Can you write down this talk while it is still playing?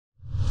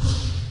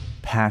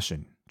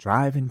passion,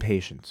 drive, and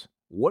patience.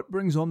 What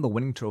brings home the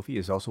winning trophy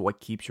is also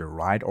what keeps your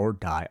ride or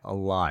die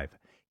alive.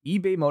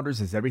 eBay Motors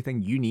has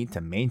everything you need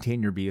to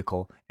maintain your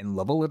vehicle and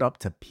level it up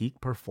to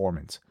peak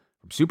performance.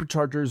 From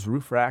superchargers,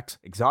 roof racks,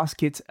 exhaust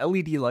kits,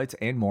 LED lights,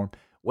 and more,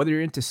 whether you're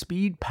into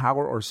speed,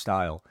 power, or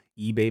style,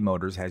 eBay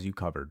Motors has you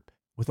covered.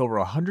 With over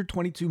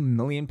 122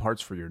 million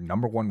parts for your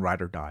number one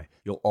ride or die,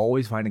 you'll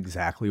always find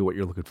exactly what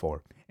you're looking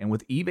for. And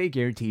with eBay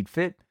Guaranteed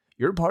Fit,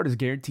 your part is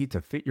guaranteed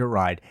to fit your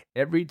ride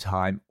every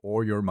time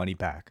or your money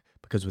back.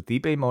 Because with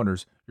eBay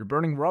Motors, you're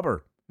burning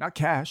rubber, not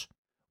cash.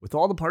 With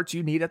all the parts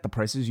you need at the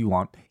prices you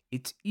want,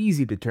 it's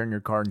easy to turn your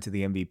car into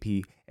the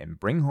MVP and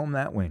bring home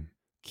that win.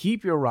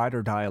 Keep your ride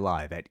or die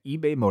alive at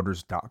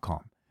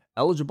ebaymotors.com.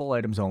 Eligible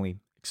items only.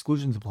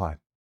 Exclusions apply.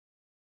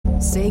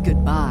 Say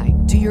goodbye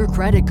to your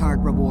credit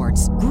card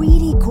rewards.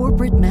 Greedy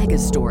corporate mega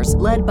stores,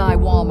 led by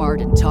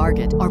Walmart and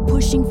Target, are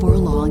pushing for a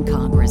law in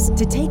Congress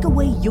to take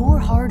away your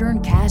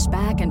hard-earned cash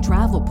back and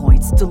travel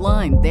points to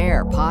line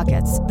their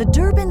pockets. The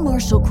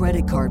Durbin-Marshall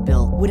credit card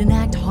bill would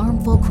enact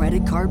harmful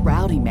credit card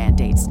routing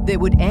mandates that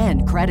would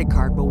end credit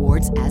card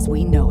rewards as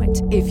we know it.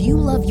 If you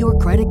love your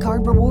credit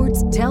card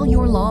rewards, tell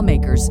your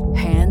lawmakers,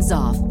 hands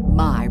off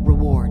my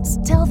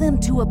rewards. Tell them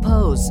to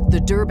oppose the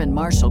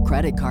Durbin-Marshall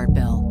credit card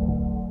bill.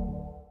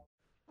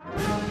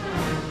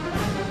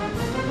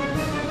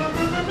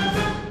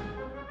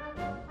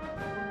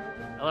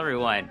 Hello,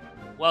 everyone.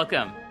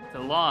 Welcome to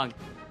the long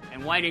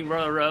and winding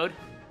Royal Road.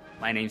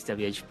 My name's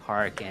W.H.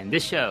 Park, and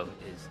this show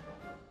is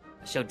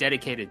a show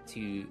dedicated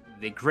to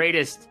the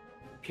greatest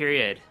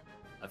period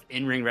of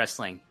in-ring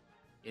wrestling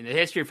in the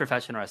history of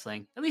professional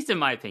wrestling, at least in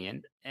my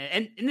opinion,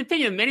 and in the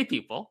opinion of many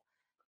people,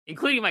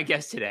 including my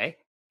guest today,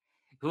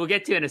 who we'll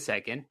get to in a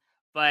second.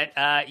 But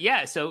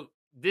so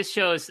this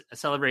show is a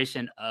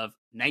celebration of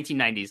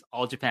 1990s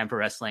All Japan Pro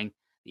Wrestling,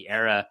 the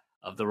era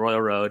of the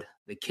Royal Road,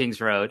 the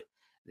King's Road.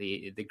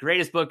 The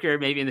greatest booker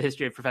maybe in the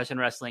history of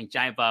professional wrestling,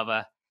 Giant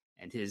Baba,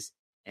 and the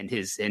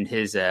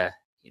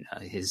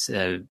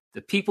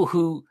people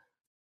who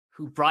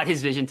brought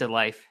his vision to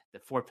life, the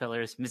four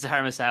pillars: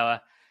 Mizuhara Misawa,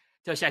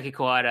 Toshiaki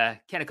Kawada,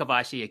 Kenta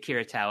Kobashi,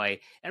 Akira Taue,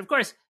 and of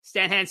course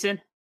Stan Hansen,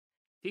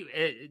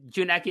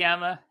 Jun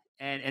Akiyama,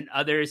 and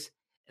others.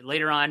 And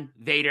later on,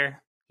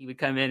 Vader, he would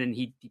come in and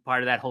he'd be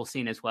part of that whole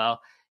scene as well.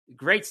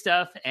 Great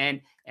stuff,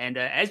 and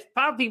as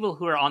probably people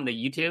who are on the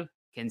YouTube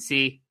can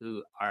see,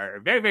 who are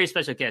very, very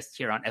special guests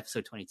here on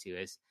episode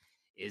 22,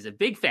 is a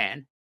big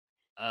fan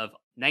of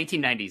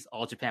 1990s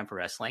All Japan Pro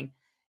Wrestling.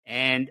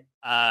 And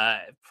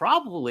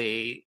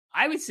probably,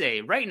 I would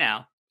say right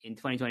now in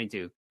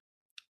 2022,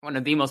 one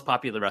of the most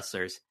popular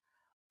wrestlers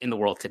in the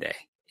world today.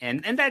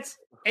 And that's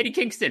Eddie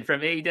Kingston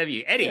from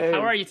AEW. Eddie, hey,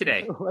 how are you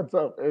today? What's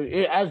up?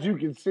 As you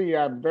can see,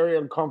 I'm very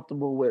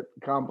uncomfortable with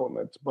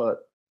compliments,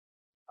 but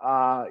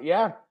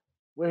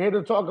we're here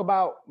to talk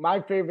about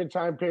my favorite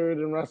time period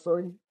in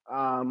wrestling.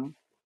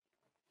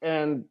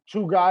 And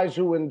two guys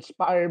who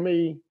inspire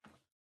me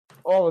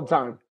all the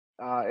time,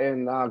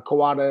 in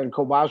Kawada and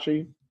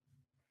Kobashi.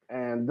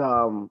 And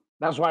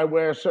that's why I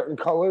wear certain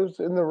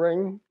colors in the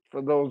ring,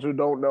 for those who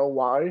don't know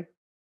why.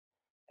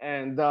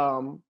 And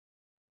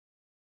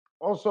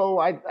also,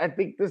 I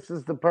think this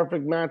is the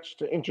perfect match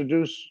to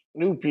introduce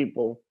new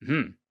people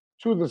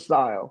to the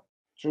style,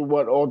 to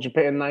what All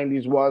Japan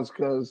 90s was,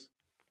 because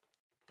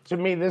to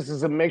me, this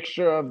is a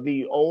mixture of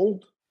the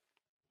old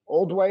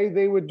way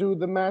they would do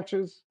the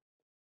matches,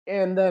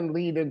 and then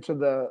lead into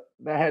the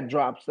head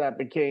drops that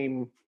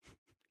became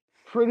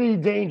pretty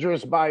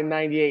dangerous by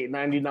 98,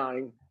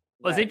 99.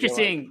 Well, it's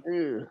interesting.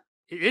 Like,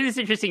 it is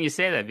interesting you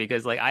say that,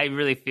 because I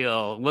really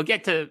feel we'll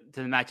get to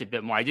the match a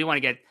bit more. I do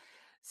want to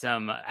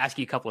ask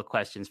you a couple of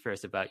questions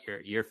first about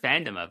your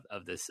fandom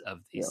of this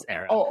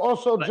era. Oh,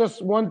 also,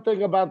 just one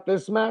thing about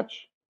this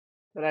match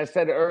that I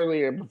said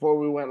earlier before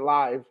we went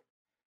live,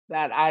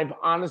 that I've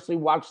honestly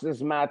watched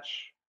this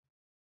match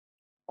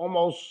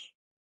almost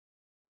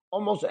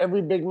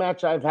every big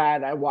match I've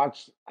had. I've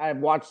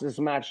watched this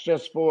match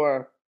just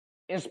for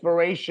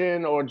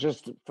inspiration, or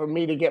just for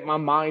me to get my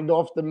mind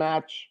off the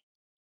match.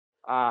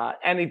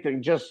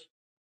 Anything, just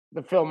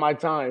to fill my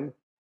time.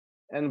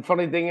 And the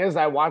funny thing is,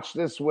 I watched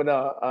this with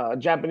a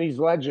Japanese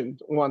legend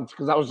once,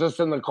 because I was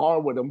just in the car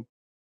with him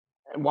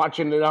and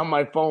watching it on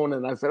my phone,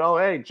 and I said, "Oh,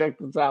 hey, check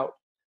this out."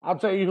 I'll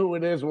tell you who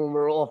it is when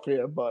we're off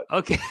here. But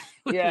okay,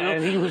 yeah,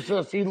 and he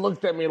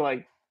looked at me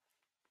like,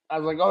 I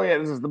was like, "Oh yeah,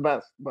 this is the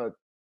best." But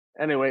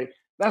anyway,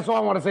 that's all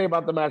I want to say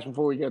about the match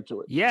before we get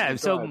to it. Yeah.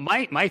 So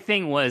my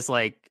thing was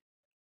we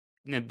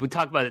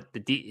talk about the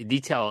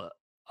detail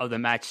of the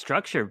match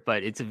structure,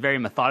 but it's a very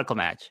methodical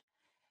match.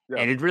 Yeah.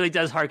 And it really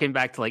does harken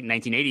back to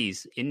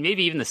 1980s and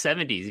maybe even the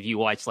 70s. If you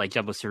watch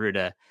Jumbo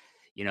Tsuruta,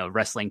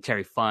 wrestling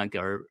Terry Funk,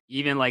 or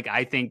even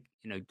I think,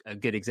 a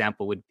good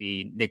example would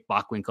be Nick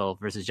Bockwinkel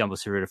versus Jumbo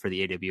Tsuruta for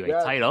the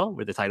AWA title,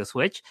 with the title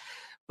switch.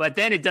 But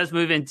then it does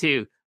move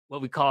into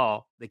what we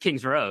call the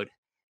King's Road,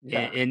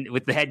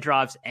 with the head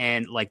drops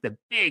and the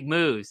big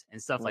moves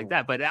and stuff like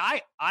that. But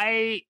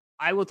I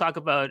will talk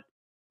about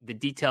the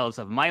details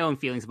of my own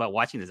feelings about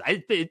watching this.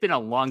 It's been a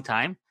long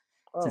time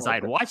since I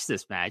had watched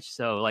this match.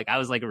 So like I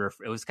was like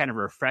it was kind of a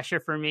refresher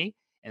for me,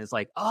 and it's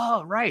like,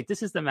 oh right,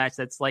 this is the match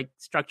that's like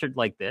structured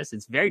like this.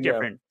 It's very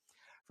different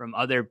from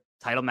other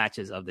title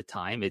matches of the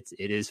time. It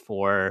is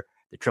for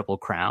the Triple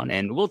Crown,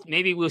 and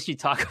we should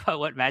talk about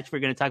what match we're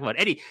going to talk about.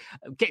 Eddie,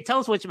 tell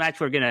us which match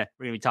we're gonna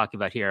be talking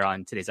about here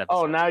on today's episode.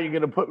 Oh, now you're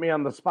gonna put me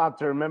on the spot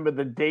to remember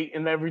the date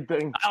and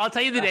everything. I'll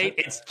tell you the date.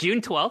 It's June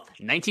 12th,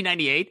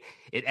 1998.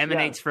 It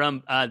emanates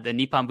from the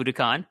Nippon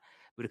Budokan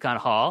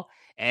Hall.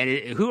 And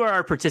who are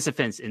our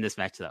participants in this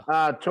match, though?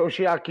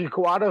 Toshiaki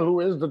Kawada, who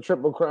is the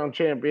Triple Crown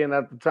champion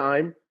at the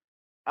time,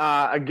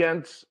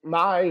 against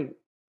my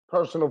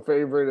personal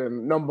favorite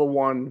and number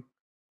one,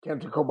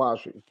 Kenta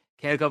Kobashi.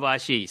 Kenta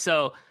Kobashi.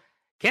 So,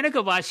 Kenta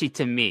Kobashi,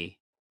 to me,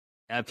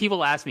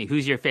 people ask me,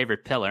 who's your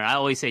favorite pillar? And I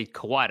always say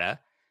Kawada,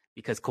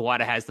 because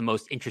Kawada has the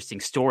most interesting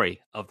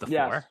story of the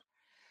four.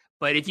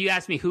 But if you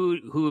ask me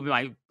who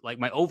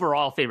my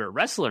overall favorite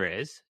wrestler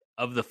is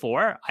of the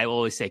four, I will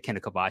always say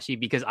Kenta Kobashi,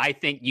 because I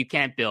think you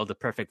can't build a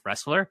perfect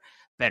wrestler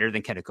better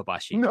than Kenta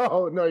Kobashi.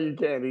 No, you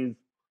can't.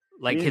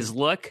 He's his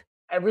look,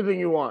 everything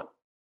you want,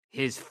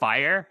 his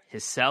fire,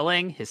 his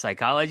selling, his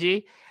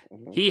psychology.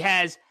 Mm-hmm. He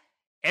has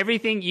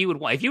everything you would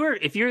want.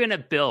 If you're going to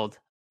build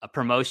a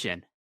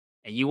promotion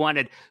and you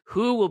wanted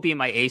who will be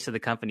my ace of the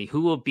company,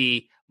 who will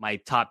be my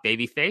top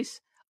baby face,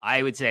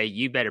 I would say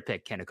you better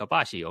pick Kenta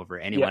Kobashi over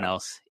anyone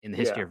else in the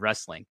history of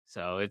wrestling.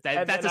 So if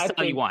that's the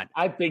style you want.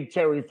 I think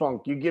Terry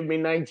Funk. You give me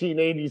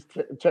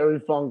 1980s Terry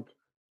Funk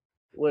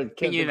with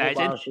Kenta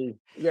Kobashi.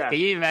 Yeah. Can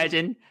you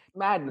imagine?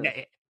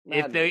 Madness.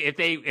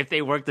 If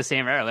they work the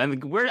same era. I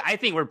mean, I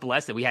think we're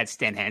blessed that we had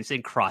Stan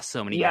Hansen cross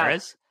so many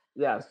eras.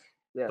 Yes.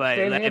 Yeah, but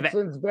Stan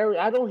Hansen's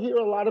I don't hear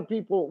a lot of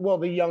people, well,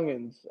 the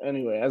youngins,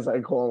 anyway, as I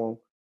call them.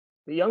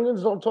 The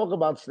youngins don't talk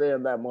about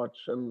Stan that much,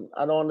 and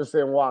I don't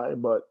understand why,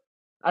 but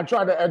I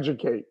try to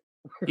educate.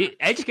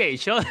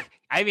 Show.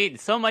 I mean,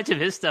 so much of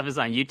his stuff is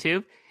on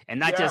YouTube, and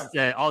not just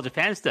All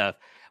Japan stuff,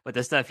 but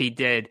the stuff he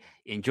did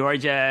in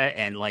Georgia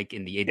and like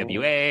in the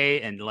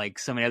AWA and like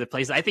so many other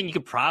places. I think you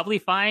could probably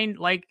find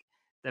like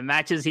the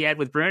matches he had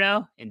with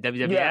Bruno in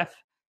WWF.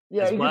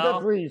 Yeah, you can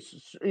definitely,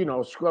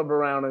 scrub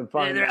around and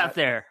find. They're out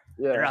there.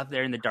 Yeah. They're out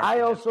there in the dark.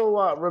 I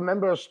also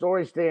remember a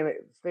story Stan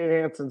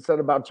Hansen said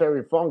about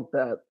Terry Funk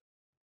that,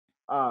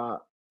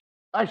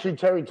 actually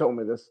Terry told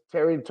me this.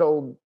 Terry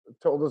told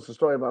us a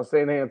story about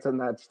Stan Hansen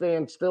that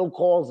Stan still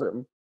calls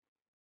him,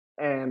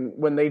 and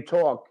when they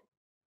talk,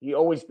 he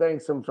always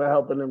thanks him for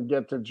helping him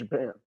get to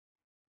Japan.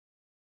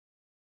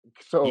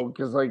 So,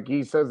 because like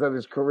he says that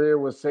his career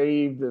was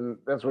saved, and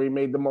that's where he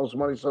made the most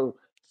money. So,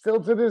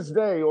 still to this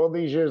day, all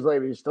these years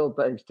later, he still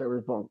thanks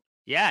Terry Funk.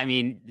 Yeah, I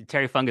mean,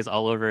 Terry Funk is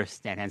all over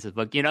Stan Hansen's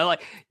book.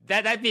 Like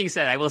that being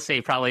said, I will say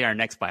probably our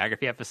next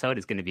biography episode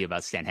is going to be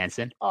about Stan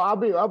Hansen. Oh, I'll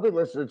be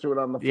listening to it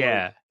on the phone.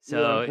 Yeah,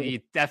 so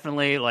you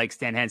definitely like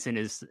Stan Hansen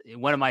is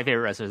one of my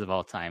favorite wrestlers of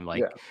all time.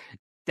 Like,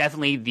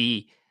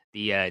 definitely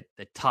the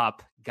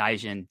top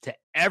gaijin to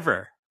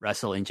ever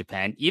wrestle in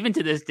Japan, even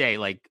to this day.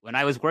 Like when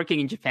I was working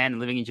in Japan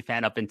and living in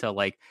Japan up until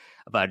like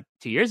about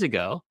 2 years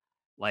ago,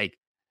 like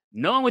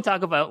no one would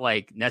talk about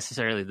like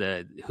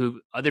necessarily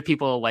who other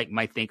people like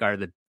might think are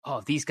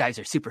these guys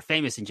are super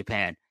famous in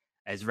Japan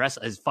as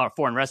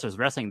foreign wrestlers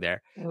wrestling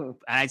there. Mm-hmm. And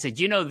I'd say,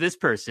 do you know this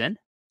person?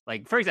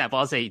 Like, for example,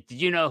 I'll say,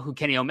 did you know who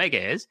Kenny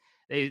Omega is?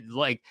 They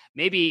like,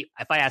 maybe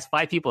if I ask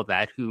 5 people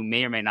that who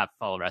may or may not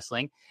follow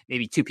wrestling,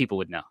 maybe 2 people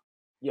would know.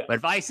 Yeah. But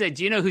if I said,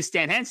 do you know who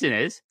Stan Hansen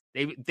is?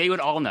 They would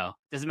all know.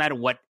 Doesn't matter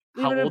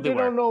how old they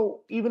were. Don't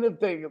know, even if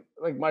they,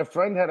 like my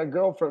friend had a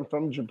girlfriend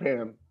from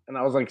Japan and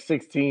I was like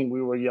 16,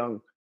 we were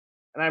young.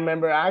 And I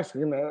remember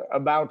asking her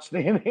about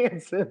Stan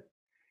Hansen.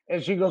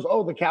 And she goes,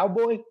 "Oh, the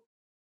cowboy."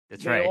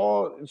 That's right.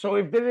 So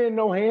if they didn't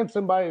know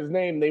Hansen by his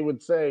name, they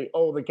would say,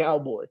 "Oh, the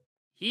cowboy."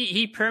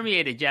 He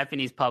permeated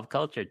Japanese pop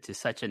culture to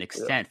such an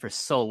extent for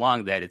so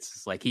long that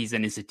it's like he's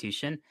an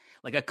institution,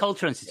 like a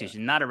cultural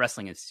institution, not a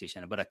wrestling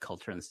institution, but a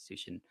cultural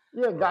institution.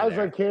 Yeah, guys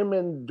like him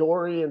and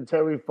Dory and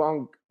Terry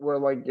Funk were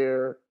like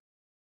your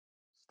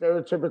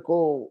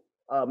stereotypical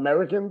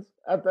Americans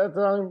at that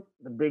time,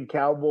 the big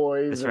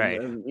cowboys. That's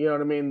right. And you know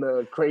what I mean,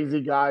 the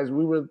crazy guys.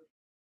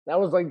 That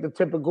was like the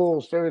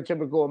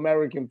stereotypical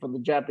American for the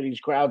Japanese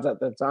crowds at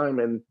that time.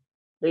 And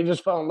they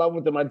just fell in love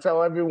with him. I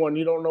tell everyone,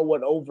 you don't know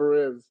what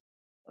over is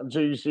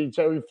until you see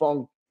Terry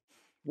Funk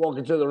walk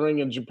into the ring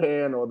in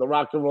Japan or the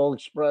Rock and Roll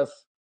Express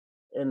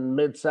in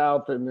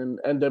Mid-South and in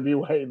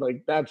NWA.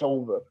 Like, that's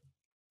over.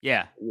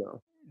 Yeah.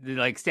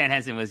 Like Stan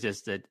Hansen was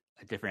just a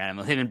different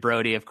animal. Him and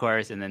Brody, of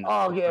course. And then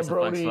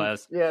Brody.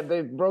 Yeah,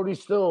 Brody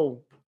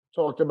still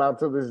talked about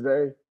to this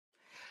day.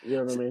 You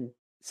know what I mean?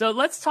 So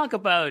let's talk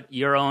about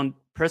your own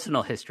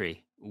personal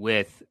history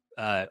with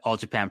All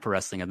Japan Pro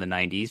Wrestling of the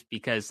 90s,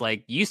 because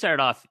like you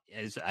started off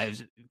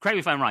correct me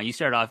if I'm wrong, you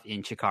started off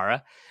in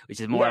Chikara,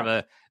 which is more of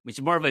a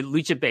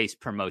lucha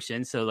based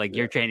promotion. So like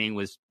your training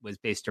was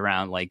based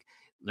around like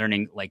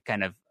learning like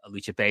kind of a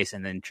lucha base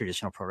and then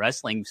traditional pro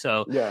wrestling.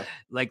 So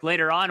like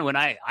later on when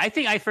I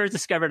think I first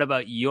discovered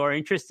about your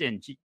interest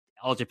in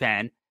All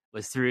Japan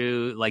was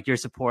through like your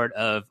support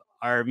of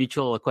our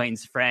mutual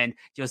acquaintance friend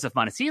Joseph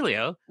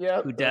Montecillo,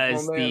 who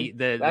does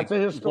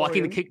the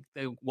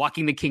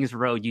Walking the King's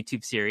Road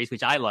YouTube series,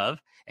 which I love.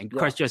 And of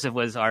course, Joseph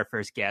was our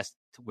first guest.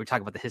 We're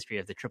talking about the history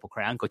of the Triple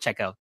Crown. Go check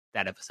out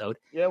that episode.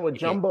 Yeah, with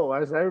Jumbo,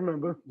 as I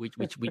remember. Which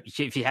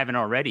if you haven't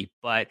already.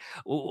 But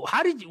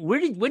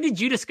when did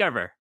you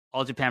discover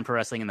All Japan Pro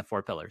Wrestling and the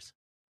Four Pillars?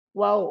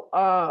 Well,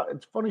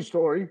 it's a funny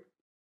story.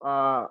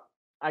 I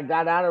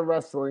got out of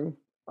wrestling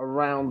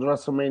around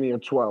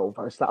WrestleMania 12.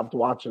 I stopped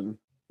watching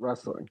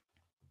wrestling.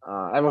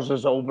 I was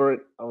just over it.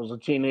 I was a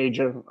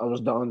teenager. I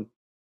was done.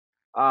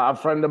 A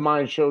friend of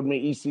mine showed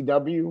me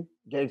ECW,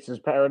 Gangsta's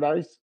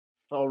Paradise.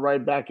 Fell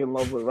right back in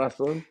love with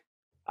wrestling.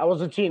 I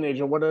was a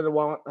teenager. What did I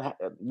want?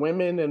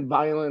 Women and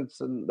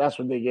violence, and that's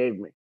what they gave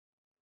me.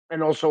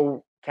 And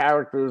also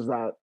characters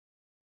that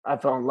I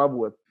fell in love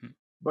with.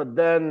 But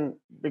then,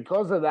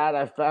 because of that,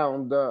 I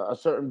found a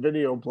certain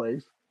video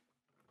place,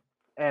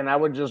 and I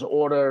would just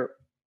order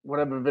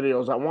whatever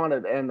videos I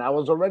wanted. And I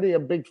was already a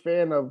big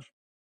fan of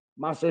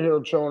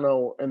Masahiro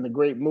Chono and the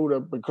Great Muta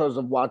because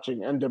of watching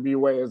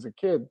NWA as a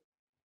kid.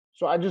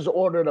 So I just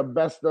ordered a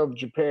Best of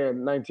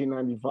Japan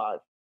 1995.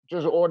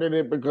 Just ordered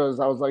it because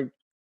I was like,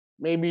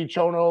 maybe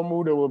Chono or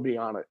Muta will be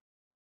on it.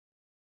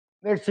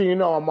 Next thing you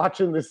know, I'm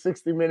watching this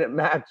 60-minute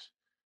match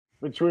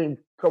between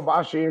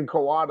Kobashi and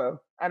Kawada.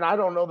 And I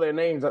don't know their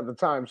names at the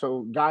time.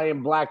 So guy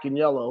in black and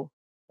yellow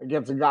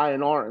against a guy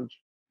in orange.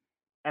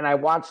 And I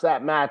watched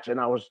that match and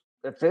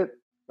that's it.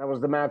 That was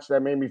the match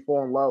that made me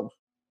fall in love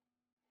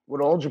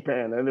with All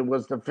Japan. And it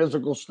was the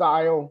physical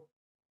style.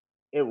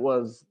 It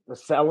was the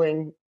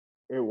selling.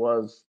 It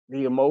was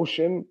the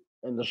emotion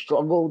and the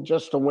struggle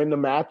just to win the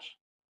match.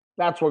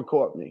 That's what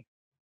caught me.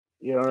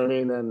 You know what I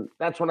mean? And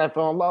that's when I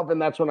fell in love.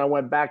 And that's when I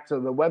went back to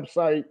the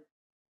website,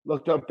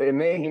 looked up their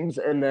names,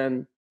 and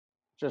then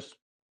just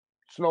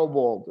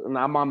snowballed. And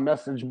I'm on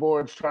message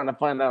boards trying to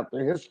find out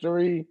the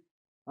history.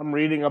 I'm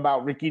reading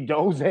about Ricky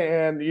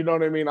Dozan. You know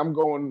what I mean? I'm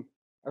going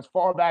as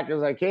far back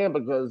as I can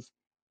because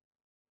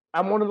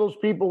I'm one of those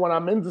people, when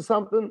I'm into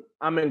something,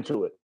 I'm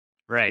into it.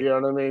 Right. You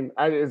know what I mean?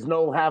 There's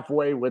no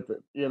halfway with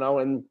it, you know?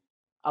 And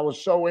I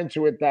was so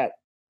into it that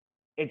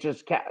it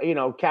just,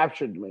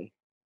 captured me.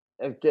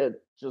 It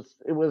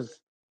was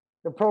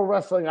the pro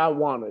wrestling I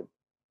wanted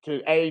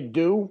to A,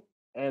 do,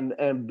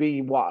 and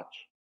B, watch.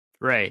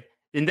 Right.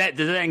 And does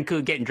that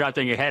include getting dropped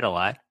on your head a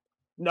lot?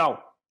 No,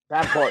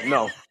 that part,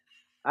 no.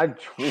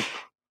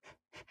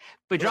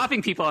 But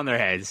dropping people on their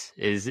heads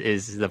is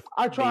the.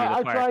 I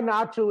try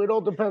not to. It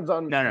all depends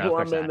on who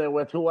I'm in there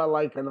with, who I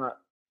like or not.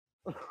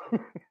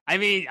 I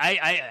mean,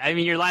 I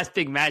mean, your last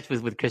big match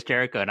was with Chris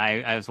Jericho, and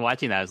I was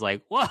watching that. I was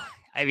like, whoa!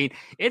 I mean,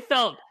 it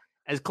felt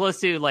as close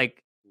to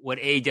like what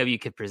AEW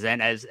could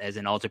present as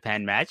an All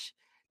Japan match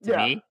to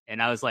me,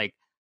 and I was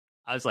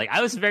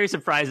very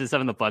surprised at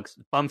some of the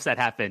bumps that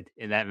happened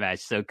in that match.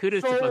 So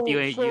kudos to both you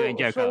and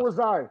Jericho. So was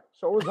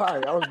I.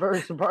 I was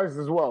very surprised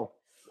as well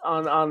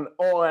on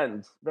all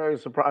ends. Very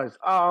surprised.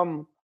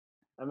 The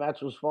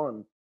match was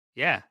fun.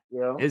 Yeah,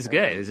 it's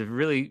good. It's a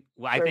really,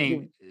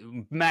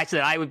 match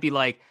that I would be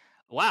like,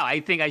 wow,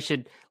 I think I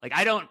should, like,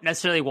 I don't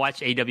necessarily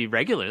watch AW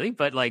regularly,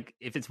 but like,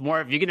 if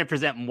you're going to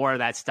present more of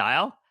that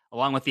style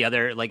along with the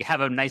other, like, have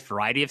a nice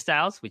variety of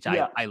styles, which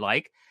I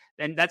like,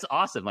 then that's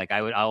awesome. Like, I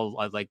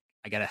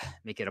gotta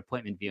make it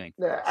appointment viewing.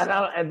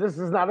 And this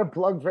is not a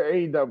plug for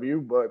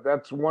AEW, but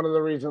that's one of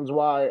the reasons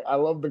why I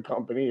love the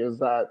company is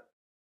that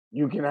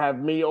you can have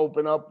me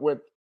open up with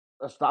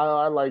a style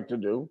I like to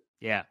do.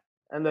 Yeah.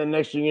 And then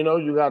next thing you know,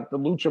 you got the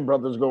Lucha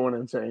Brothers going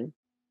insane,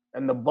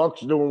 and the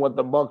Bucks doing what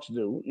the Bucks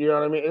do. You know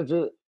what I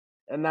mean?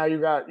 And now you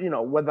got,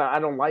 whether I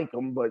don't like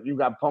them, but you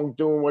got Punk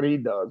doing what he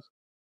does.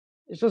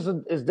 It's just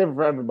it's different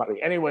for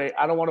everybody. Anyway,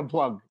 I don't want to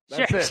plug.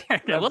 That's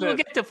it. Sure. We'll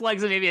get to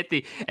plugs maybe at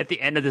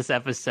the end of this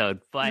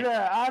episode. But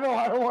yeah, I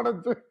don't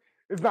want to.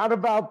 It's not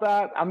about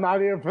that. I'm not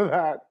here for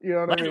that. You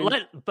know what I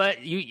mean?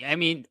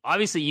 But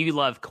obviously you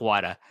love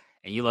Kawada.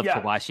 And you love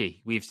Kobashi.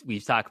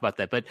 We've talked about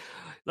that, but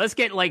let's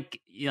get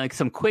like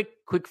some quick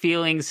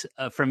feelings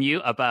from you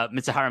about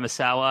Mitsuharu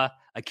Misawa,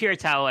 Akira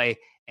Taue,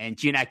 and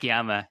Jun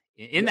Akiyama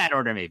in that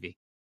order, maybe.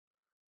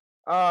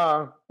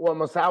 Well,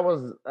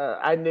 Misawa's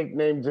I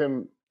nicknamed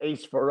him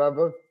Ace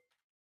Forever.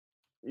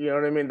 You know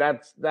what I mean?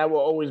 That will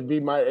always be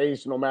my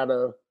ace, no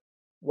matter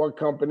what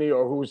company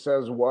or who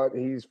says what.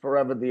 He's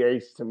forever the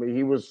ace to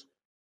me.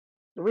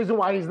 The reason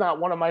why he's not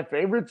one of my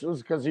favorites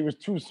was because he was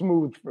too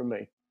smooth for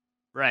me.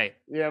 Right.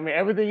 Yeah, I mean,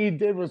 everything he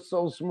did was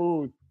so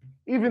smooth.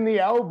 Even the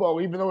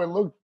elbow, even though it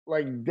looked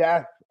like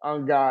death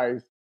on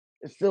guys,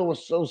 it still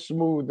was so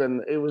smooth,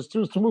 and it was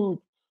too smooth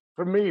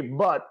for me.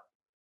 But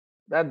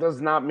that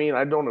does not mean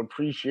I don't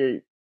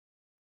appreciate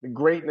the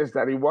greatness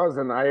that he was,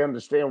 and I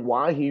understand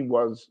why he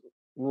was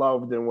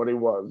loved and what he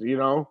was,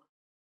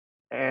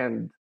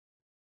 And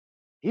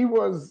he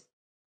was,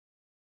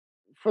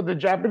 for the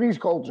Japanese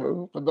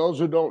culture, for those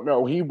who don't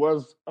know, he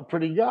was a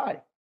pretty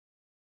guy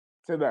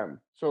to them.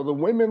 So the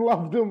women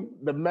loved him.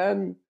 The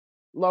men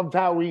loved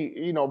how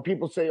he,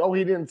 people say, oh,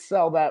 he didn't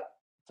sell that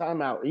time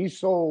out. He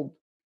sold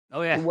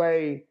the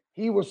way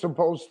he was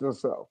supposed to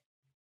sell.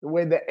 the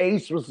way the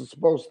Ace was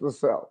supposed to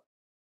sell.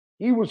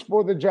 He was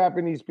for the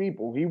Japanese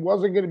people. He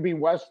wasn't going to be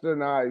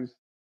westernized,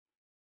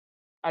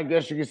 I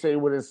guess you could say,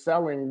 with his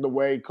selling the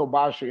way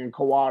Kobashi and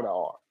Kawada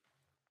are.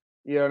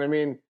 You know what I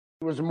mean?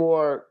 It was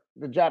more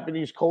the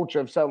Japanese culture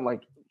of selling,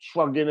 like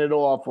shrugging it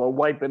off or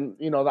wiping,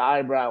 the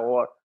eyebrow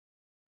or,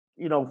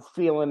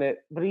 feeling it.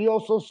 But he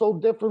also so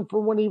different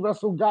from when he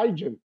wrestled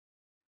Gaijin.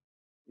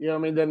 You know what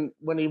I mean? Than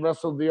when he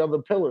wrestled the other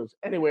pillars.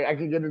 Anyway, I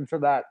can get into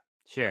that.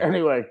 Sure.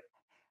 Anyway,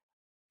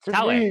 to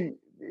Taue. me,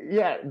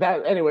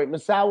 anyway,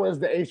 Misawa is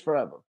the ace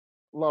forever.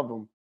 Love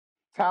him.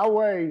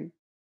 Taue,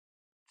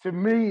 to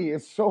me,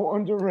 is so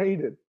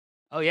underrated.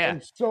 Oh, yeah.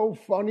 And so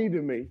funny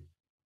to me.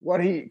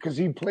 Because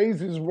he plays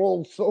his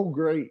role so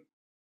great.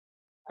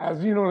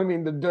 As, you know what I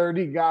mean, the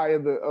dirty guy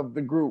of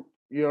the group.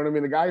 You know what I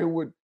mean? The guy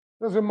who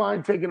doesn't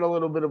mind taking a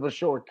little bit of a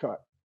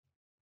shortcut.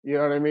 You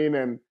know what I mean?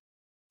 And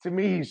to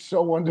me, he's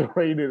so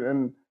underrated.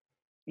 And,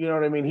 you know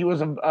what I mean? He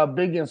was a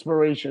big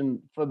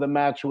inspiration for the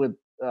match with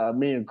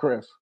me and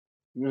Chris.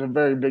 He was a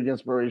very big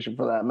inspiration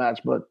for that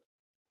match. But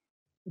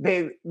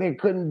they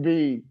couldn't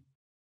be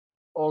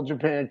All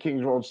Japan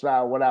Kings Road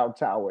style without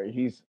Taue.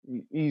 He's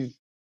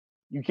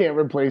you can't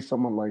replace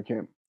someone like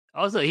him.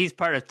 Also, he's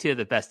part of two of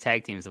the best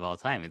tag teams of all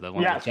time. The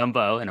one with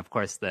Jumbo and, of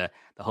course, the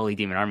Holy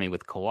Demon Army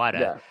with Kawada.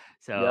 Yeah.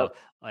 So,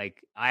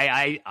 like,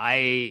 I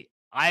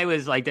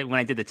was like, when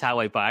I did the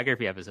Taue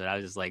biography episode, I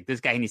was just like,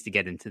 this guy needs to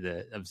get into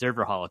the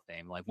Observer Hall of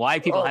Fame. Like, why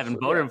people haven't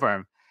voted for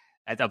him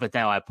up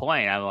until that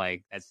point? I'm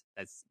like, that's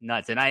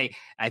nuts. And I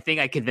think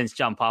I convinced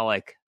John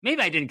Pollock.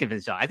 Maybe I didn't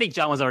convince John. I think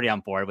John was already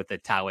on board with the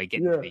Taue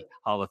getting to the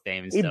Hall of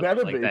Fame and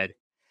stuff like that.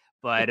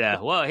 But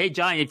well, hey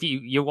John, if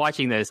you're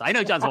watching this, I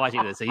know John's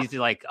watching this, so he's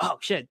like, oh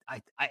shit,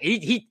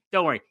 he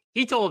don't worry,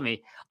 he told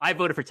me I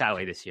voted for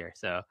Taue this year,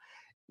 so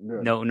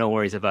no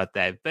worries about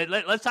that. But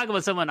let's talk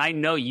about someone I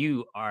know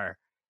you are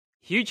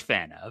a huge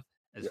fan of,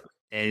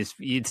 as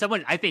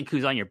someone I think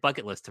who's on your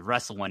bucket list to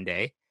wrestle one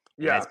day.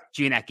 That's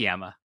Jun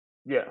Akiyama.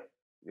 Yeah,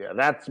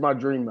 that's my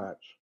dream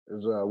match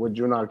is with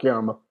Jun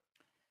Akiyama.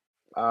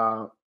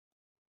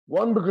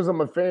 One, because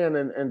I'm a fan,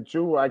 and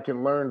two, I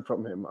can learn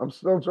from him. I'm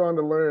still trying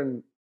to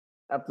learn.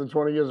 After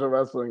 20 years of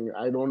wrestling,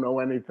 I don't know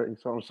anything,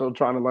 so I'm still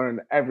trying to learn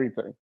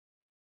everything.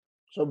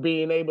 So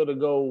being able to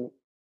go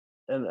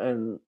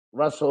and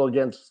wrestle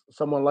against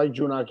someone like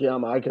Jun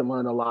Akiyama, I can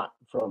learn a lot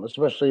from,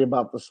 especially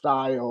about the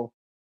style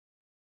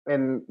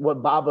and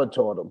what Baba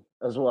taught him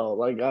as well.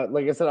 Like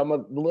I said, I'm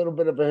a little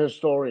bit of a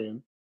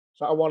historian,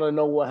 so I want to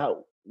know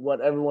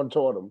what everyone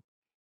taught him,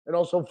 and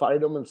also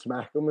fight him and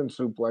smack him and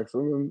suplex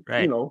him,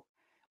 and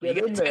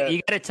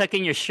you got to tuck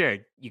in your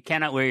shirt. You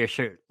cannot wear your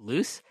shirt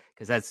loose,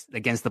 because that's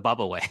against the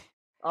Baba way.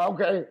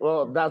 Okay,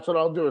 well, that's what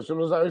I'll do. As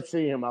soon as I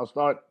see him, I'll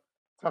start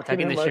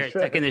tucking in the shirt.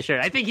 Tucking the shirt.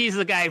 I think he's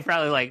the guy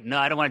probably like, no,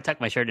 I don't want to tuck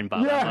my shirt in,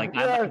 Baba.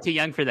 I'm too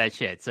young for that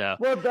shit. So,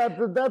 well,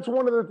 that's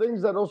one of the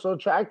things that also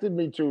attracted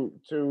me to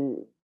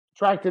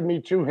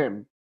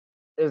him,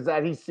 is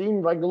that he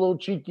seemed like a little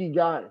cheeky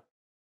guy.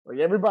 Like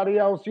everybody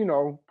else,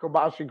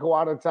 Kobashi,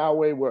 Kawada,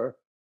 Taue were,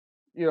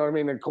 you know what I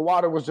mean? And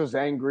Kawada was just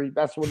angry.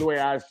 That's the way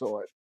I saw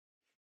it.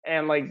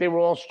 And, like, they were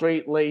all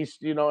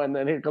straight-laced, and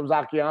then here comes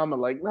Akiyama,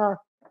 like, nah,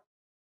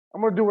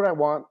 I'm going to do what I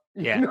want.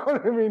 Yeah. You know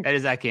what I mean? That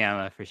is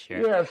Akiyama, for sure.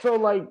 Yeah, so,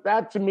 like,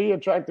 that, to me,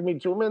 attracted me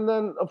to him. And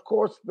then, of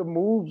course, the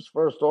moves,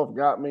 first off,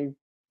 got me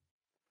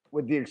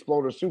with the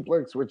Exploder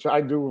Suplex, which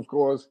I do, of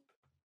course,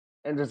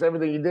 and just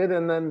everything he did.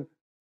 And then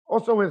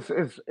also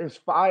his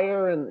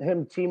fire and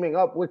him teaming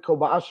up with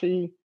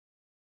Kobashi.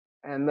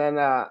 And then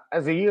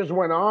as the years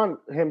went on,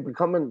 him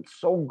becoming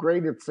so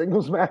great at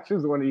singles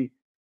matches when he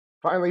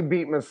finally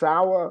beat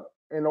Misawa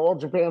in All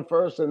Japan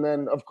first, and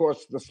then, of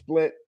course, the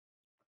split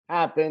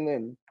happened,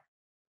 and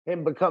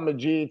him become a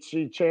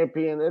GHC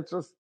champion. It's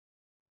just,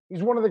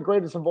 he's one of the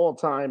greatest of all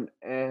time,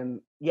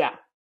 and yeah,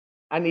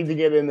 I need to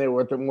get in there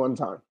with him one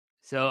time.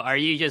 So are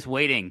you just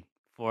waiting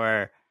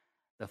for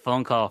the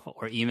phone call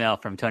or email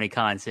from Tony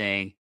Khan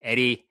saying,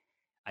 Eddie,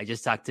 I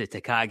just talked to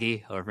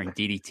Takagi over in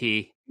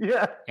DDT,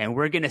 and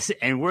we're gonna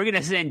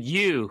send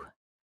you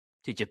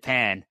to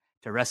Japan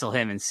to wrestle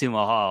him in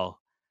Sumo Hall?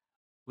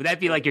 Would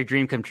that be like your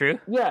dream come true?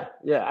 Yeah,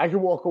 I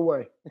can walk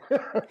away.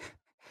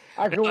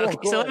 I can walk away.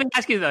 So let me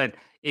ask you then,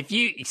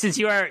 since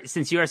you are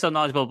so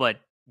knowledgeable about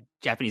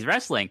Japanese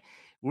wrestling,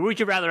 where would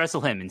you rather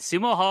wrestle him, in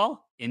Sumo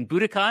Hall, in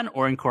Budokan,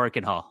 or in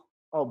Korakuen Hall?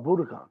 Oh,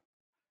 Budokan.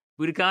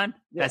 Budokan?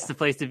 Yeah. That's the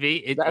place to be.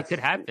 It could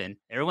happen.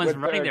 Everyone's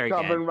running there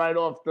again. Coming right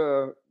off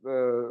the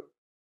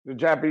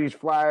Japanese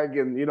flag,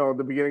 and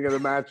the beginning of the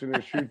match, and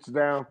it shoots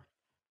down.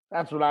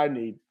 That's what I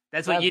need.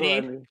 That's what you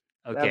need.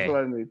 Okay. That's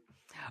what I need.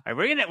 All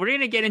right, we're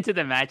gonna get into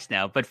the match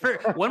now, but for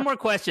one more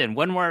question,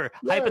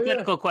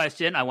 hypothetical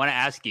question I want to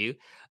ask you.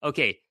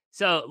 Okay,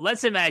 so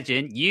let's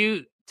imagine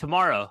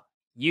tomorrow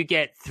you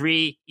get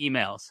 3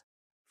 emails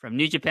from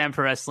New Japan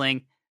Pro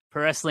Wrestling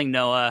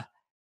Noah,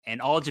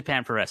 and All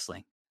Japan Pro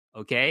Wrestling.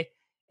 Okay,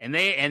 and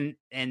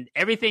and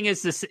everything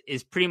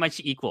is pretty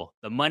much equal.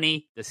 The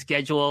money, the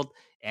schedule,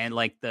 and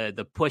like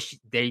the push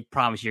they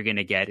promise you're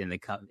gonna get in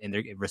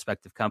their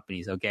respective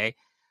companies. Okay,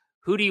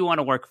 who do you want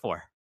to work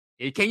for?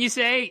 Can you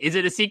say? Is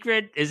it a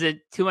secret? Is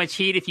it too much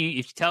heat if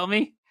you tell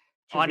me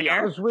To be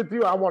honest with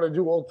you, I want to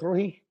do all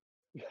three.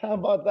 How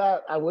about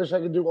that? I wish I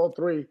could do all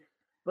three.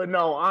 But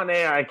no, on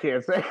air, I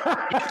can't say.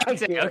 I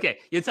can't. Okay,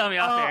 you tell me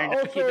off air.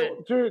 Also,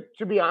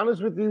 to be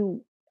honest with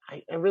you,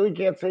 I really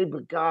can't say,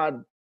 but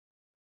God,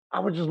 I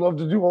would just love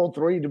to do all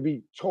three, to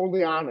be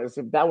totally honest.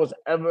 If that was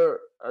ever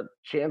a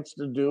chance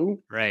to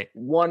do, right,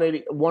 one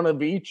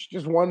of each,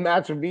 just one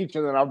match of each,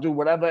 and then I'll do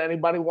whatever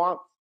anybody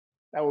wants,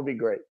 that would be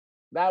great.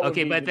 That would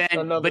okay, but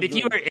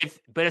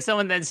if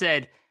someone then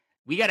said,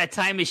 we got a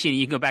time machine,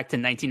 you can go back to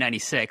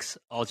 1996,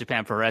 All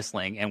Japan Pro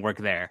Wrestling, and work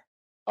there.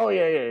 Oh,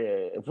 yeah.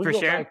 If we for go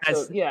sure? back to,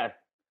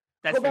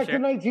 That's go back to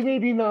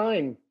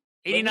 1989.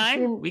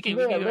 89?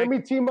 Let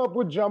me team up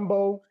with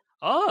Jumbo.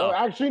 Oh. Or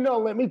actually, no,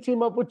 let me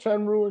team up with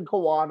Tenryu and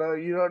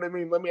Kawada. You know what I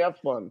mean? Let me have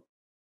fun.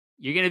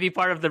 You're going to be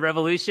part of the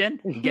revolution?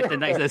 Get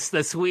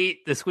the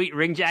sweet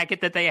ring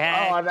jacket that they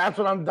had? Oh, that's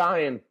what I'm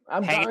dying.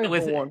 I'm dying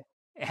for one.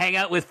 Hang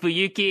out with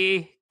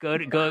Fuyuki.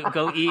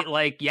 Go eat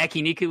like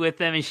yakiniku with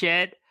them and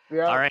shit.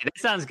 Yeah. All right, that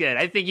sounds good.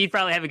 I think you'd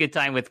probably have a good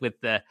time with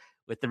the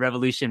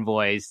Revolution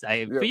boys.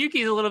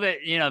 Fuyuki's a little bit,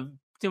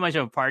 too much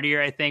of a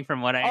partier, I think,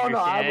 from what I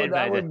understand.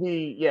 I would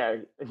be. Yeah,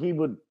 he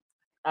would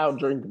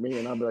outdrink me,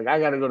 and I'd be like, I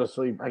got to go to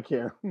sleep. I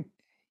can't.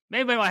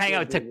 Maybe I'll hang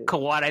out to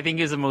Kawada. I think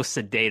he's the most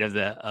sedate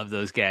of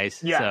those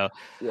guys. Yeah.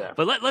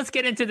 But let's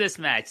get into this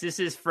match. This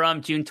is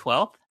from June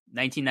 12th,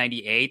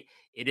 1998.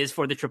 It is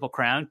for the Triple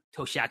Crown.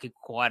 Toshiaki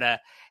Kawada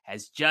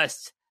has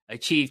just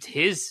achieved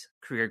his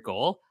career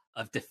goal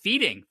of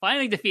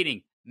finally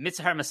defeating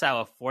Mitsuharu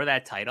Misawa for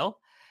that title.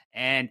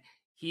 And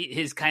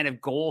his kind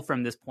of goal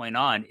from this point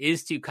on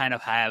is to kind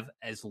of have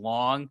as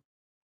long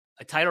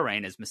a title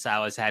reign as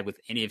Misawa's had with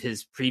any of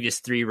his previous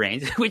three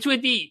reigns, which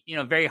would be,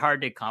 very hard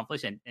to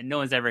accomplish, and no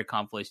one's ever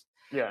accomplished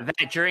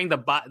that during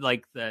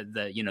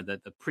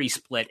the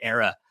pre-split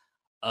era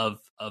of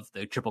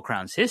the Triple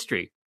Crown's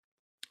history.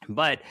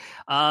 But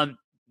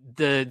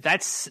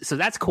that's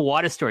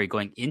Kawada's story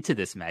going into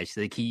this match.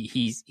 Like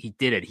he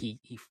did it.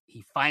 He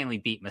finally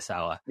beat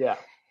Misawa. Yeah.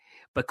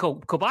 But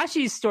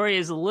Kobashi's story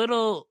is a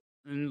little,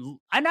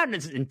 not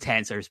as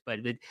intense, but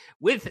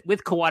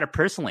with Kawada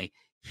personally,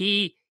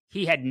 he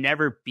had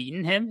never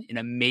beaten him in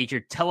a major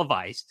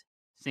televised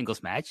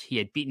singles match. He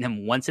had beaten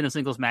him once in a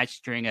singles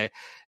match during a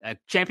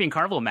Champion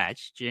Carnival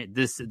match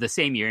the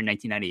same year in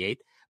 1998,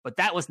 but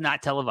that was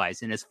not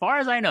televised. And as far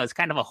as I know, it's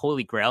kind of a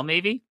holy grail,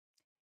 maybe.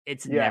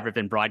 It's never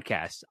been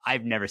broadcast.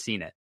 I've never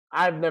seen it.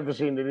 I've never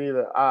seen it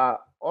either.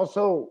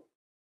 Also,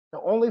 the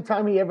only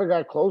time he ever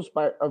got close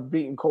of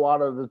beating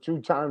Kawada the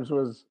two times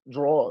was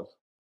draws.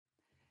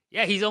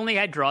 Yeah, he's only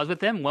had draws with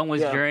him. One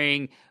was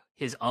during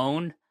his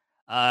own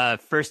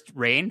first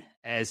reign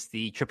as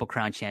the Triple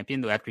Crown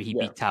champion. After he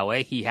beat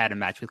Taue, he had a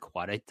match with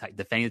Kawada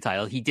defending the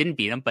title. He didn't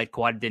beat him, but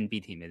Kawada didn't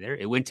beat him either.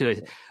 It went to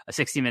a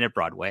 60-minute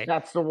Broadway.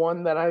 That's the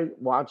one that I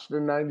watched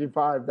in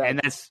 95.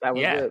 That was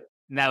it.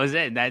 And that was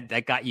it.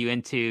 That got you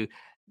into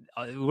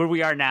where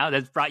we are now.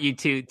 That's brought you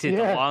to the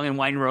long and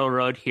winding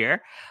road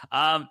here.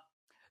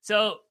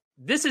 So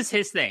this is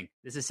his thing.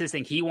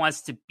 He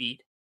wants to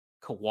beat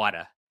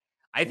Kawada.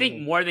 I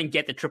think more than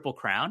get the Triple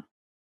Crown,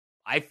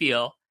 I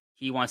feel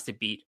he wants to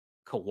beat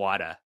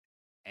Kawada.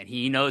 And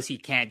he knows he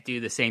can't do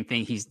the same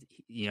thing. He's,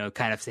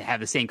 kind of have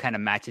the same kind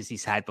of matches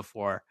he's had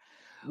before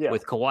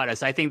with Kawada.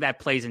 So I think that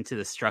plays into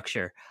the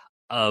structure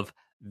of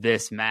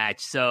this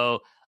match.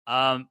 So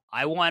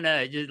I want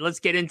to let's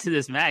get into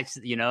this match.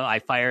 I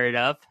fire it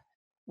up.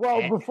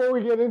 Well, before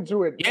we get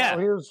into it,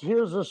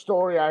 here's a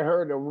story I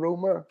heard, a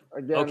rumor.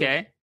 Again,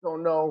 okay,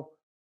 don't know,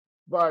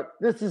 but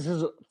this is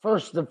his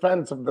first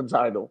defense of the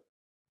title,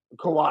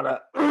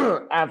 Kawada,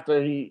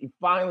 after he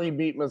finally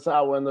beat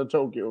Misawa in the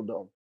Tokyo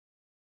Dome.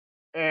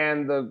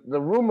 And the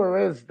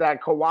rumor is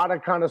that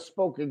Kawada kind of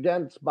spoke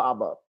against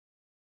Baba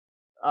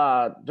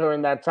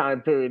during that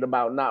time period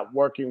about not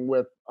working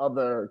with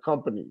other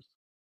companies.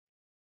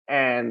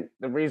 And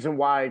the reason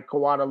why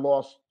Kawada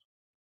lost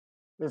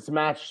this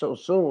match so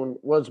soon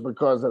was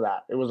because of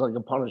that. It was like a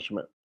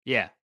punishment.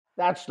 Yeah.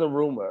 That's the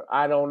rumor.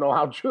 I don't know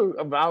how true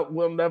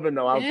we'll never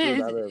know how true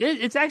that is.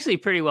 It's actually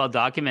pretty well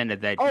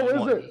documented that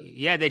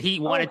that he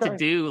wanted to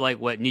do like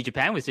what New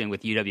Japan was doing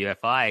with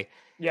UWFI.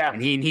 Yeah.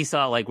 And he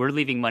saw like we're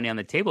leaving money on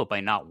the table by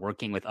not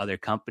working with other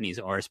companies,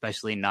 or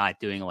especially not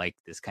doing like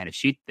this kind of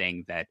shoot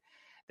thing that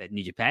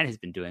New Japan has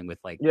been doing with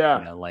like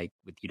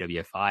with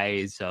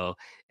UWFI. So,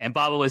 and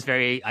Baba was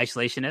very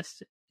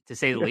isolationist, to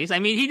say the least. I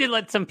mean, he did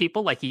let some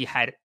people, like he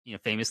had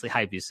famously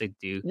Hayabusa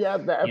do the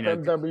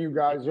FMW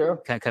guys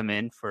come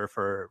in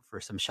for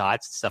some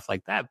shots and stuff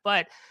like that.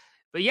 But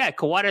yeah,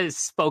 Kawada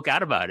spoke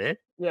out about it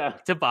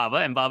to Baba,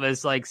 and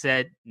Baba's like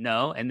said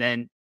no, and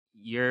then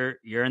you're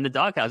in the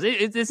doghouse.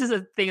 This is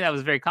a thing that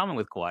was very common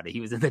with Kawada. He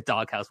was in the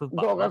doghouse with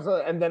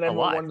Baba, and then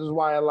everyone wonders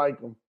why I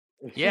like him.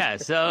 Yeah,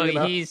 so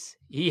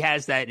he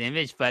has that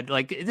image, but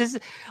like this,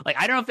 like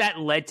I don't know if that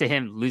led to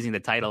him losing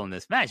the title in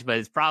this match, but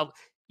it's probably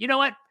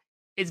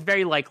it's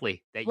very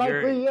likely that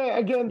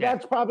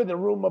that's probably the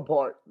rumor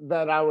part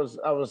that I was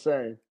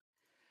saying.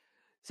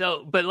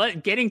 So,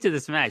 but getting to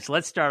this match,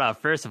 let's start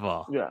off first of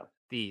all. Yeah,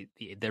 the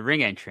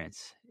ring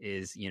entrance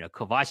is,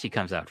 Kobashi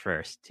comes out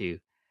first to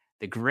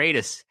the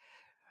greatest,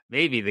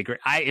 maybe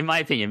in my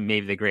opinion,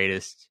 maybe the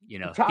greatest,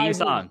 theme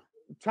song.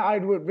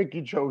 Tied with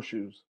Ricky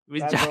Choshu's.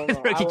 Ricky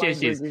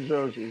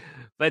Choshu.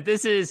 But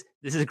this is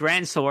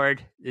Grand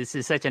Sword. This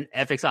is such an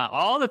epic song.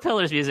 All the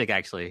Pillars music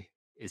actually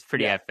is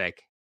pretty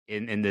epic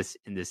in this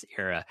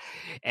era.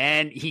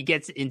 And he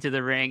gets into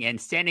the ring,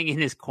 and standing in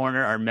his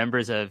corner are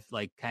members of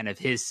like kind of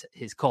his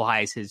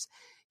kohais,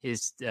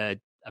 his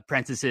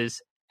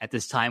apprentices at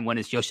this time. One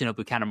is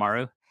Yoshinobu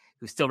Kanemaru,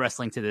 who's still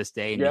wrestling to this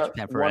day in New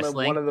Japan Pro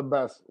Wrestling. One of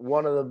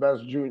the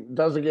best.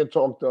 Doesn't get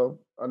talked of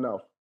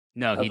enough.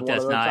 No, he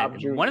does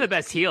not. One of the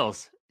best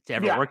heels to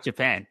ever work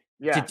Japan.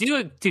 Yeah.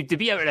 To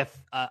be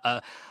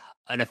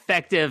an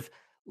effective,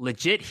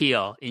 legit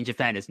heel in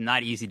Japan is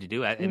not easy to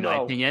do, in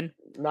my opinion.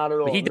 Not at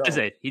all. But he does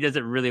it. He does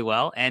it really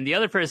well. And the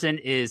other person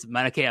is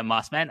Manakeya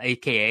Mossman,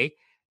 aka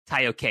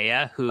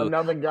Taiokeya, who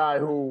another guy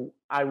who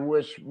I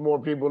wish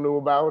more people knew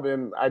about,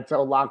 and I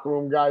tell locker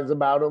room guys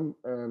about him,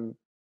 and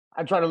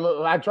I try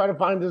to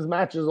find his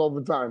matches all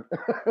the time.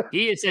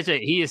 He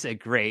is a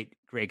great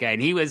guy,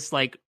 and he was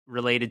like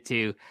related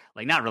to,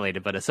 like not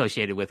related, but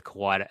associated with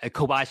Kawada,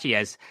 Kobashi,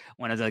 as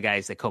one of the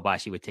guys that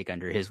Kobashi would take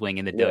under his wing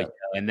in the dojo.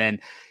 And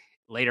then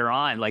later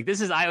on, like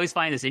I always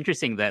find this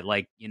interesting that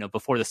like,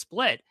 before the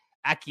split,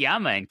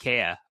 Akiyama and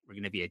Kea were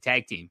going to be a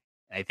tag team.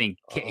 I think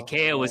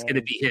Kea was going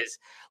to be his,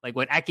 like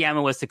what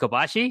Akiyama was to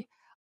Kobashi.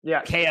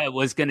 Yeah, Kea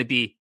was going to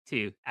be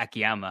to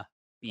Akiyama,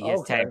 be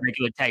his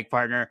regular tag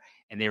partner,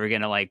 and they were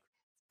going to like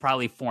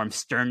probably form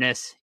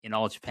Sternness in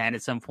All Japan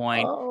at some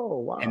point. Oh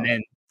wow! And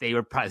then they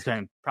were probably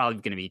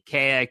going to be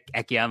Kea,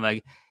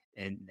 Akiyama,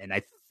 and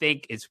I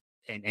think it's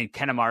and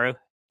Kanemaru,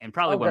 and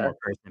probably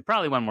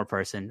one more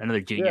person,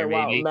 another junior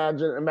maybe.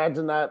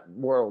 Imagine that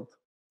world.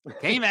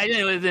 Can you imagine?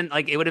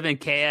 It would have been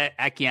Kea,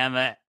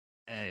 Akiyama,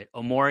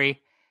 Omori,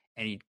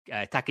 and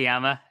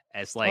Takayama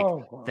as like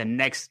the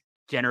next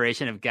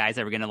generation of guys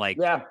that were going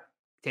to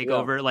take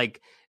over,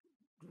 like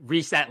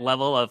reach that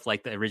level of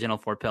like the original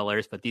Four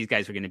Pillars, but these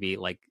guys were going to be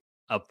like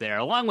up there,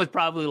 along with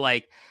probably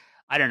like,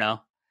 I don't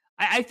know.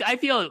 I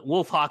feel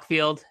Wolf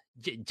Hawkfield,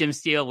 Jim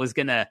Steele was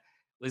gonna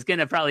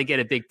probably get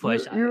a big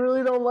push. You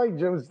really don't like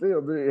Jim Steele,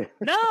 do you?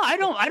 No, I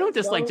don't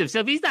dislike Jim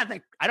Steele. He's not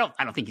that. I don't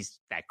think he's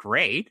that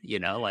great.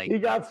 Like he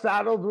got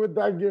saddled with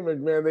that gimmick,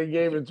 man. They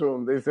gave it to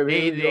him. They said,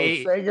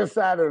 Sega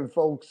Saturn,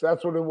 folks.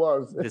 That's what it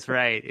was. That's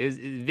right. It was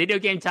video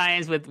game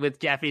tie-ins with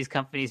Japanese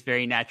companies.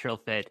 Very natural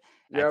fit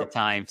at the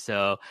time.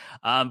 So,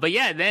 but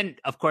yeah, then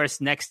of course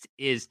next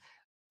is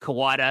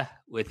Kawada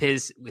with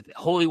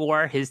Holy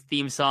War, his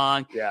theme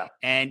song. Yeah,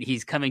 and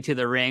he's coming to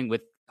the ring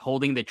with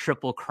holding the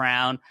Triple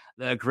Crown,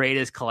 the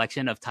greatest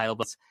collection of title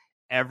belts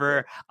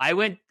ever. I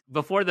went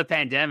before the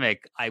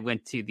pandemic. I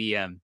went to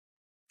the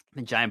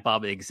Giant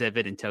Baba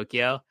exhibit in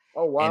Tokyo.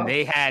 Oh wow! And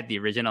they had the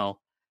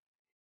original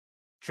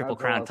Triple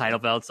Crown title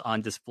belts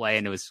on display,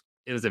 and it was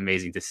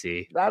amazing to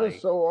see. That is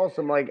so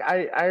awesome. Like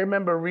I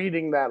remember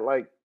reading that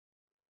like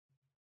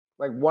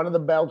one of the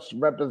belts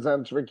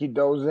represents Ricky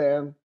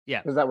Dozan.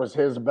 Yeah, because that was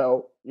his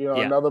belt.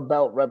 Another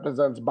belt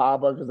represents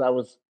Baba because that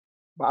was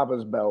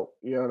Baba's belt.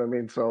 You know what I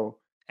mean? So.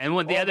 And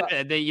when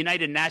the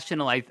United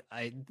National, I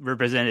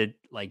represented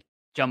like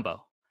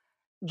Jumbo.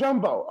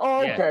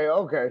 Oh,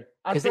 okay.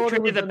 I thought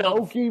it was an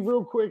Oki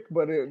real quick,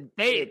 but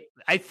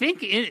I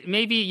think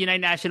maybe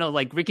United National,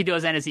 like Ricky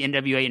Dozan is the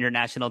NWA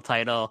International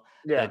title.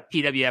 Yeah.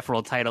 The PWF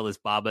World title is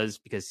Baba's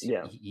because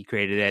he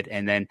created it,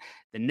 and then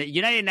the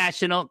United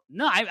National.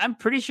 No, I'm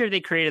pretty sure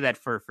they created that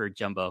for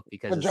Jumbo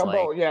because it's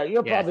Jumbo.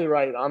 You're probably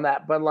right on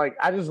that. But like,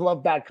 I just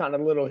love that kind of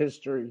little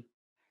history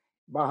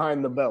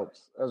behind the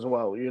belts as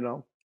well.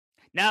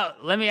 Now,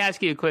 let me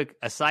ask you a quick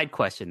aside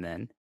question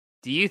then.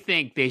 Do you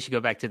think they should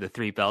go back to the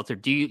three belts, or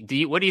what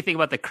do you think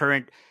about the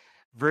current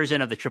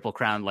version of the Triple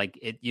Crown, like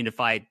it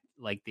unified,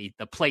 like the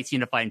plates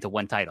unified into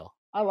one title?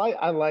 I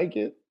like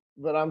it,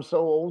 but I'm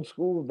so old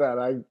school that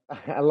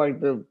I like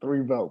the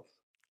three belts.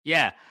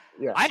 Yeah.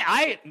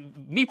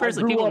 Me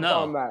personally, people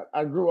know.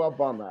 I grew up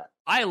on that.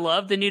 I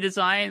love the new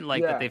design,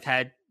 that they've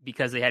had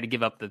because they had to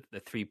give up the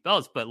three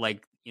belts, but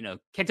like,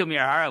 Kento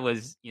Miyahara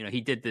was, he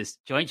did this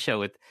joint show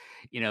with,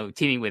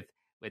 teaming with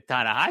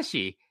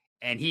Tanahashi,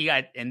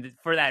 and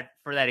for that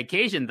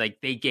occasion, like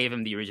they gave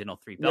him the original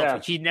three belts,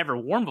 which he'd never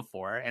worn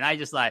before. And I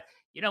just thought,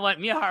 you know what,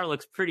 Miyahara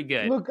looks pretty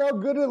good. Look how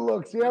good it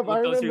looks. Yeah, I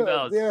remember. Three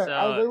belts. Yeah, so,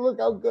 I was like, look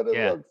how good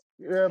it looks.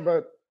 Yeah,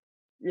 but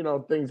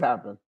things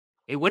happen.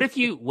 Hey, what if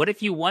you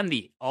won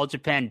the All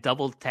Japan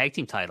double tag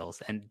team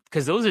titles, and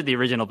because those are the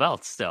original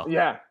belts still?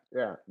 Yeah,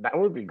 that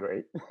would be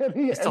great.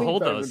 Just to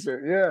hold those.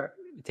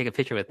 Take a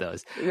picture with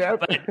those. Yeah,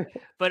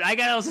 but I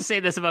gotta also say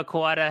this about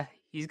Kawada.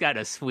 He's got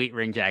a sweet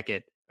ring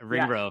jacket, a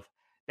ring robe.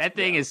 That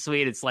thing is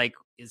sweet.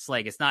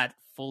 It's not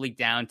fully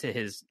down to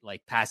his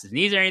past his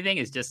knees or anything.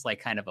 It's just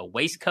like kind of a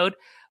waistcoat,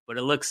 but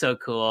it looks so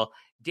cool.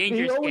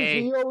 Dangerous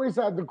K. He always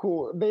had the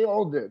cool. They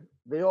all did.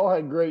 They all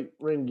had great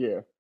ring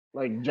gear,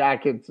 like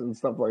jackets and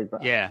stuff like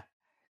that. Yeah.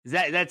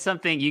 That's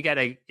something you got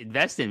to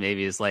invest in?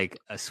 Maybe is like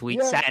a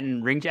sweet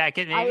satin ring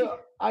jacket. Maybe.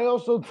 I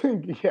also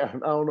think, I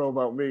don't know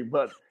about me,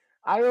 but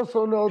I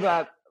also know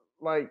that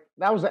like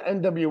that was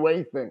an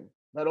NWA thing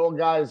that all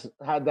guys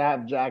had to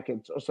have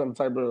jackets or some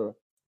type of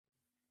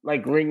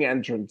like ring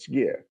entrance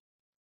gear.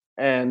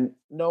 And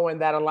knowing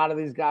that a lot of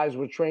these guys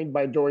were trained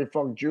by Dory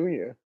Funk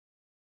Jr.,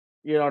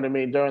 you know what I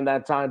mean, during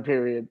that time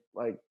period,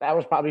 like that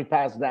was probably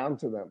passed down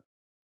to them.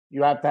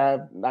 You have to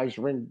have nice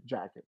ring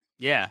jackets.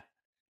 Yeah,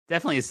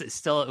 definitely.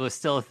 It was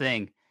still a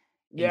thing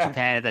in Yeah.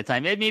 Japan at that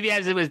time. Maybe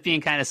as it was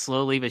being kind of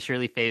slowly but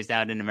surely phased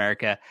out in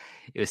America,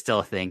 it was still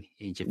a thing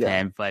in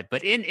Japan. Yeah.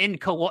 But in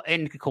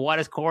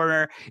Kawada's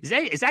corner,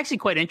 it's actually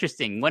quite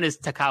interesting. One is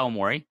Takao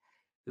Mori,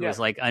 who was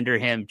like under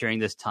him during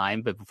this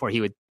time, but before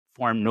he would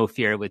form No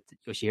Fear with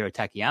Yoshihiro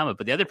Takayama.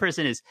 But the other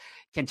person is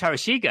Kentaro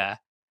Shiga,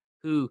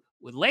 who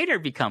would later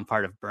become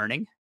part of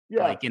Burning.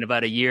 Like in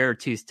about a year or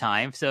two's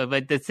time. So,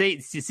 but to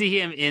see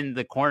him in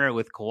the corner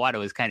with Kawada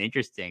was kind of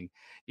interesting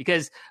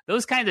because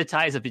those kinds of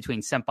ties up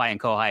between senpai and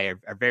kohai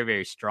are very,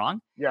 very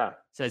strong. Yeah.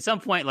 So at some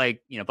point,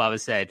 like, Baba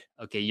said,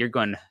 okay, you're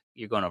going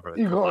over with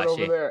Kobashi. Going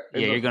over there.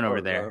 Yeah, you're going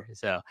over there.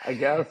 So I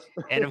guess.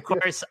 And of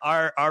course,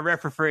 our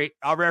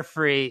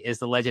referee is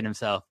the legend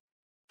himself,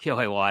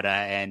 Kyohei Wada.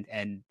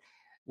 And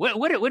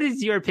what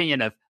is your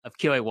opinion of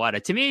Kyohei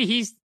Wada? To me,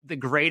 he's the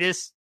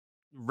greatest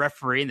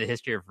referee in the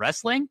history of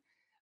wrestling.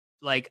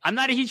 Like, I'm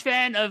not a huge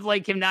fan of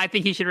like him now. I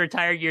think he should have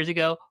retired years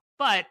ago.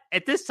 But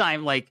at this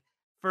time, like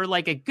for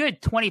like a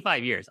good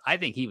 25 years, I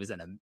think he was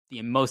the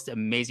most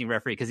amazing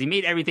referee because he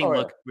made everything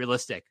look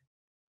realistic.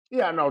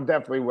 Yeah, no,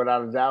 definitely,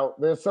 without a doubt.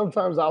 There's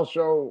sometimes I'll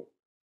show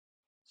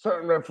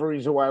certain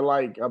referees who I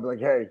like. I'll be like,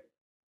 hey,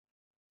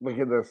 look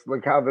at this.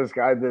 Look how this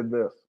guy did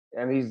this.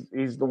 And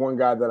he's the one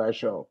guy that I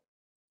show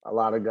a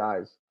lot of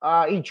guys.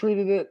 He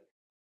treated it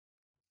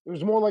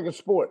was more like a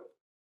sport.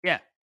 Yeah.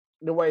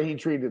 The way he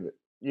treated it.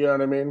 You know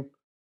what I mean?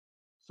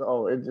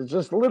 So it's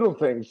just little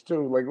things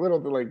too, like going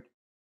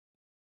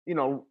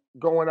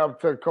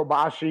up to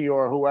Kobashi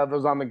or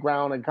whoever's on the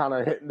ground and kind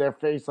of hitting their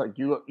face, like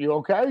you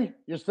okay?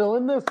 You're still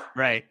in this,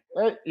 right?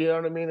 You know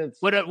what I mean?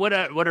 It's what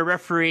a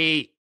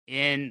referee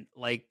in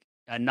like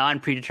a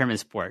non-predetermined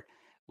sport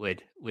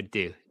would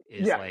do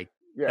is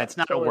that's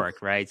not a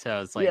work, right?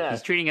 So it's like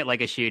he's treating it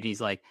like a shoot.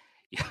 He's like,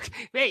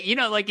 hey,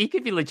 like he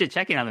could be legit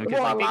checking on them because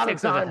a lot of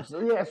times,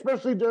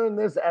 especially during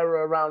this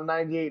era around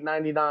 98,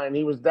 99,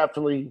 he was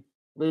definitely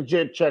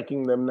legit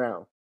checking them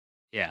now.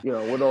 Yeah.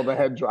 With all the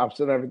head drops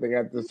and everything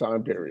at this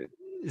time period.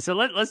 So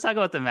let's talk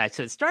about the match.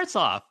 So it starts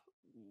off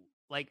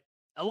like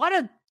a lot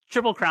of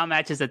Triple Crown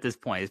matches at this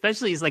point,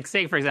 especially it's like,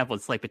 say, for example,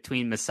 it's like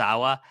between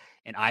Misawa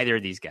and either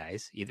of these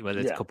guys, either whether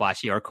it's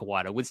Kobashi or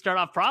Kawada, would start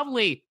off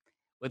probably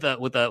with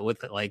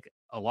like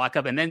a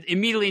lockup and then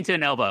immediately into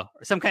an elbow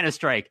or some kind of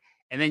strike.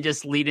 And then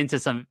just lead into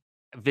some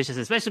vicious,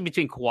 especially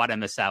between Kawada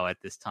and Misawa at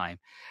this time.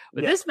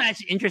 But this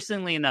match,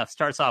 interestingly enough,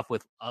 starts off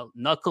with a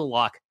knuckle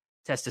lock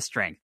test of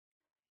strength.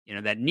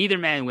 That neither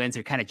man wins.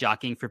 They're kind of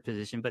jockeying for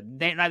position, but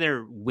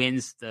neither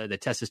wins the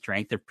test of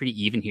strength. They're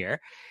pretty even here.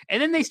 And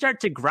then they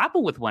start to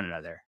grapple with one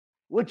another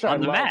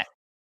on the mat.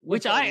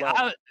 Which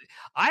I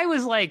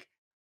was like,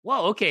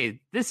 whoa,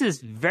 okay, this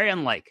is very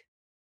unlike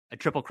a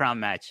Triple Crown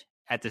match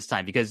at this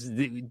time because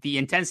the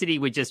intensity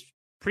would just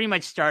pretty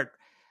much start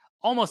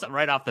almost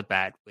right off the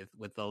bat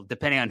with the,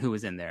 depending on who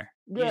was in there.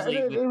 Yeah,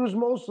 it was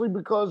mostly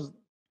because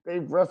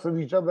they've wrestled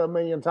each other a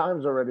million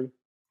times already.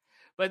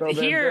 But so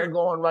they're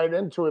going right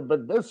into it.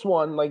 But this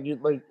one, like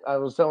I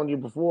was telling you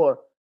before,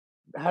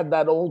 had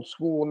that old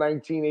school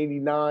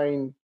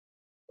 1989,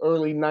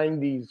 early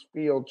 90s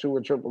feel to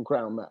a Triple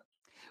Crown match.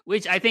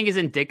 Which I think is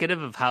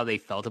indicative of how they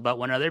felt about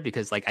one another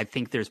because, like, I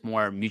think there's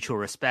more mutual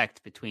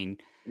respect between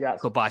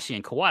Kobashi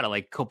and Kawada.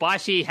 Like,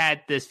 Kobashi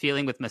had this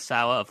feeling with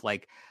Misawa of,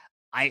 like,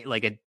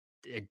 a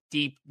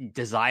deep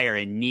desire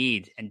and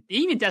need and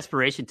even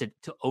desperation to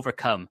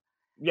overcome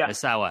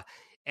Misawa.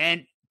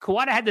 And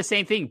Kawada had the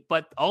same thing,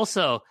 but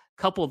also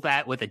coupled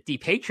that with a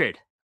deep hatred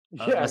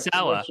of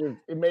Misawa.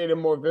 It made him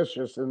more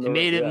vicious.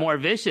 It more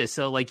vicious.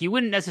 So, like, you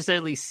wouldn't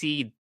necessarily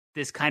see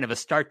this kind of a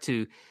start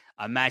to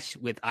a match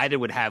with either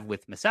would have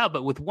with Misawa,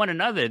 but with one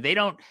another, they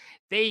don't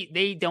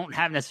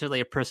have necessarily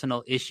a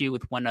personal issue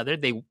with one another.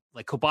 They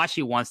like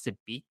Kobashi wants to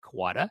beat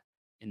Kawada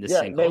in the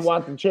singles. They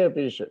want the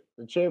championship.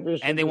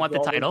 And they want the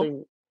title.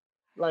 Thing.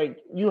 Like,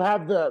 you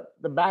have the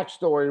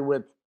backstory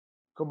with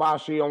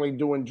Kobashi only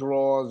doing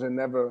draws and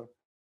never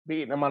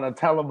beating him on a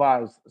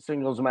televised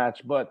singles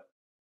match, but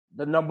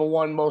the number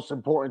one most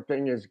important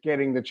thing is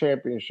getting the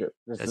championship.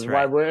 This is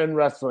why we're in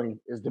wrestling,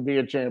 is to be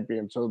a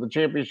champion. So the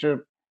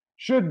championship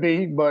should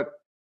be, but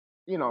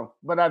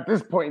at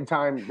this point in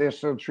time, they're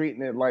still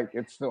treating it like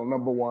it's still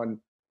number one.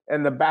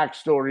 And the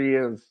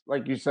backstory is,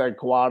 like you said,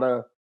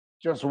 Kawada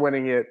just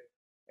winning it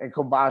and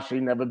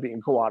Kobashi never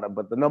beating Kawada.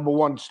 But the number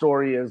one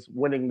story is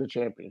winning the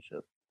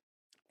championship.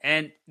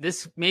 And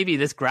this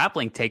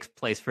grappling takes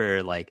place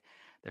for like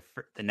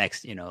the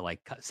next, like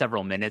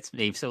several minutes,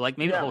 maybe. So like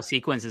maybe the whole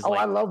sequence is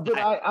I loved it.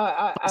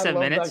 I love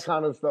minutes. That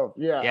kind of stuff.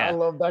 Yeah, I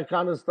love that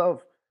kind of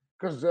stuff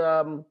because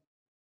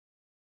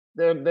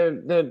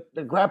they're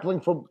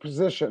grappling for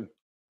position.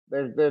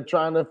 They're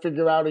trying to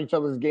figure out each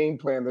other's game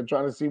plan. They're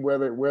trying to see where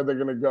they're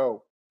going to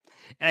go.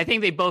 And I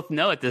think they both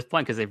know at this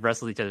point because they've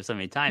wrestled each other so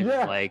many times.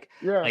 Yeah. Like,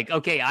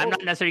 okay, I'm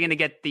not necessarily going to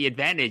get the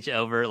advantage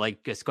over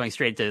like just going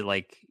straight to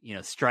like,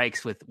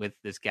 strikes with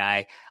this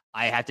guy.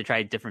 I have to try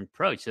a different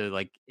approach. So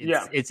like,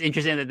 it's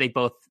interesting that they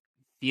both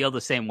feel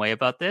the same way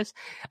about this.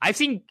 I've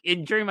seen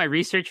during my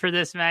research for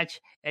this match,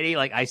 Eddie,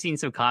 like I've seen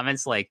some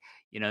comments like,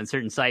 in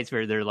certain sites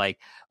where they're like,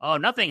 oh,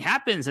 nothing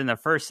happens in the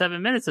first 7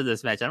 minutes of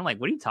this match. And I'm like,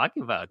 what are you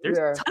talking about? There's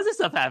tons of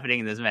stuff happening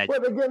in this match.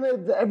 But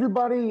again,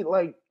 everybody,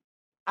 like,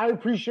 I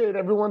appreciate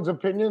everyone's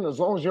opinion. As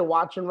long as you're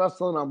watching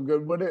wrestling, I'm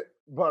good with it.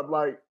 But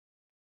like,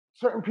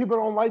 certain people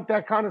don't like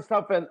that kind of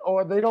stuff,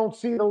 or they don't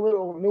see the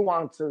little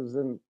nuances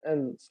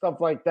and stuff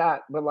like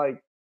that. But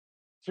like,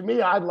 to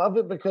me, I love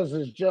it because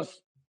it's just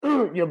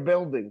you're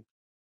building.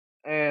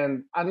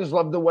 And I just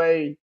love the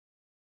way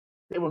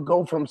they would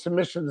go from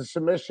submission to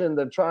submission.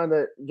 They're trying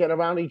to get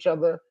around each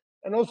other.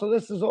 And also,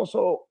 this is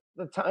also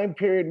the time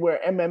period where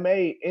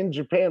MMA in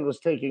Japan was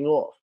taking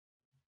off.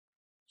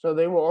 So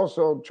they were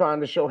also trying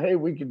to show, hey,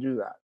 we could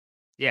do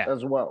that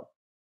as well.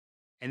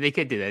 And they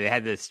could do that. They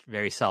had this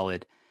very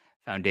solid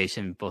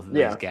foundation, both of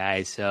those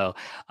guys. So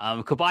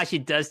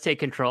Kobashi does take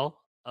control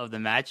of the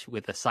match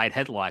with a side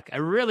headlock,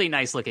 a really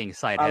nice looking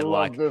side headlock. I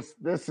love this.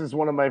 This is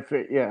one of my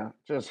favorite. Yeah,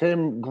 just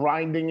him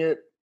grinding it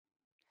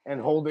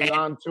and holding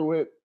on to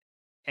it.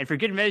 And for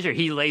good measure,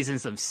 he lays in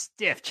some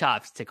stiff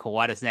chops to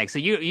Kawada's neck. So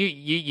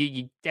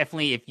you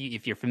definitely,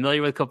 if you're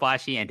familiar with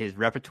Kobashi and his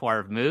repertoire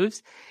of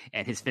moves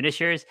and his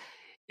finishers,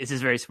 this is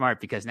very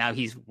smart because now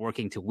he's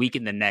working to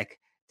weaken the neck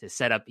to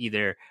set up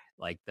either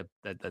like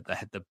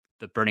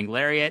the burning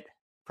lariat,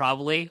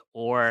 probably,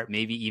 or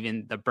maybe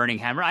even the burning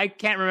hammer. I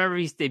can't remember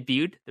if he's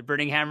debuted the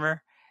burning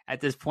hammer at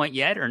this point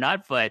yet or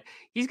not, but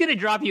he's going to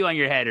drop you on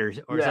your head or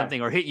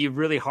something, or hit you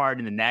really hard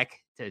in the neck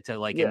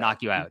to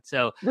knock you out.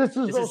 So this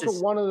is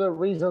also one of the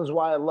reasons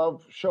why I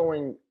love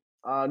showing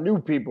new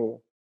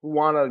people who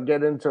want to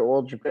get into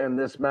All Japan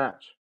this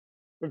match,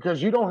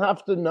 because you don't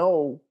have to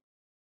know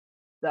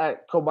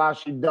that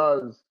Kobashi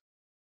does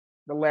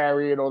the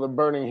lariat or the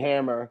burning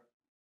hammer,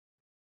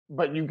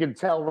 but you can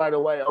tell right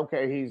away,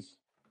 okay, he's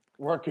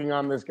working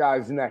on this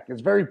guy's neck.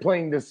 It's very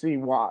plain to see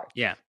why.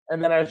 Yeah.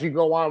 And then as you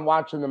go on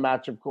watching the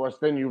match, of course,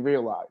 then you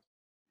realize.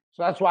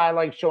 So that's why I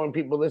like showing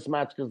people this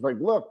match, because like,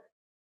 look,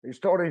 they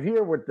started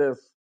here with this,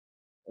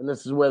 and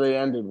this is where they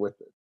ended with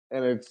it.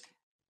 And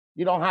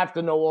you don't have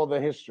to know all the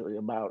history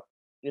about,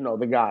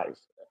 the guys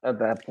at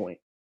that point.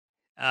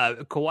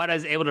 Kawada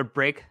is able to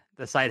break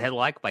the side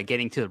headlock by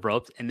getting to the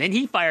ropes, and then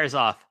he fires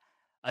off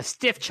a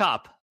stiff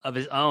chop of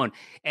his own.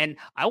 And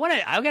I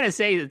gotta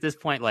say at this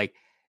point, like,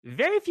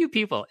 very few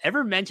people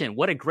ever mention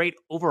what a great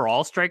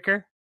overall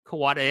striker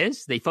Kawada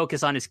is. They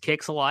focus on his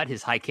kicks a lot,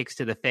 his high kicks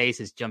to the face,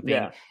 his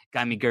jumping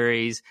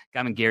gamigiris,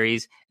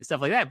 and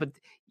stuff like that. But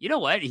you know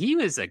what? He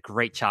was a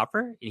great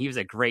chopper, and he was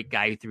a great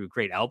guy who threw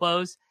great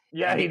elbows.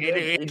 Yeah,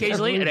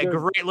 occasionally, and a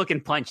great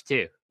looking punch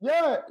too.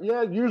 Yeah.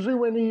 Usually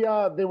when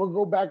they would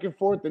go back and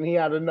forth, and he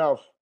had enough,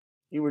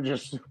 he would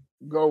just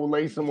go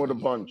lace him with a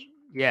punch.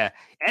 Yeah,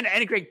 and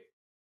a great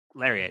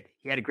lariat.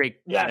 He had a great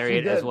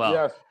lariat as well.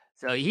 Yes.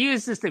 So he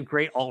was just a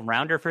great all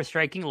rounder for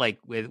striking. Like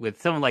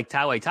with someone like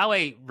Taue.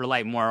 Taue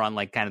relied more on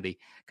like kind of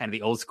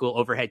the old school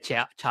overhead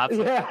chops,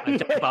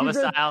 Baba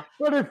style.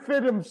 But it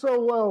fit him so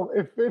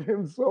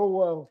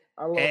well.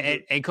 I love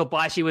it. And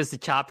Kobashi was the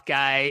chop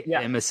guy,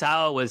 and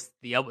Misawa was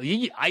the elbow.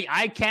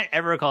 I can't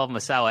ever recall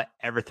Misawa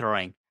ever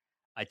throwing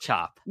a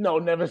chop. No,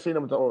 never seen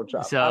him throw a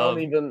chop. So, I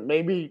don't even.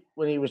 Maybe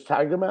when he was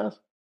Tiger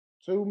Mask,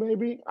 too.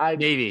 Maybe I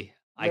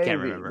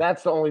can't remember.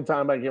 That's the only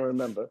time I can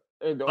remember.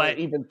 But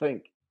even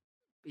think.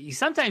 He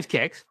sometimes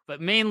kicks, but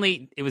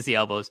mainly it was the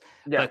elbows.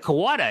 Yeah. But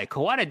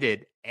Kawada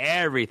did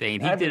everything.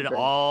 He did it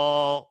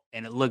all,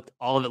 and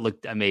all of it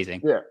looked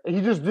amazing. Yeah,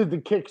 he just did the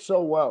kick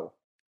so well.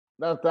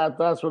 That's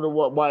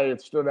why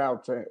it stood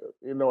out to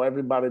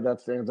everybody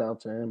that stands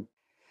out to him.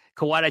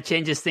 Kawada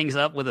changes things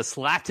up with a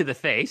slap to the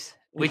face,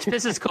 which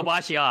pisses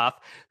Kobashi off,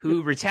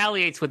 who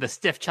retaliates with a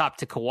stiff chop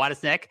to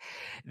Kawada's neck.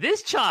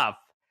 This chop,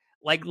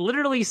 like,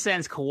 literally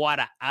sends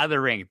Kawada out of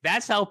the ring.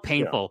 That's how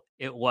painful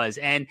it was.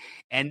 And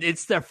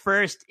it's the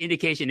first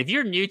indication. If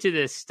you're new to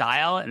this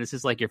style, and this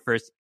is like your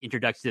first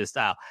introduction to the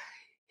style,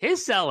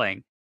 his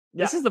selling,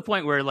 this is the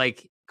point where,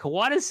 like,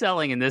 Kawada's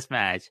selling in this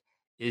match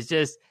is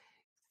just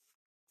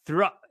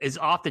is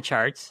off the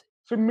charts.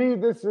 To me,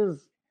 this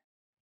is,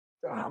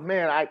 oh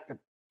man,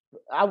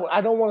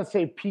 I don't want to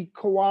say peak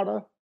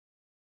Kawada,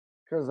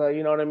 because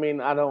you know what I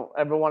mean. I don't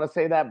ever want to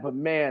say that, but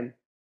man,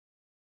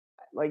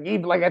 like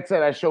I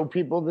said, I show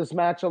people this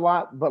match a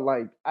lot, but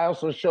like I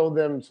also show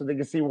them so they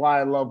can see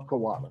why I love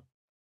Kawada,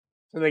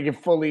 so they can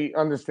fully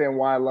understand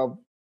why I love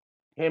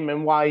him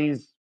and why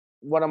he's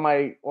one of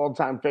my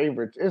all-time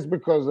favorites. Is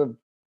because of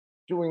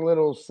doing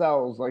little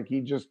sells like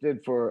he just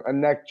did for a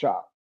neck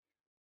chop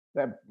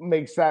that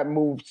makes that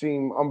move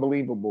seem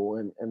unbelievable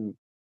and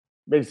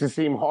makes it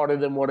seem harder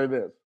than what it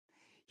is.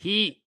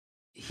 He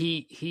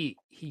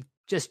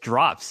just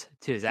drops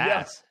to his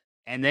ass.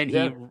 And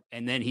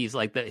then he's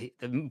like the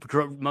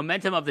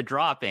momentum of the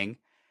dropping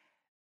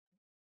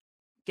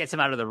gets him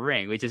out of the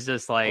ring, which is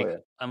just like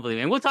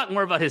unbelievable. And we'll talk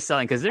more about his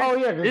selling because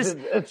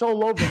it's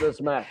all over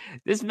this match.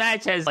 This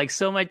match has like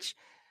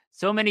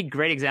so many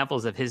great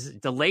examples of his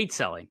delayed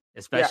selling,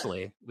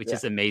 especially, which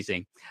is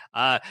amazing.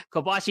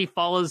 Kobashi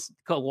follows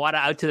Kawada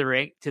out to the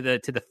ring, to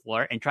the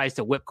floor, and tries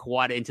to whip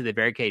Kawada into the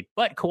barricade.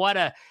 But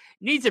Kawada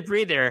needs a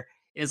breather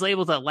and is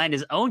able to land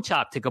his own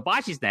chop to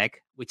Kobashi's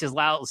neck, which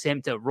allows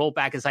him to roll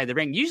back inside the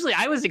ring. Usually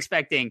I was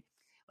expecting,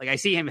 like, I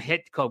see him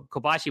hit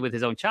Kobashi with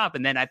his own chop,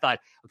 and then I thought,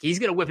 okay, he's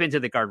going to whip into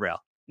the guardrail.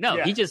 No,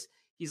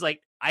 he's like,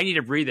 I need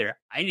a breather.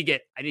 I need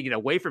to get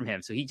away from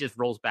him. So he just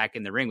rolls back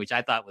in the ring, which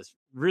I thought was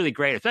really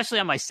great, especially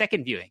on my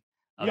second viewing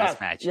of this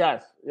match.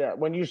 Yes.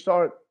 When you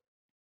start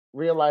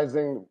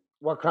realizing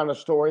what kind of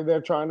story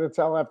they're trying to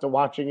tell after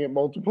watching it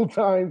multiple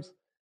times,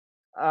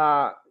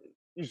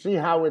 you see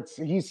how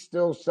he's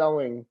still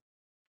selling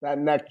that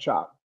neck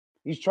chop.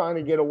 He's trying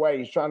to get away.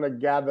 He's trying to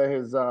gather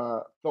his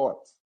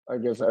thoughts, I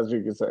guess, as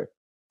you could say.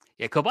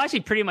 Yeah,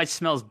 Kobashi pretty much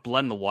smells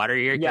blood in the water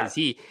here because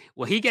he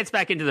gets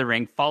back into the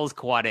ring, follows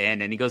Kawada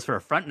in, and he goes for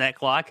a front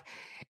neck lock.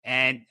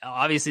 And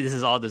obviously, this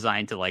is all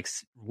designed to like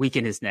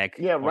weaken his neck.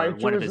 Yeah, right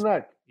to his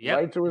neck. Yep.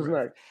 Right to his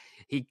neck.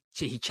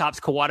 He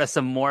chops Kawada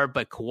some more,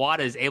 but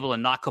Kawada is able to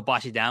knock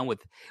Kobashi down with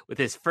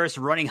his first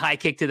running high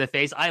kick to the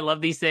face. I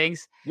love these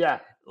things. Yeah,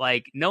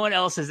 like no one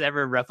else has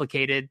ever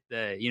replicated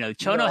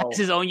Chono has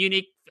his own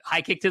unique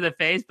high kick to the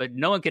face, but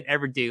no one could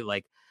ever do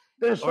like.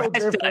 They're so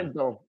different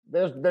though.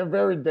 They're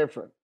very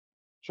different.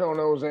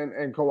 Chono's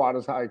and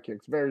Kawada's high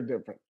kicks, very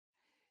different.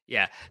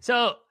 Yeah.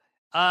 So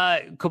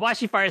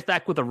Kobashi fires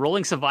back with a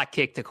rolling savate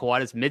kick to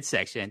Kawada's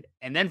midsection,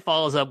 and then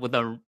follows up with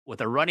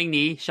a running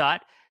knee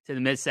shot to the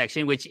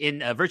midsection, which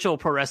in Virtual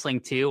Pro Wrestling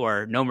 2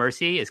 or No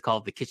Mercy is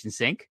called the kitchen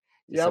sink.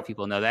 So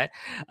people know that.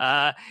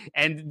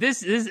 And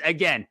this is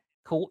again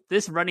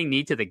this running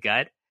knee to the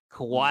gut.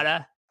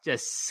 Kawada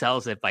just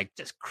sells it by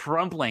just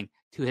crumpling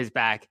to his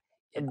back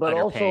in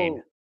utter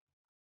pain.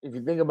 If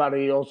you think about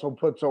it, he also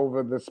puts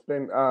over the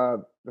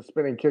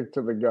spinning kick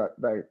to the gut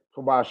that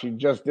Kobashi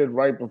just did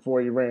right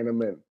before he ran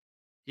him in.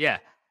 Yeah.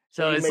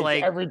 So it's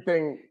like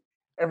everything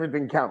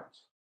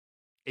counts.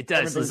 It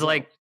does. It's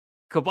like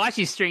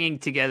Kobashi stringing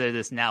together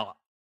this now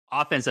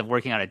offensive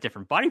working on a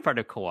different body part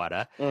of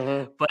Kawada,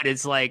 but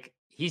it's like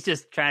he's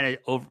just trying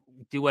to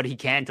do what he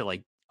can to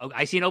like, oh,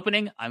 I see an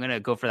opening, I'm going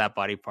to go for that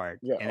body part.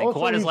 Yeah. And then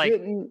Kawada's like...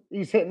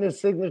 he's hitting his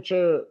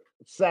signature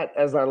set,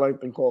 as I like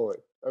to call it.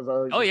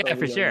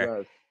 For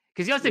sure.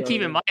 Because you have to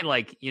keep in mind,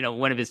 like,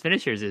 one of his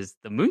finishers is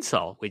the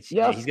moonsault, which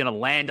he's going to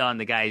land on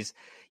the guy's,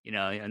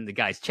 on the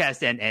guy's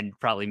chest and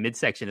probably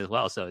midsection as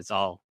well. So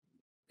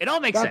it all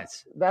makes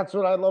sense. That's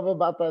what I love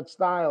about that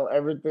style.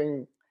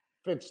 Everything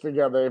fits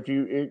together. If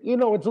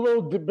it's a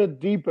little bit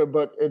deeper,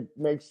 but it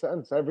makes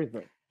sense.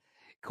 Everything.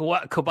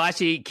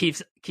 Kobashi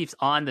keeps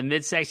on the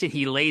midsection.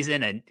 He lays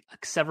in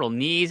several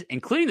knees,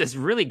 including this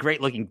really great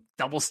looking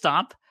double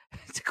stomp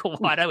to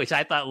Kawada, which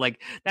I thought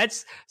like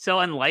that's so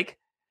unlike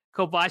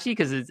Kobashi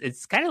because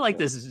it's kind of like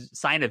this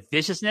sign of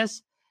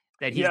viciousness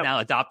that he's now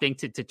adopting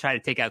to try to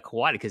take out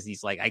Kawada because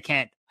he's like, I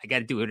got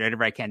to do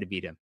whatever I can to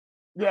beat him.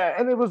 Yeah,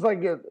 and it was like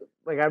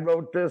I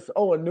wrote this.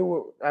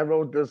 I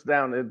wrote this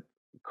down.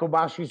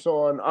 Kobashi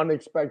saw an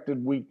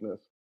unexpected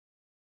weakness.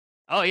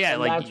 Oh yeah,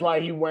 and that's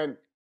why he went.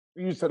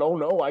 You said, "Oh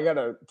no, I got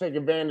to take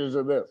advantage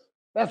of this."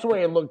 That's the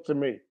way it looked to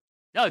me.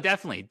 No,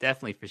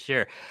 definitely for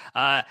sure.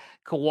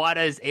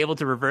 Kawada is able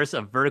to reverse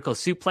a vertical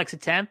suplex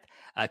attempt.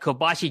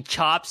 Kobashi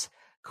chops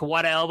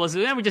Kawada elbows.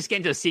 And then we just get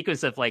into a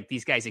sequence of like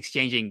these guys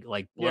exchanging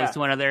like blows to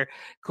one another.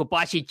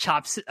 Kobashi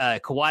chops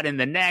Kawada in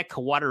the neck.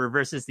 Kawada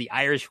reverses the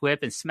Irish whip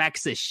and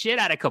smacks the shit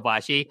out of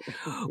Kobashi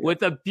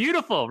with a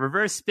beautiful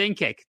reverse spin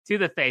kick to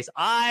the face.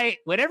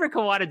 Whenever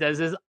Kawada does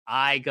this,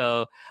 I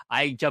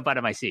jump out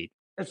of my seat.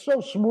 It's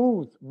so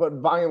smooth but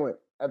violent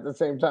at the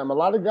same time. A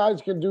lot of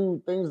guys can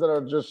do things that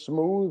are just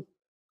smooth.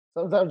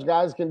 Sometimes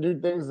guys can do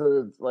things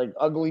that it's like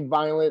ugly,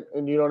 violent,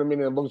 and you know what I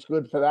mean? It looks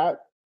good for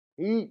that.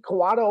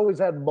 Kawada always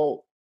had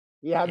both.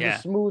 He had the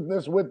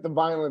smoothness with the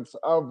violence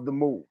of the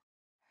move.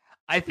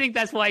 I think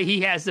that's why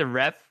he has the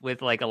rep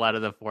with like a lot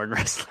of the foreign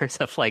wrestlers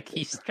of like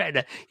he's trying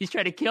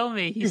to kill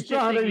me. He's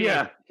trying to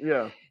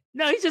yeah.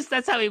 No,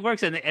 that's how he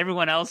works, and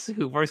everyone else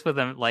who works with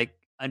him like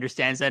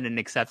understands that and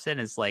accepts it.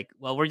 And it's like,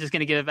 well, we're just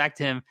gonna give it back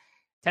to him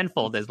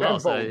tenfold as well.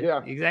 So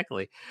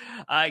exactly.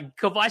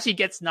 Kobashi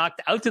gets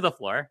knocked out to the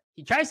floor.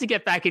 He tries to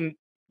get back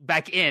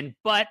in,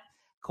 but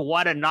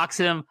Kawada knocks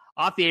him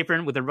off the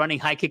apron with a running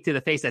high kick to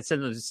the face that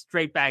sends him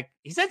straight back.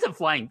 He sends him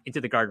flying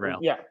into the guardrail.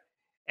 Yeah.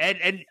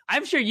 And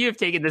I'm sure you've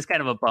taken this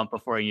kind of a bump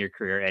before in your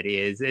career, Eddie.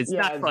 It's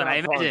not fun. I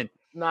imagine.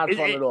 Not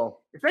fun at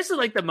all. Especially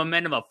like the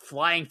momentum of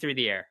flying through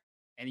the air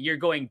and you're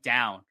going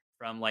down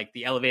from like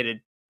the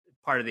elevated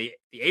part of the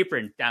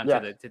apron down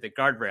to the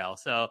guardrail.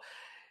 So,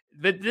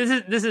 but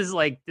this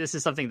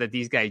is something that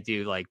these guys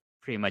do like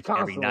pretty much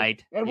constantly. Every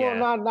night. And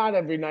well, not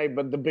every night,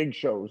 but the big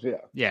shows. Yeah.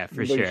 Yeah,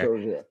 for sure. Big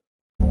shows,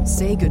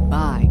 Say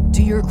goodbye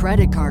to your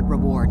credit card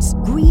rewards.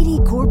 Greedy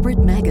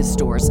corporate mega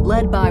stores,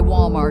 led by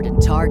Walmart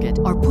and Target,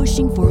 are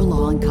pushing for a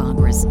law in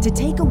Congress to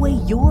take away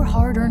your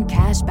hard-earned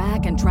cash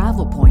back and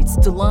travel points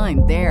to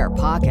line their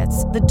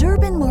pockets. The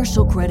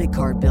Durbin-Marshall credit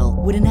card bill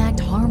would enact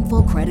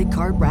harmful credit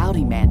card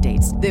routing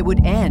mandates that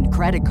would end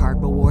credit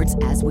card rewards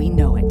as we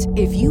know it.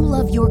 If you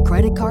love your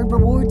credit card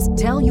rewards,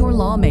 tell your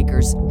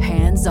lawmakers,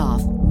 hands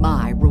off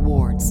my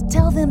rewards.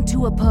 Tell them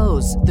to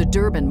oppose the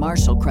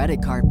Durbin-Marshall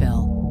credit card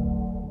bill.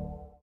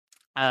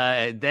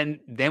 Then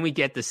we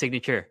get the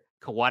signature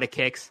Kawada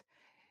kicks,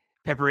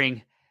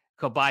 peppering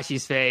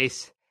Kobashi's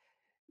face.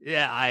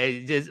 Yeah,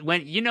 I just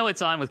when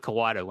it's on with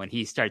Kawada when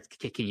he starts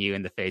kicking you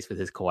in the face with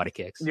his Kawada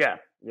kicks. Yeah.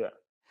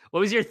 What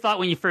was your thought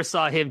when you first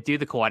saw him do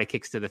the Kawada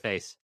kicks to the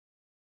face?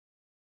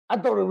 I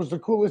thought it was the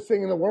coolest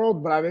thing in the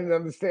world, but I didn't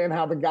understand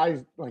how the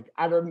guys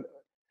I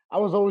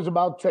was always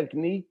about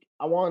technique.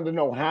 I wanted to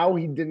know how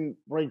he didn't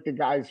break the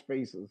guys'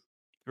 faces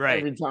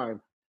every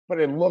time. But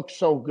it looked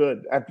so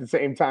good at the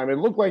same time. It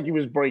looked like he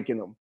was breaking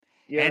them.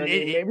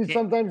 Maybe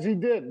sometimes he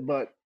did,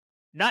 but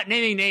not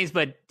naming names.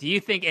 But do you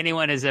think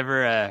anyone has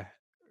ever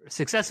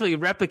successfully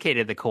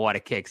replicated the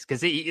Kawada kicks?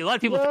 Because a lot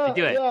of people try to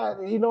do it. Yeah,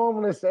 I'm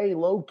going to say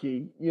low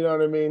key. You know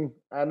what I mean?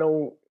 I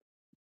know.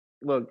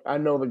 Look, I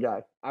know the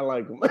guy. I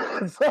like him.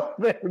 So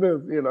there it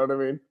is. You know what I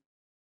mean?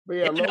 But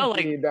yeah, low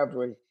key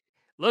definitely.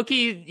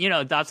 Loki,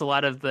 adopts a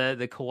lot of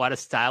the Kawada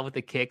style with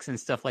the kicks and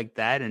stuff like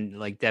that, and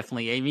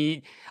definitely. I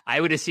mean, I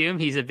would assume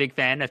he's a big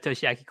fan of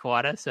Toshiaki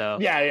Kawada. So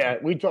yeah,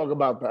 we talk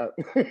about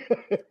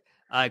that.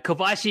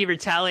 Kobashi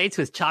retaliates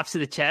with chops to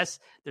the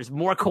chest. There's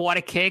more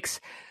Kawada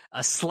kicks,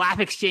 a slap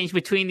exchange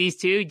between these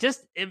two.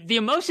 Just the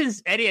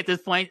emotions, Eddie, at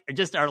this point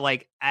are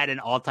at an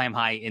all-time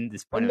high in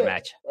this point of the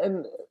match.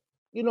 And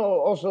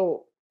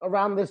also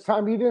around this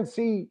time,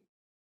 you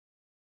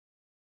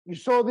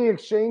saw the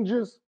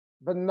exchanges,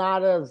 but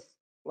not as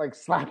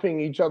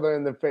slapping each other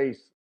in the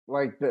face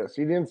like this.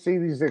 You didn't see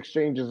these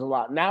exchanges a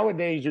lot.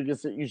 Nowadays,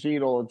 you see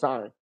it all the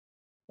time.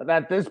 But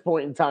at this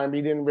point in time,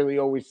 you didn't really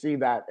always see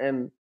that.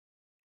 And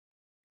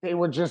they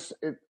were just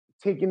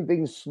taking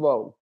things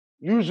slow.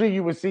 Usually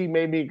you would see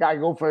maybe a guy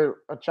go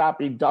for a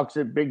chop, he ducks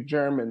it, big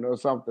German or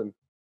something.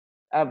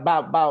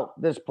 About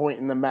this point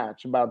in the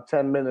match, about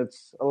 10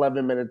 minutes,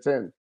 11 minutes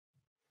in.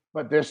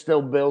 But they're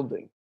still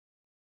building.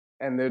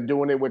 And they're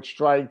doing it with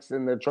strikes,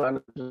 and they're trying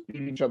to just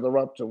beat each other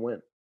up to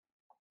win.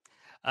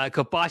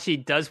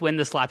 Kobashi does win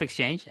the slap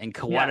exchange, and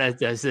Kawada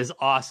does this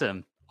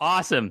awesome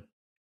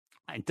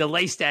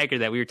delay stagger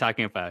that we were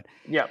talking about.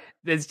 Yeah,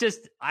 it's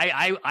just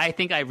I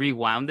think I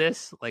rewound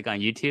this on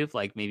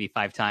YouTube maybe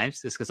 5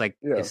 times just because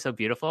it's so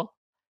beautiful.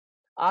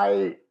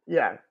 I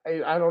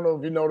don't know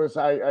if you notice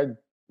I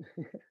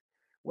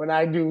when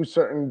I do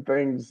certain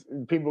things,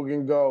 people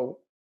can go.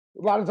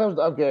 A lot of times,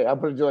 okay, I'll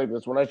put it like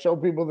this: when I show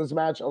people this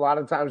match, a lot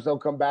of times they'll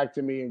come back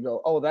to me and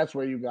go, "Oh, that's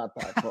where you got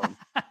that from,"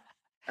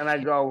 and I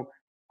go,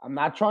 I'm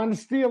not trying to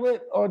steal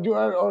it or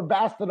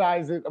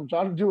bastardize it. I'm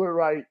trying to do it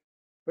right.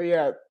 But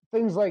yeah,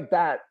 things like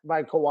that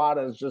by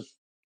Kawada is just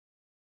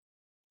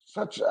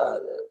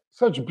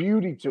such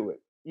beauty to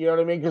it. You know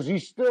what I mean? Because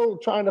he's still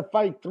trying to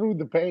fight through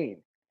the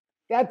pain.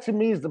 That to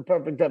me is the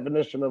perfect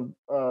definition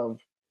of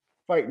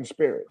fighting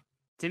spirit.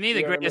 To me,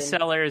 the greatest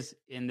sellers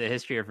in the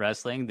history of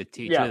wrestling,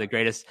 two of the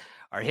greatest,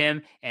 are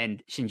him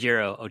and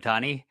Shinjiro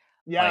Otani.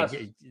 Yes.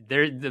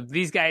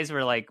 These guys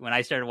were when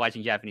I started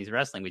watching Japanese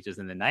wrestling, which was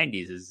in the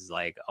 90s, is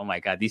oh my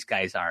God, these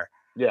guys are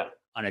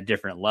on a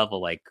different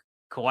level.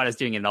 Kawada's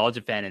doing it in All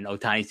Japan and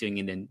Otani's doing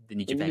it in the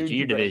New Japan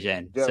Junior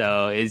Division. Yeah.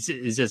 So it's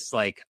just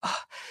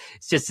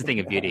it's just a thing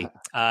of beauty.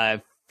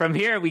 From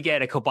here, we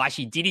get a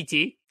Kobashi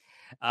DDT.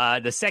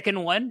 The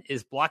second one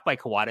is blocked by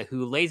Kawada,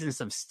 who lays in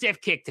some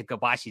stiff kick to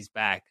Kobashi's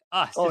back.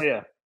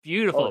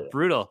 Beautiful,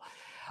 brutal.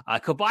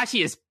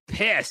 Kobashi is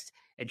pissed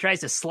and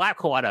tries to slap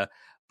Kawada,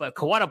 but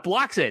Kawada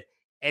blocks it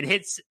and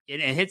hits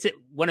it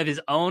one of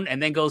his own,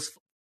 and then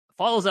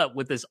follows up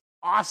with this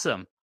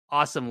awesome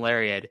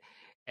lariat.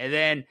 And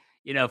then,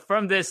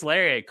 from this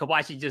lariat,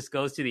 Kobashi just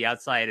goes to the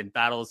outside and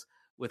battles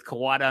with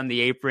Kawada on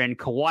the apron.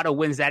 Kawada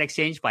wins that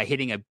exchange by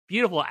hitting a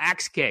beautiful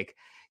axe kick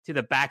to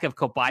the back of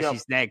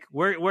Kobashi's neck,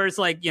 where it's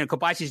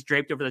Kobashi's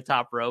draped over the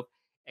top rope,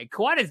 and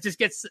Kawada just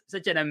gets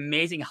such an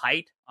amazing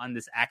height on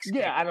this axe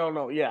kick. Yeah, I don't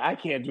know. Yeah, I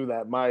can't do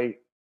that.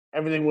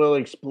 Everything will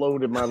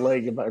explode in my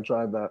leg if I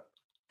tried that.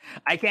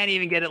 I can't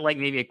even get it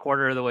maybe a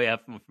quarter of the way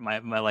up from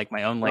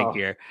my own leg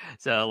here.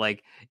 So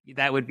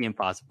that would be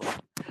impossible.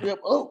 Yep.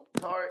 Oh,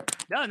 sorry.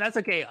 No, that's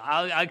okay.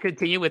 I'll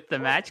continue with the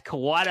match.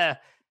 Kawada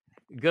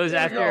goes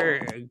after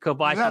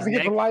Kobashi's you have to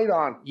get the light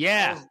on.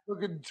 Yeah.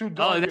 Looking too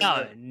dark.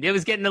 Oh no, it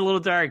was getting a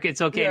little dark.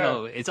 It's okay. Yeah.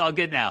 No, it's all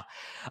good now.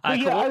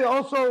 I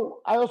also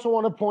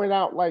want to point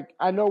out,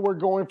 I know we're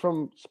going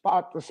from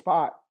spot to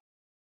spot,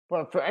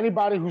 but for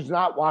anybody who's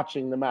not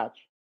watching the match,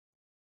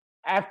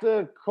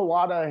 after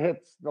Kawada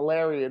hits the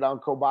lariat on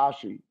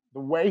Kobashi,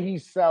 the way he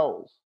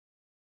sells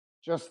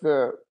just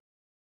the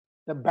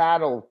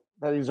battle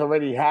that he's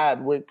already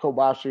had with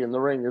Kobashi in the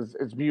ring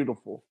is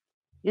beautiful.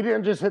 He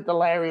didn't just hit the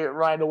lariat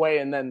right away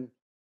and then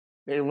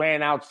they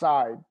ran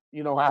outside.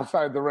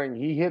 outside the ring.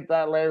 He hit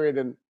that lariat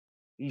and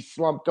he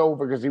slumped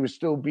over because he was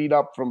still beat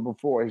up from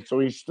before. So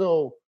he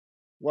still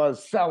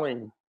was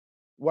selling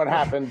what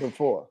happened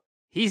before.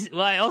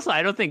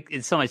 I don't think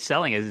it's so much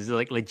selling as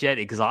like legit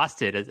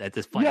exhausted at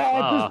this point. Yeah,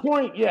 at this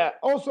point, yeah.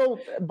 Also,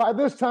 by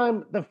this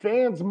time, the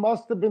fans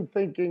must have been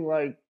thinking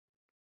like,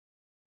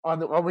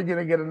 are we going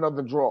to get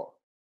another draw?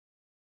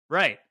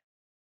 Right.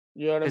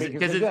 You know what I mean?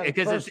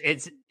 Because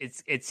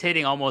it's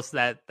hitting almost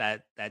that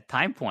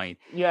time point.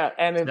 Yeah,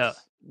 and it's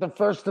the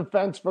first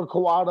defense for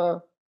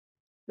Kawada.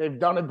 They've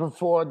done it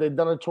before. They've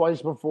done it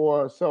twice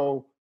before.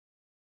 So,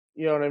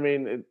 you know what I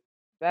mean?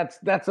 That's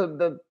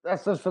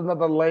just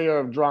another layer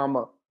of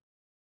drama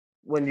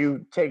when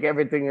you take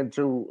everything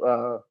into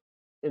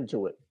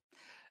it.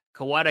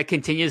 Kawada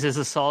continues his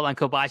assault on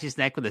Kobashi's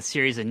neck with a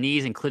series of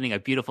knees, including a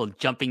beautiful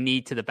jumping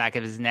knee to the back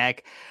of his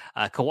neck.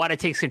 Kawada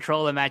takes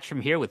control of the match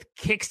from here with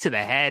kicks to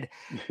the head.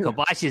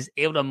 Kobashi is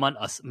able to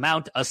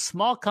mount a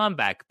small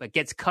comeback, but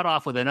gets cut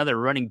off with another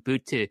running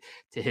boot to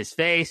his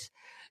face.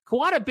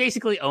 Kawada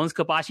basically owns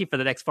Kobashi for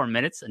the next 4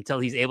 minutes until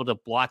he's able to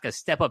block a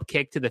step-up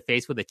kick to the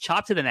face with a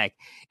chop to the neck,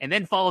 and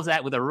then follows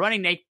that with a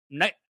running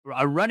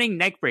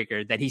neck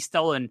breaker that he's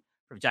stolen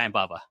from Giant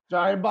Baba.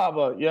 Giant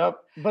Baba, yep.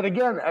 But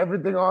again,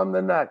 everything on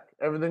the neck.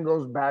 Everything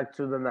goes back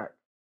to the neck.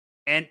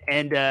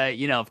 And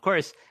of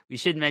course, we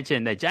should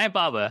mention that Giant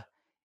Baba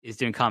is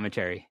doing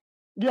commentary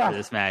for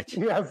this match.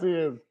 Yes, he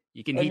is.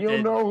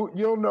 You'll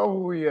know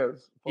who he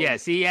is.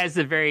 Yes, he has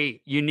the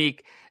very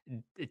unique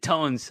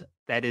tones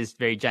that is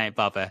very Giant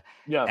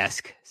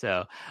Baba-esque.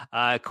 So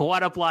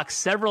Kawada blocks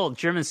several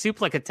German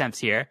suplex attempts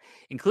here,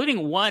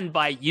 including one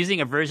by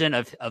using a version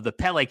of the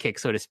Pele kick,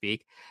 so to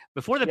speak.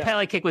 Before the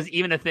Pele kick was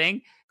even a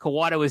thing,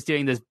 Kawada was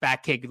doing this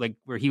back kick like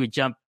where he would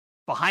jump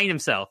behind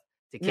himself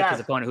to kick his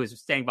opponent who was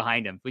standing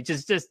behind him, which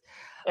is just...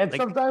 And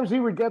sometimes he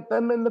would get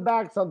them in the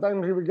back,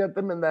 sometimes he would get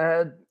them in the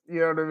head. You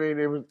know what I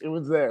mean? It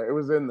was there. It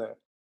was in there.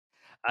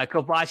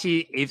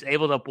 Kobashi is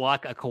able to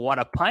block a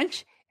Kawada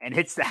punch and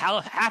hits the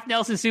half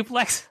Nelson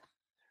suplex.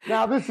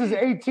 Now, this is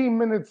 18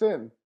 minutes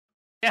in.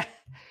 Yeah.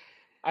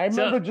 I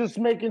remember just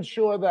making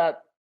sure that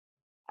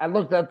I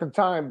looked at the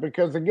time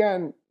because,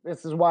 again,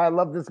 this is why I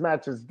love this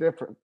match. It's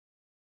different.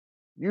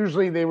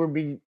 Usually they would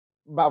be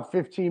about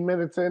 15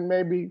 minutes in,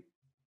 maybe.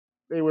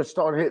 They would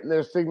start hitting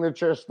their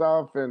signature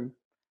stuff and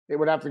they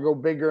would have to go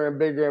bigger and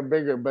bigger and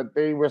bigger, but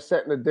they were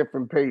setting a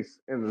different pace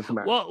in this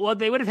match. Well,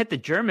 they would have hit the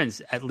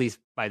Germans at least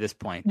by this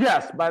point.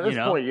 Yes, by this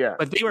point, yeah.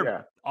 But they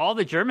were all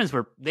the Germans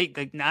were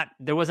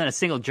there wasn't a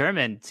single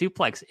German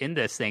suplex in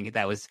this thing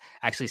that was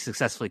actually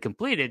successfully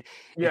completed.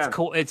 Yeah.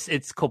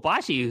 It's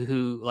Kobashi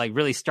who like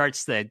really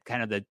starts the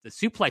kind of the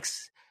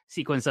suplex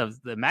sequence of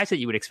the match that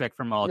you would expect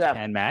from all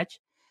Japan match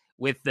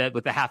with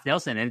the half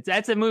Nelson, and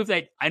that's a move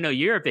that I know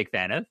you're a big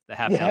fan of, the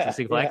half Nelson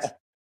suplex.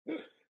 Yeah.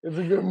 It's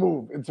a good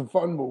move. It's a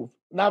fun move.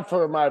 Not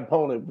for my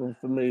opponent,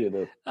 but for me it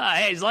is.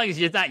 Hey, as long as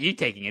it's not you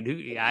taking it,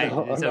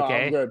 it's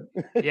okay.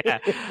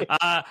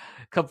 I'm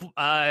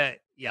good.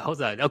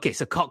 Hold on. Okay,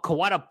 so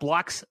Kawada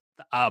blocks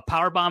a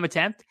powerbomb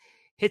attempt,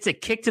 hits a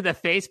kick to the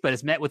face, but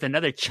is met with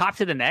another chop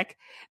to the neck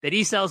that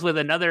he sells with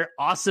another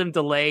awesome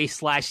delay /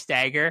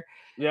 stagger.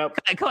 Yep.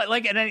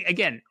 And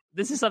again,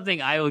 this is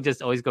something I will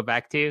just always go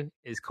back to,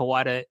 is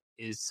Kawada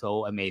is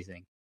so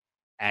amazing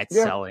at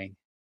selling.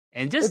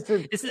 And just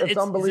it's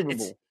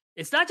unbelievable.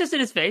 It's not just in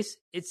his face;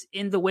 it's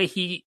in the way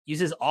he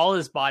uses all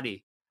his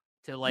body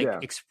to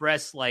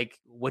express like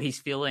what he's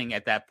feeling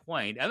at that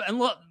point. And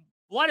look,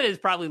 a lot of it is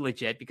probably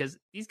legit because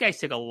these guys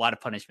took a lot of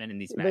punishment in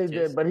these matches. They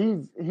did, but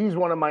he's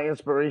one of my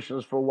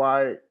inspirations for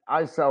why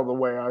I sell the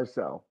way I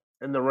sell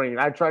in the ring.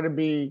 I try to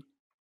be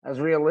as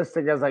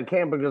realistic as I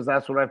can because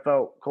that's what I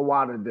felt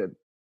Kawada did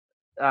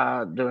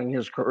during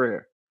his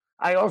career.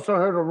 I also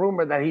heard a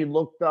rumor that he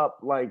looked up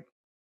like.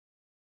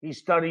 He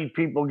studied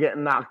people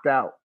getting knocked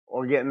out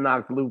or getting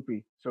knocked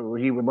loopy, so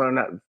he would learn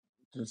how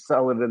to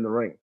sell it in the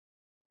ring.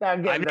 Now,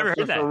 again, I've never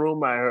heard that. A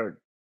rumor I heard.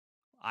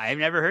 I've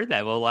never heard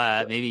that. Well,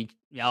 maybe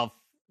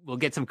we'll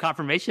get some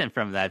confirmation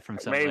from that from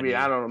somebody. Maybe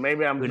I don't know.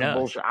 Maybe I'm just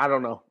bullshit. I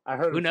don't know. I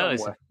heard. Who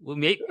knows? Somewhere. Well,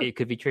 maybe it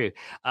could be true.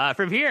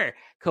 From here,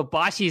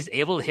 Kobashi is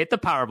able to hit the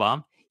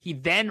powerbomb. He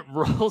then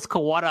rolls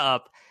Kawada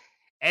up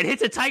and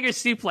hits a tiger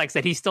suplex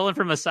that he's stolen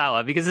from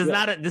Misawa because this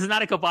is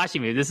not a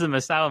Kobashi move. This is a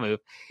Misawa move.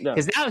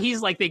 Because now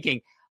he's like thinking,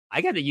 I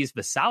got to use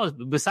Misawa.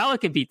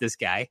 Misawa can beat this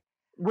guy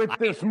with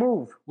this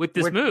move. With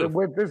this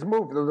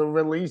move, the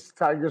release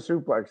tiger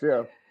suplex.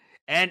 Yeah,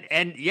 and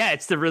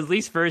it's the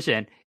release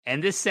version,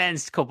 and this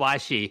sends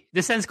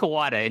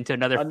Kawada into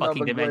another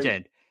fucking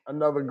dimension.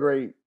 Another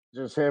great,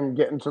 just him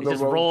getting to the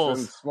ropes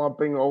and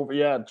slumping over.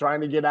 Yeah, trying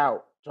to get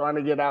out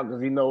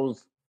because he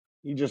knows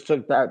he just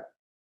took that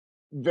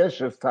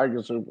vicious tiger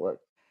suplex.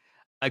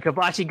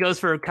 Kobashi goes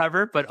for a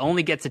cover, but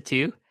only gets a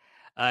 2.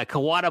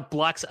 Kawada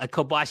blocks a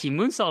Kobashi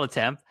moonsault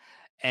attempt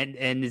and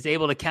is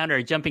able to counter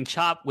a jumping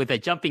chop with a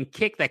jumping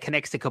kick that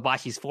connects to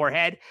Kobashi's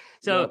forehead.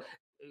 So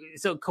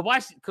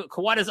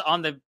Kawada's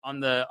on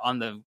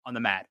the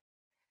mat.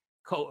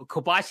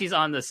 Kobashi's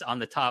on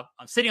the top.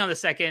 I'm sitting on the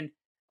second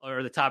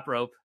or the top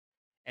rope,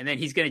 and then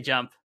he's going to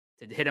jump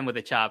to hit him with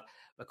a chop,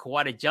 but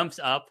Kawada jumps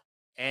up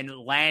and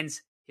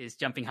lands his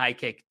jumping high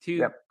kick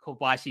to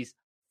Kobashi's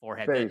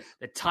forehead.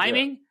 The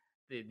timing,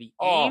 the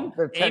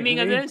aiming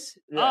of this,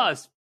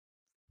 it's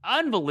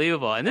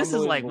unbelievable. And this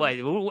is like, what,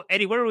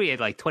 Eddie, where are we at?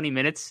 Like 20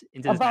 minutes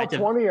into this About matchup?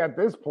 20 at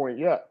this point,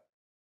 yeah.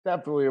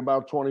 Definitely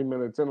about 20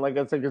 minutes. And like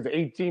I said, it's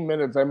 18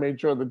 minutes, I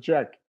made sure to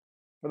check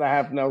for the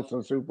half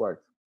Nelson suplex.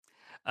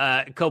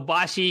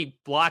 Kobashi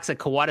blocks a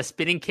Kawada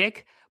spinning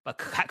kick, but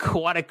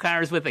Kawada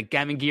counters with a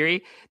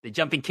Gamagiri, the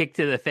jumping kick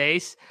to the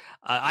face.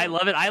 I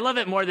love it. I love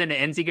it more than the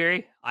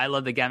Enziguri. I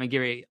love the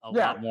Gamagiri a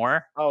lot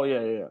more. Oh,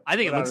 yeah. I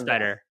think it looks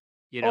better.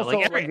 You know, also,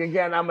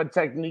 again, I'm a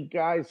technique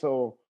guy,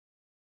 so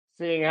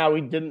seeing how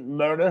he didn't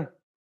murder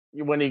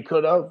when he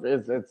could have,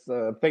 it's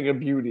a thing of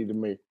beauty to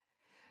me.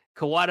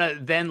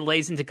 Kawada then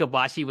lays into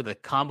Kobashi with a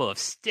combo of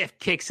stiff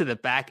kicks to the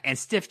back and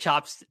stiff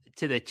chops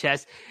to the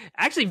chest.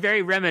 Actually,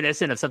 very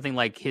reminiscent of something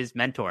like his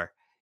mentor,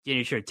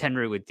 Genichiro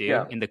Tenryu, would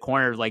do in the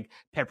corner, like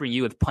peppering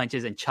you with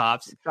punches and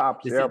chops.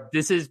 But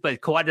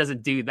Kawada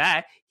doesn't do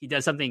that. He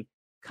does something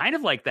kind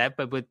of like that,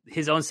 but with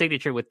his own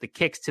signature with the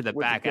kicks to the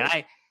back.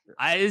 And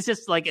it's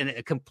just like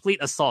a complete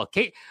assault.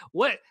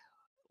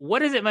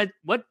 What is it?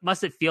 What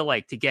must it feel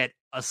like to get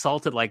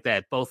assaulted like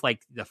that? Both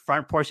like the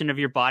front portion of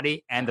your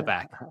body and the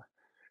back.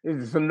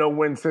 It's a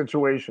no-win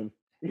situation.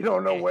 You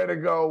don't know where to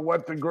go,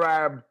 what to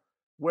grab,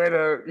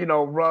 where to,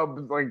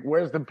 rub. Like,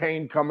 where's the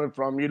pain coming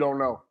from? You don't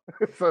know.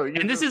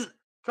 This is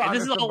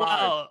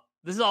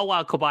all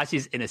while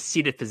Kobashi's in a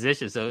seated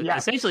position. So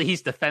essentially,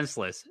 he's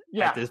defenseless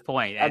at this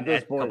point. At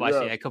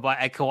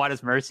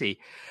Kawada's mercy.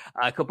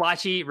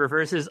 Kobashi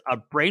reverses a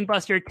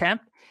brainbuster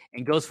attempt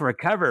and goes for a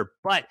cover,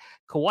 but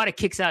Kawada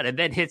kicks out and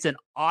then hits an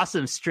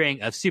awesome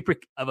string of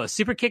a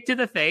super kick to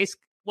the face.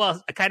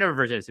 Well, a kind of a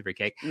version of super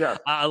kick. Yeah.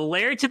 A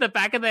layer to the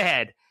back of the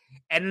head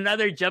and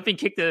another jumping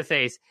kick to the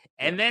face,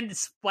 and then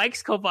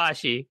spikes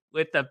Kobashi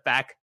with the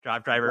back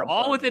drop driver,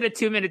 all within a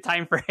 2-minute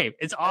time frame.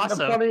 It's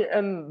awesome.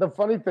 And the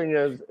funny thing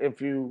is, if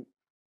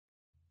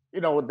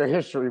with the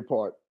history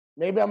part,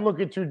 maybe I'm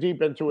looking too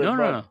deep into it,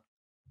 No.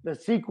 The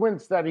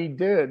sequence that he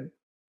did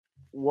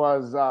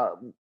was,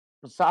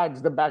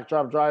 besides the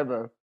backdrop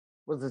driver,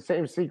 was the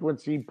same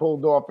sequence he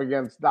pulled off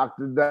against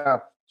Dr.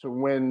 Death to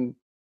win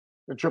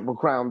the Triple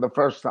Crown the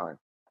first time.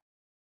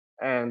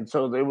 And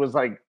so it was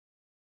like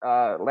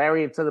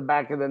lariat to the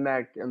back of the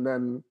neck and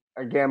then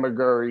a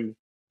Gamaguri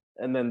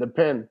and then the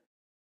pin.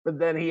 But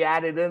then he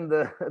added in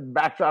the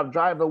backdrop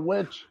driver,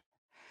 which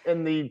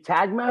in the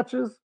tag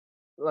matches,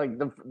 like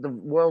the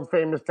world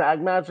famous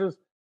tag matches,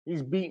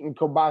 he's beaten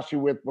Kobashi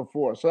with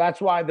before. So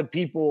that's why the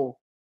people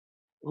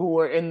who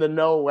were in the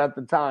know at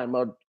the time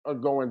are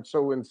going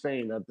so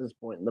insane at this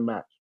point in the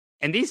match.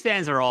 And these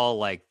fans are all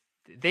like,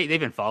 they've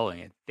been following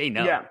it. They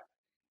know. Yeah.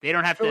 They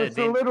don't have to. It's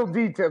a little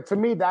detail. To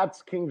me,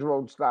 that's Kings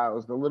Road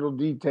styles, the little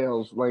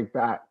details like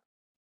that.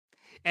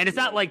 And it's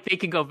not like they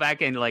can go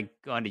back and like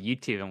go onto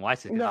YouTube and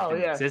watch it. No, it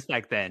didn't exist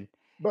back then.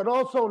 But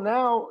also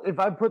now, if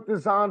I put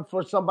this on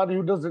for somebody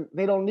who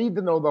they don't need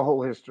to know the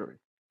whole history.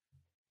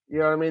 You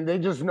know what I mean? They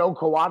just know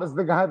Kawada's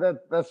the guy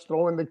that's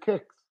throwing the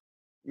kicks.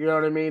 You know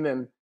what I mean?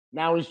 And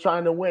now he's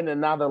trying to win, and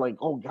now they're like,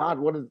 oh God,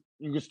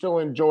 you can still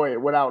enjoy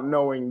it without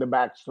knowing the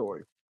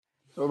backstory.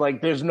 So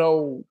like, there's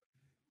no.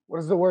 What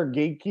is the word?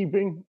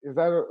 Gatekeeping? Is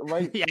that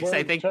right? Yes,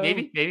 I think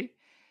maybe.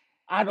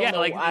 I don't know.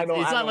 Like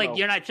it's not like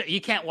you're not. You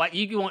can't watch.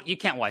 You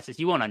can't watch this.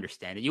 You won't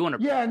understand it. You won't.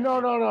 Yeah,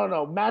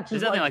 no.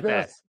 Matches like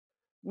this.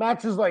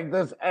 Matches like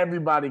this,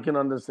 everybody can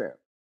understand.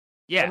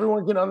 Yeah,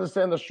 everyone can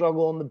understand the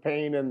struggle and the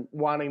pain and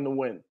wanting to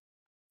win.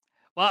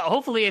 Well,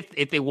 hopefully,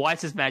 if they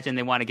watch this match and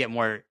they want to get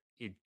more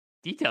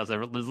details,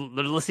 they're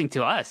listening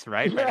to us,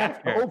 right? Yeah,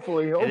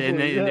 hopefully. And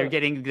they're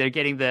getting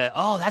the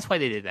that's why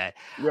they did that.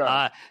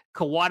 Yeah.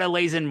 Kawada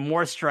lays in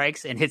more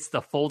strikes and hits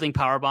the folding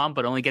powerbomb,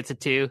 but only gets a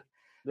 2.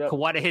 Yep.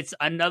 Kawada hits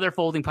another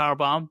folding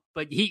powerbomb,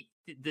 but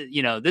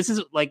this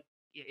is like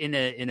in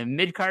a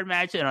mid card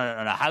match and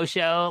on a house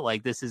show.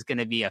 Like this is going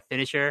to be a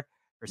finisher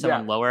for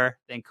someone lower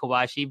than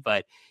Kobashi,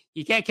 but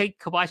you can't kick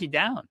Kobashi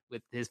down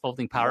with his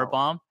folding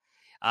powerbomb.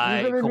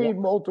 You're going to need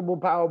multiple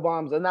power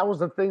bombs, and that was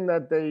the thing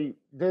that they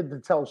did to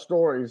tell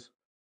stories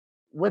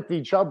with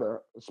each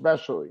other,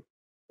 especially,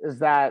 is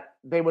that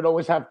they would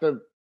always have to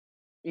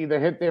either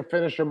hit their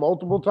finisher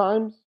multiple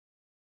times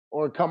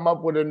or come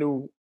up with a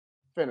new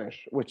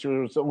finish, which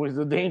was always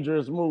a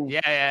dangerous move.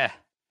 Yeah.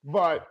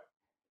 But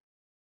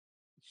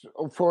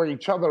for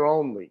each other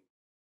only.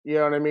 You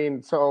know what I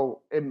mean?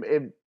 So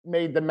it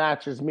made the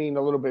matches mean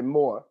a little bit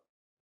more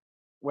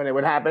when it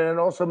would happen, and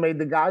also made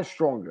the guys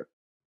stronger.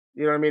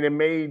 You know what I mean? It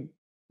made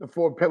the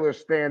 4 pillars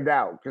stand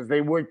out because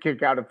they would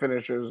kick out of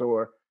finishers,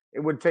 or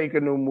it would take a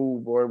new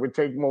move, or it would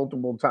take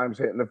multiple times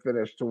hitting the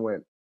finish to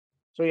win.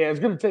 So, yeah, it's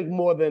going to take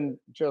more than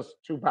just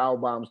 2 power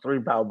bombs, 3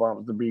 power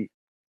bombs to beat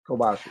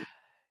Kobashi.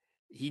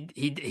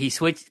 He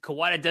switched.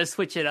 Kawada does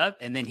switch it up,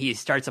 and then he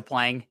starts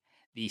applying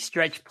the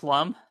stretch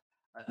plum,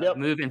 a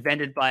move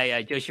invented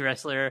by Joshi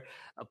wrestler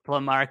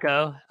Plum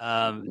Marco.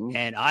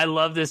 And I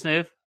love this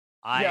move.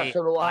 So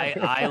do I.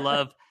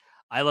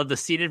 I love the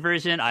seated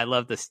version. I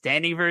love the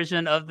standing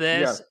version of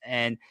this.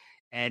 And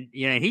And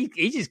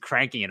he's just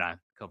cranking it on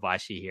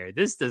Kobashi here.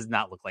 This does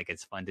not look like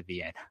it's fun to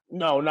be in.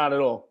 No, not at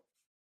all.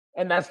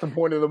 And that's the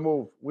point of the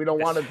move. We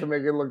don't want it to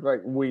make it look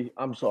like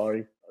I'm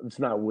sorry. It's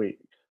not we.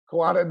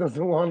 Kawada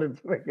doesn't want it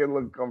to make it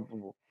look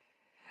comfortable.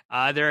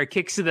 There are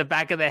kicks to the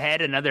back of the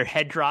head, another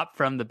head drop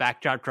from the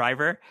backdrop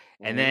driver,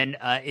 and then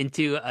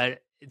into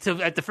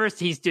so at the first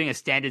he's doing a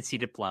standard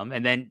seated plum,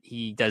 and then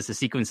he does the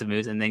sequence of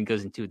moves, and then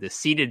goes into the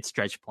seated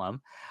stretch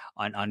plum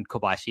on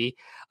Kobashi.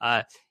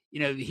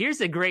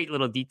 Here's a great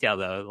little detail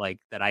though, like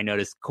that I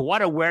noticed.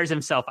 Kawada wears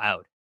himself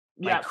out,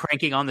 like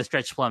cranking on the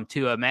stretch plum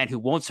to a man who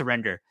won't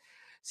surrender.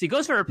 So he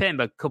goes for a pin,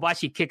 but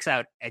Kobashi kicks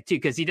out at 2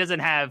 because he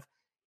doesn't have.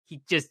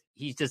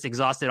 He's just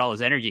exhausted all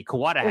his energy.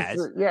 Kawada has.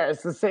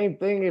 It's the same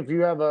thing if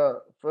you have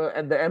for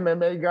the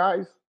MMA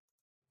guys.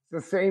 It's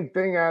the same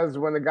thing as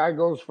when the guy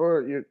goes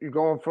you're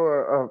going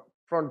for a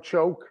front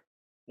choke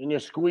and you're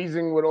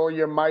squeezing with all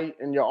your might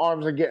and your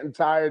arms are getting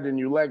tired and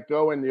you let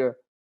go and you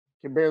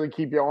can barely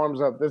keep your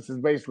arms up. This is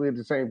basically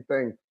the same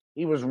thing.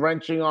 He was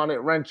wrenching on it,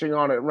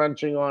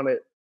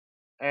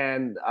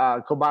 and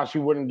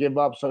Kobashi wouldn't give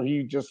up, so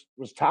he just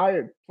was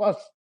tired. Plus,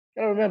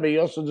 I remember he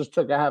also just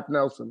took a half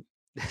Nelson.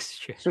 That's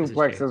true.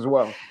 Suplex as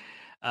well.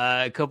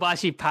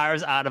 Kobashi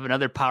powers out of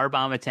another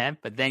powerbomb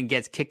attempt, but then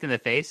gets kicked in the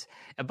face.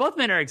 And both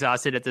men are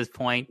exhausted at this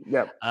point.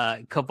 Yep.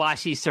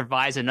 Kobashi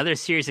survives another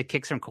series of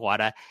kicks from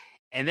Kawada,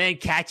 and then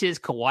catches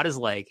Kawada's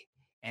leg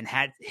and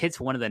hits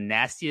one of the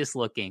nastiest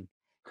looking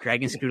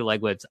dragon screw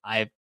leg whips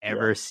I've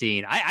ever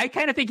seen. I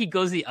kind of think he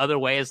goes the other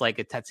way as like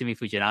a Tatsumi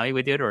Fujinami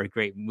would do it or a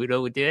great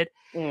Muto would do it.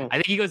 I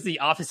think he goes the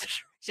opposite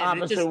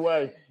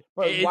way.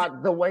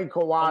 But the way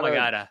Kawada, oh my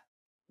God,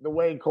 the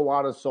way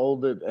Kawada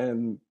sold it,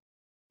 and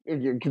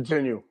you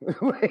continue.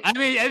 I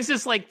mean, it's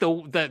just like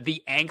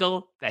the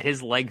angle that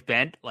his leg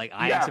bent. Like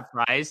I am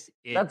surprised.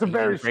 That's a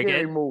very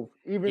scary move.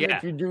 Even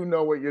if you do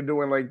know what you're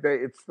doing like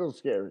that, it's still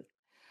scary.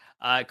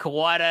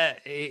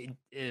 Kawada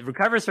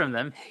recovers from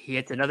them. He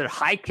hits another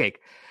high kick,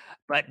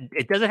 but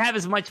it doesn't have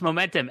as much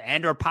momentum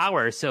and or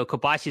power. So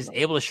Kobashi is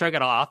able to shrug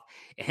it off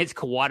and hits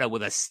Kawada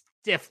with a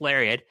stiff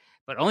lariat,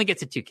 but only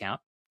gets a 2 count.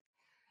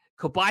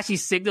 Kobashi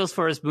signals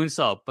for his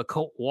moonsault, but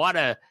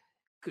Kawada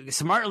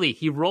smartly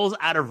he rolls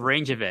out of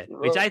range of it,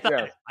 which I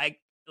thought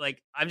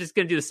I'm just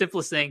gonna do the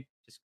simplest thing: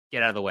 just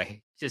get out of the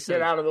way. Just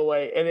get out of the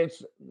way. And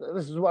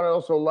this is what I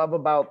also love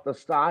about the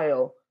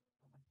style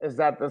is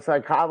that the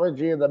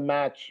psychology of the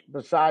match,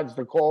 besides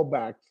the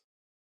callbacks,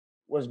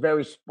 was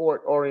very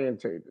sport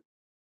orientated.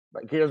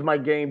 Like, here's my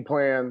game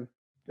plan.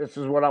 This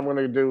is what I'm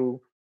gonna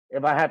do.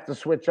 If I have to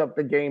switch up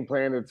the game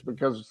plan, it's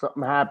because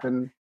something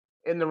happened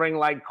in the ring,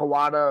 like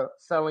Kawada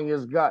selling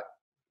his gut.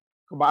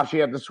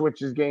 Kobashi had to switch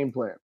his game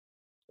plan.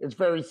 It's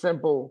very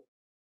simple.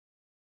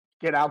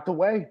 Get out the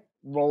way,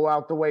 roll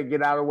out the way,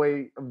 get out of the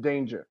way of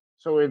danger.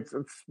 So it's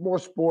more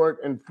sport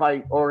and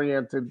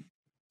fight-oriented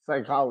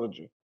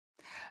psychology.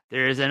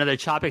 There's another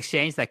chop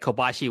exchange that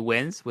Kobashi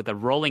wins with a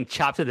rolling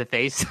chop to the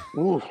face.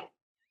 Ooh.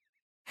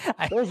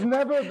 Those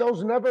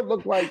never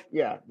look like,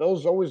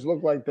 those always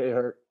look like they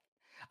hurt.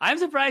 I'm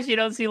surprised you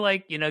don't see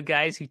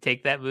guys who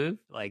take that move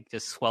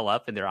just swell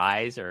up in their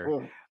eyes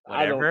or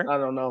whatever. I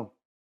don't know.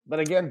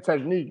 But again,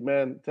 technique,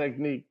 man.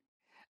 Technique.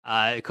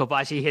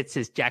 Kobashi hits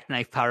his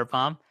jackknife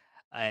powerbomb,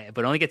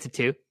 but only gets a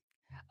 2.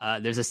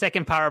 There's a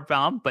second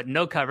powerbomb, but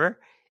no cover.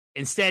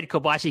 Instead,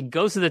 Kobashi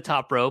goes to the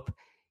top rope,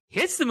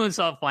 hits the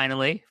moonsault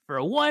finally for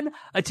a 1,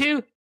 a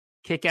 2,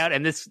 kick out,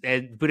 and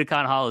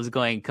Budokan Hall is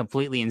going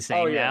completely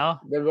insane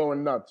now. They're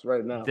going nuts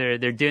right now. They're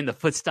doing the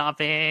foot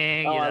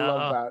stomping. I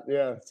love that.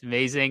 Yeah, it's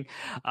amazing.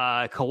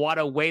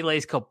 Kawada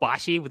waylays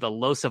Kobashi with a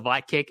low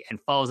savate kick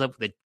and follows up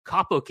with a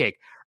capo kick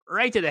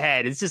right to the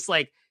head. It's just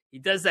like he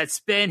does that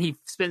spin. He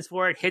spins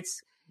forward,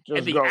 hits,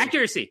 and the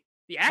accuracy.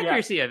 The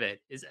accuracy of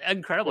it is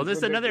incredible. This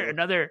is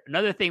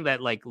another thing that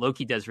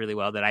Loki does really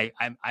well that I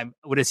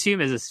would assume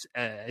is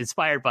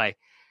inspired by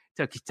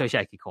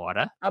Toshiaki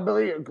Kawada. I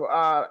believe,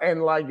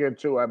 and Liger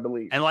too, I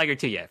believe. And Liger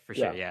too, for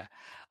sure,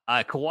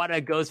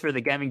 Kawada goes for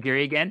the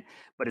Gamengiri again,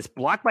 but it's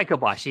blocked by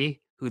Kobashi,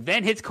 who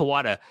then hits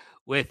Kawada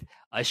with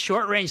a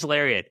short-range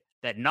lariat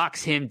that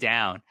knocks him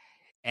down.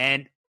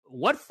 And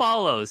what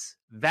follows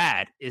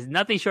that is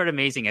nothing short of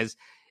amazing. As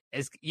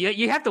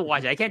you have to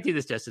watch it. I can't do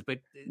this justice, but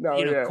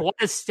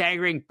Kawada's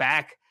staggering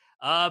back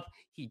up.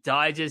 He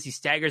dodges, he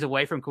staggers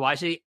away from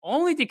Kobashi,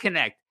 only to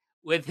connect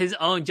with his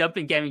own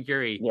jumping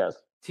Gamengiri. Yes.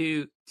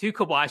 To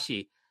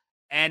Kobashi,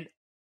 and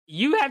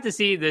you have to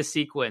see this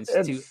sequence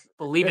to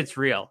believe it's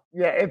real.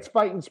 Yeah, it's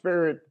fighting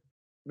spirit.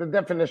 The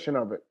definition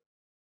of it,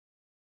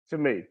 to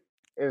me,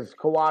 is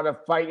Kawada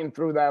fighting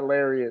through that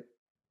lariat,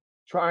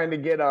 trying to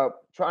get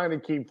up, trying to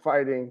keep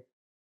fighting.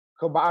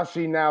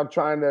 Kobashi now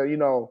trying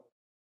to,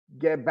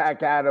 get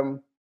back at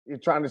him. You're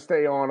trying to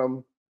stay on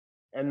him,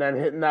 and then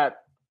hitting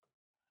that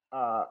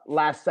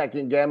last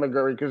second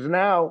Gamaguri. Because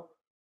now,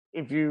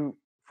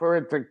 for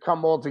it to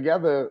come all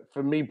together,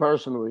 for me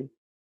personally,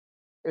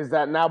 is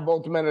that now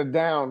both men are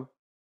down.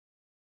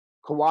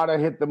 Kawada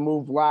hit the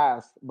move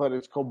last, but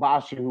it's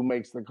Kobashi who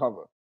makes the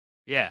cover.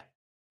 Yeah.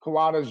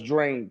 Kawada's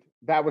drained.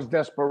 That was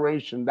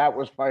desperation. That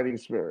was fighting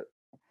spirit.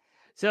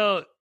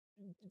 So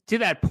to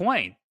that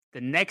point,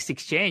 the next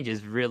exchange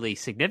is really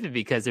significant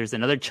because there's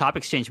another chop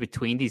exchange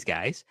between these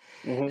guys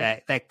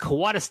that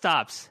Kawada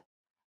stops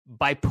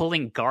by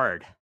pulling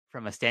guard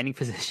from a standing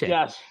position.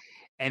 Yes.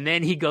 And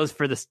then he goes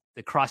for the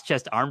cross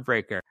chest arm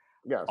breaker.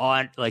 Yes.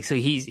 So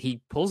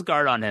he pulls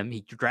guard on him,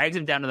 he drags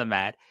him down to the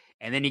mat,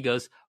 and then he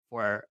goes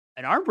for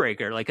an arm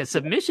breaker, like a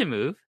submission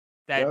move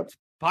that's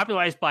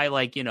popularized by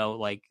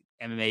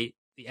MMA,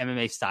 the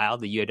MMA style,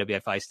 the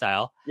UAWFI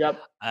style.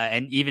 Yep.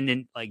 And even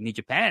in like New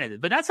Japan,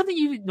 but not something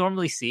you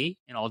normally see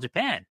in All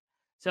Japan.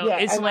 So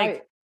it's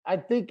like I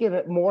think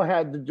it more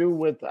had to do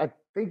with I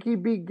think he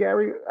beat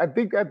Gary. I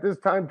think at this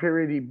time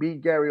period he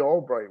beat Gary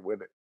Albright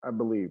with it, I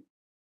believe.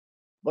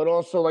 But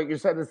also, like you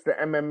said, it's the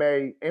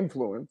MMA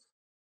influence,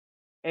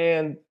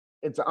 and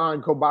it's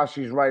on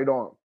Kobashi's right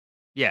arm.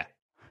 Yeah,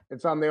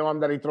 it's on the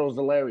arm that he throws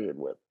the lariat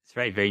with. It's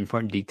right, very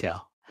important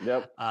detail.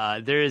 Yep.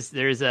 There's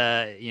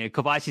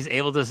Kobashi's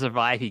able to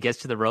survive. He gets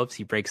to the ropes.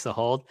 He breaks the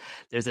hold.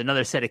 There's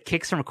another set of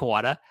kicks from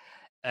Kawada,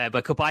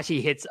 but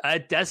Kobashi hits a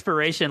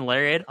desperation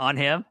lariat on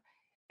him,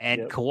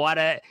 and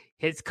Kawada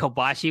hits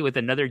Kobashi with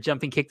another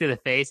jumping kick to the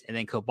face, and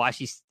then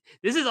Kobashi.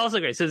 This is also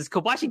great. So this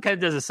Kobashi kind of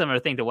does a similar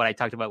thing to what I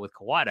talked about with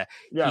Kawada.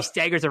 Yeah. He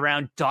staggers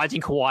around,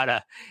 dodging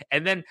Kawada,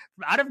 and then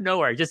out of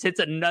nowhere just hits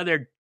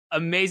another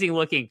amazing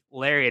looking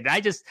lariat. And I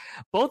just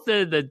both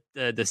the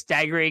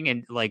staggering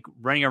and like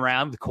running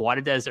around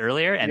Kawada does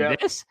earlier and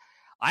this,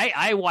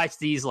 I watched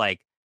these like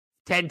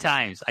 10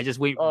 times. I just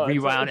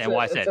rewound and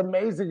watched it. It's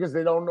amazing because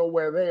they don't know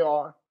where they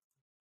are.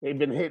 They've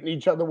been hitting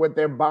each other with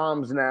their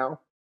bombs now.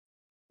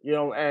 You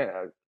know,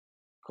 and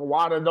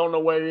Kawada don't know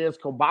where he is.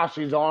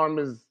 Kobashi's arm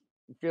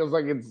feels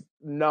like it's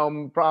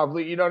numb,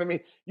 probably. You know what I mean?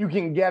 You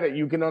can get it.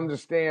 You can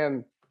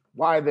understand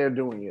why they're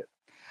doing it.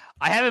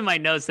 I have in my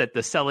notes that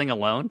the selling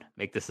alone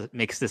makes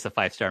this a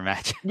 5-star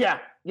match. Yeah.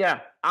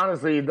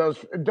 Honestly, it does.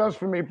 It does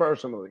for me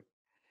personally.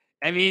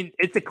 I mean,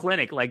 it's a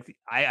clinic. Like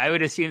I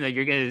would assume that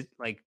you're gonna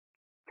like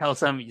tell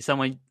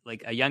someone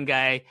like a young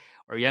guy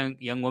or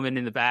young woman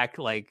in the back,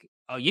 like,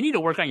 oh, you need to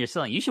work on your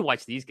selling. You should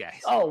watch these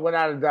guys. Oh,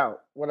 without a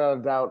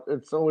doubt.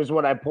 It's always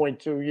what I point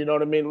to. You know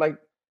what I mean? Like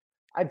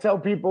I tell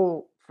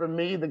people, for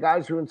me, the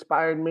guys who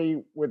inspired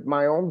me with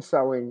my own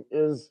selling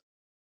is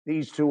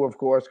these two, of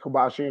course,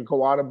 Kobashi and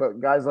Kawada, but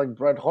guys like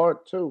Bret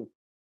Hart too.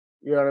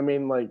 You know what I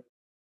mean? Like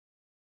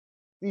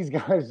these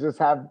guys just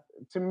have,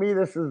 to me,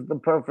 this is the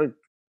perfect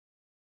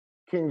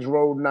Kings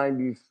Road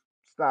 90s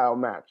style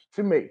match.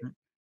 To me.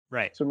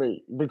 Right. To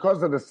me.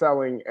 Because of the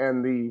selling,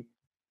 and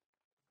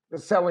the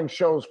selling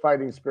shows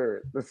fighting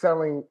spirit. The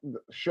selling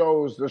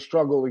shows the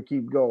struggle to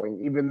keep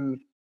going,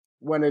 even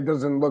when it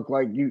doesn't look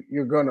like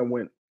you're going to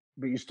win,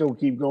 but you still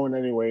keep going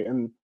anyway.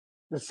 And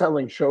the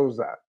selling shows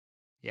that.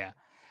 Yeah.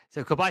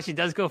 So Kobashi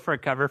does go for a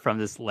cover from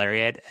this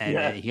lariat,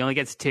 and he only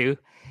gets 2.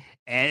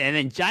 And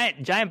then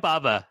Giant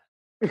Baba,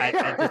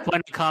 at this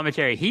point in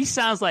commentary, he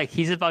sounds like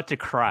he's about to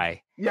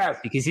cry. Yes.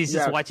 Because he's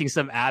just watching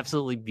some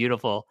absolutely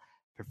beautiful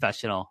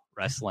professional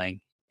wrestling.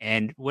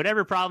 And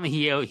whatever problem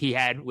he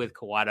had with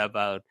Kawada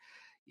about,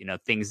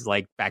 things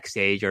like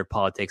backstage or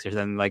politics or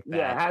something like that.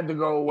 Yeah, it had to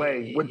go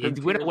away.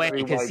 It went away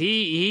because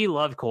he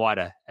loved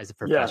Kawada as a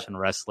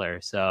professional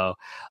wrestler. So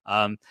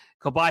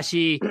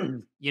Kobashi,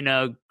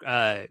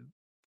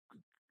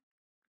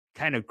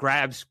 kind of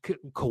grabs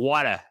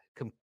Kawada,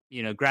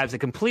 grabs it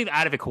completely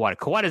out of it.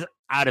 Kawada's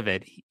out of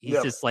it.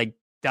 He's just like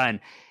done.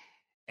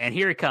 And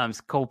here it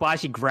comes.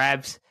 Kobashi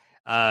grabs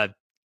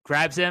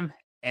him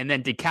and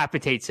then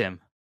decapitates him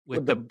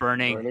with the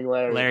burning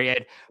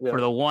lariat for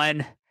the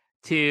 1,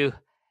 2,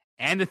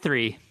 and the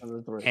 3.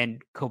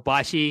 And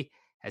Kobashi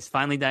has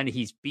finally done it.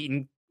 He's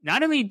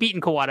not only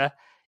beaten Kawada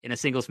in a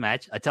singles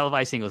match, a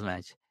televised singles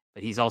match,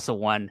 but he's also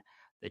won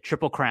the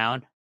Triple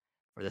Crown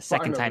for the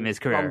second time in his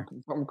career.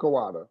 From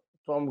Kawada.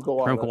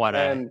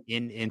 And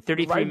in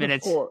 33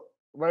 minutes.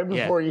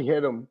 Before he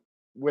hit him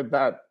with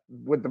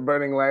the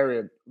burning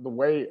lariat, the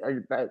way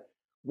that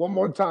one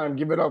more time,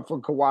 give it up for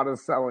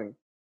Kawada's selling.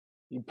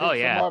 He picks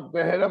him up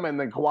to hit him, and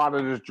then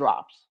Kawada just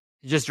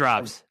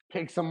drops.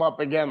 Picks him up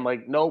again,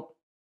 like, nope,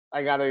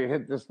 I got to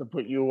hit this to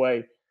put you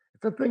away.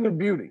 It's a thing of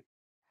beauty.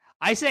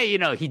 I say,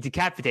 he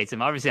decapitates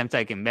him. Obviously, I'm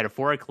talking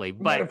metaphorically.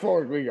 But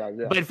for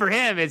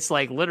him, it's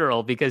like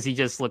literal because he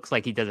just looks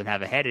like he doesn't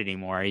have a head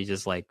anymore. He's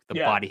just like the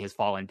body has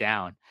fallen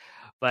down.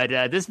 But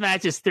this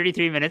match is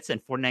 33 minutes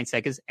and 49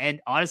 seconds.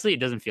 And honestly, it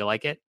doesn't feel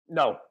like it.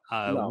 No.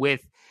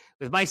 With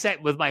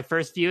my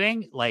first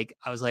viewing, like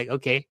I was like,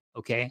 okay,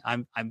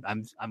 I'm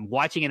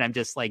watching it. I'm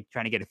just like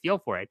trying to get a feel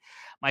for it.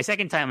 My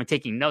second time, I'm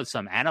taking notes, so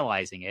I'm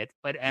analyzing it.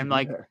 But I'm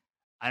like,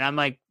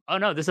 oh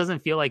no, this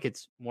doesn't feel like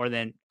it's more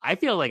than. I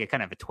feel like a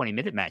kind of a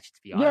 20-minute match,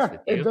 to be honest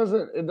with you.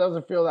 It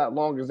doesn't feel that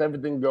long because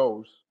everything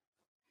goes,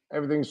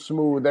 everything's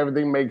smooth,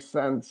 everything makes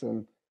sense,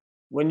 and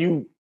when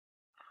you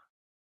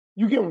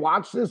can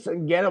watch this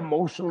and get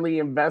emotionally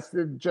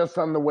invested just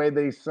on the way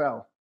they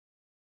sell.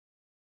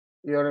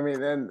 You know what I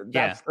mean? And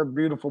that's the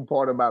beautiful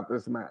part about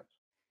this match.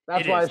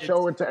 That's why I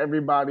show it to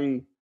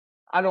everybody.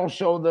 I don't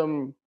show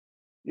them,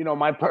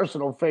 my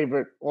personal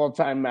favorite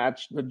all-time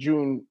match, the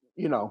June,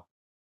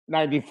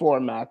 '94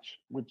 match,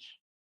 which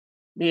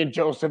me and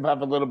Joseph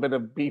have a little bit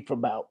of beef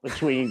about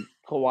between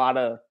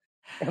Kawada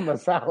and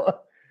Masawa.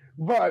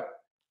 But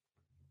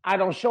I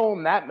don't show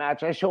him that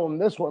match. I show him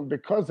this one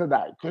because of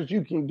that, because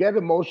you can get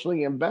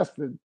emotionally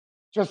invested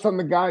just on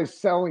the guys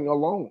selling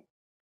alone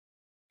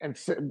and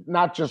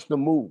not just the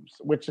moves,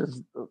 which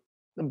is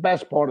the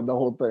best part of the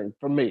whole thing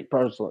for me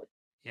personally.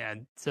 Yeah.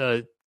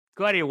 So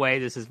go out of your way.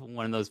 This is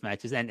one of those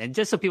matches. And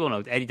just so people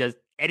know,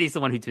 Eddie's the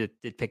one who did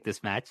pick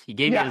this match. He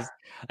gave us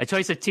a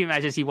choice of two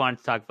matches he wanted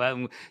to talk about.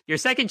 And your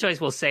second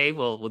choice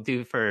we'll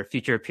do for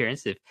future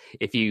appearance.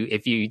 If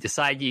you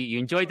decide you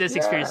enjoyed this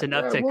experience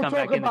enough to come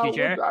back in the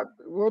future.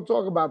 We'll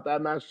talk about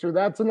that match too.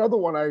 That's another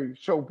one I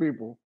show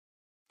people.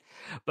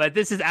 But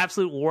this is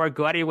Absolute War.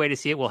 Go out of your way to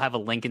see it. We'll have a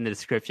link in the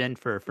description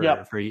for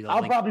you.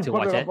 I'll probably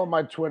put it up on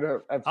my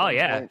Twitter.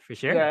 Point. For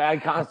sure. Yeah, I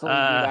constantly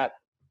do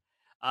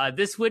that.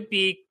 This would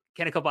be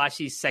Kenta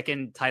Kobashi's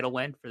second title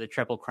win for the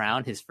Triple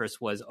Crown. His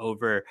first was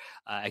over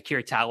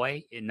Akira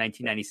Taue in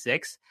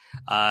 1996.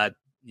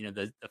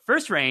 The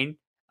first reign,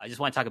 I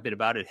just want to talk a bit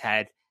about it,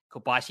 had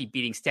Kobashi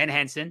beating Stan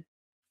Hansen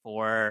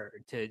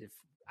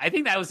I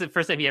think that was the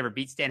first time he ever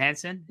beat Stan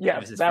Hansen.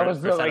 Yes, that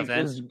was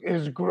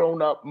his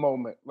grown-up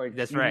moment. Like,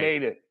 that's you right.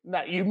 Made it.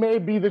 Now, you may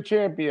be the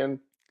champion,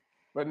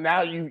 but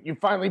now you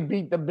finally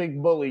beat the big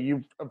bully.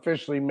 You've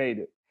officially made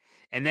it.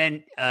 And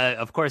then,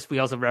 of course, we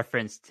also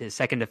referenced his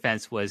second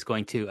defense was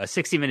going to a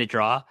 60-minute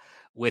draw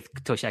with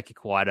Toshiaki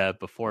Kawada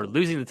before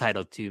losing the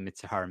title to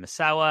Mitsuharu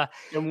Misawa.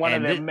 In one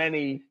of the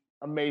many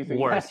amazing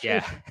wars,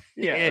 matches.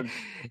 Yeah.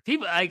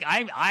 People like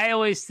I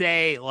always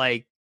say,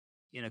 like,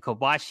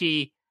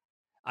 Kobashi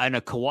and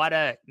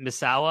Kawada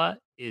Misawa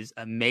is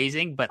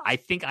amazing, but I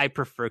think I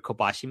prefer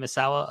Kobashi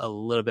Misawa a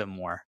little bit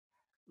more.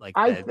 Like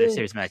their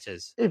series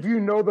matches. If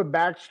you know the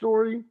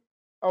backstory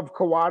of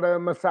Kawada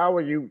and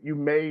Misawa, you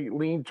may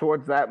lean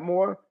towards that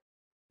more.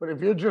 But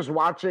if you're just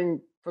watching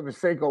for the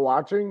sake of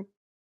watching,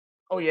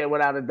 oh yeah,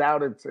 without a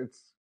doubt, it's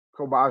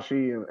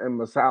Kobashi and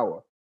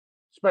Misawa.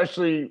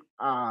 Especially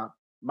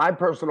my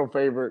personal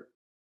favorite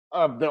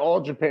of the All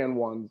Japan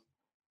ones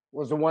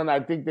was the one I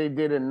think they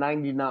did in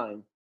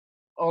 '99.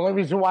 Only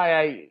reason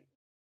why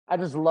I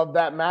just love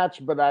that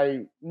match, but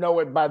I know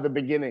it by the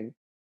beginning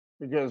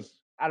because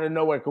out of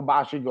nowhere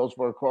Kobashi goes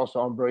for a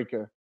cross-arm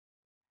breaker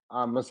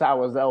on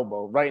Misawa's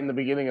elbow right in the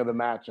beginning of the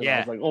match, and I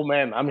was like, "Oh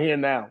man, I'm here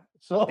now."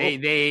 So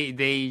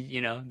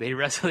they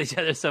wrestled each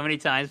other so many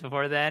times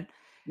before that.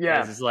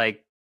 Yeah, it's just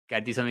like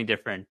gotta do something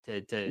different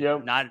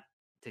to not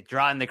to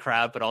draw in the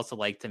crowd, but also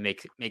like to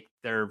make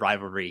their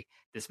rivalry,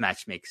 this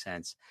match make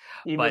sense.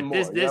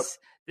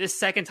 This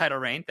second title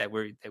reign that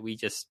we're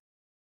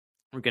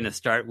going to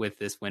start with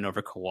this win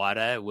over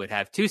Kawada. Would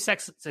have two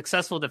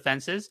successful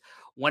defenses,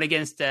 one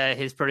against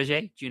his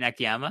protege Jun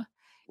Akiyama.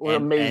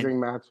 Amazing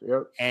match.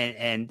 Yep.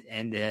 And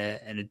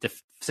a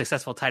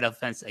successful title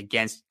defense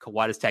against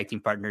Kawada's tag team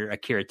partner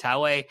Akira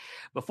Taue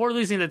before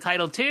losing the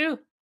title to,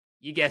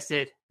 you guessed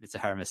it,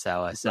 Mitsuharu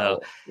Misawa.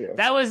 So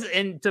that was,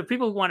 and to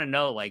people who want to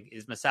know, like,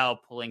 is Misawa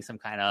pulling some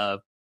kind of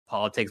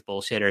politics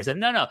bullshit or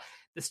something? No.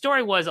 The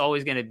story was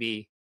always going to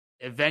be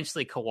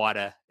eventually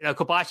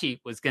Kobashi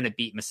was going to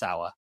beat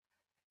Misawa.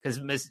 Because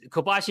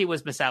Kobashi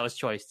was Misawa's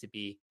choice to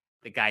be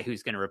the guy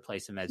who's going to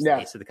replace him as the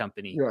ace of the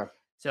company. Yeah.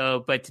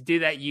 So, but to do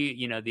that,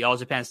 the All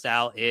Japan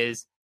style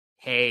is,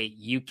 hey,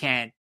 you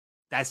can't.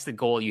 That's the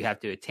goal you have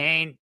to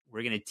attain.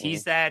 We're going to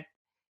tease that,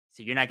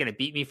 so you're not going to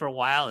beat me for a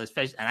while.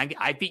 Especially, and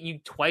I've beaten you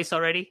twice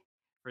already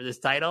for this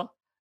title.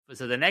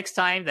 So the next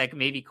time that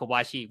maybe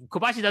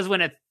Kobashi does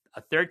win a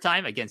third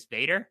time against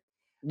Vader.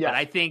 Yeah. But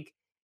I think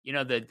the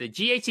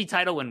GHC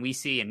title, when we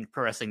see in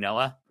Pro Wrestling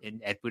Noah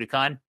at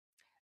Budokan,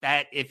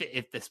 that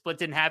if the split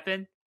didn't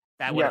happen,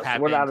 that would have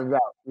happened without a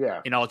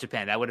doubt. In All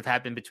Japan. That would have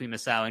happened between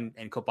Misawa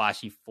and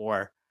Kobashi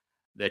for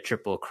the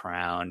Triple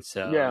Crown.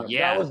 So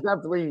that was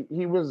definitely,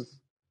 he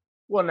was,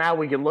 well, now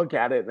we can look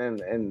at it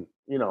and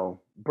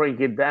break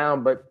it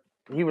down, but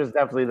he was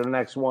definitely the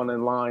next one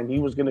in line. He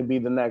was going to be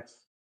the next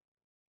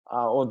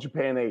All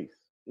Japan ace,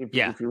 if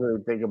you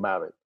really think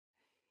about it.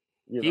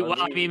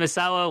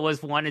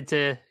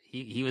 Misawa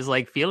he was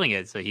like feeling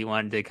it, so he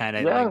wanted to kind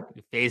of like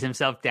phase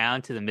himself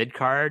down to the mid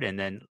card, and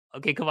then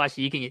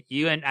Kobashi,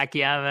 you and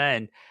Akiyama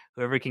and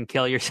whoever can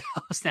kill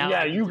yourselves now.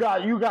 Yeah, you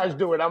guys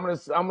do it. I'm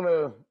just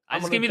gonna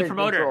be the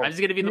promoter. Control. I'm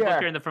just gonna be the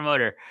booker and the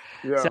promoter.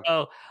 Yeah.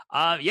 So,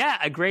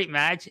 a great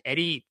match,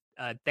 Eddie.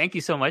 Thank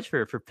you so much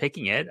for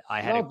picking it.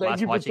 I had a blast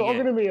watching it. Thank you for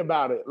talking to me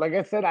about it. Like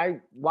I said, I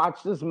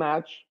watched this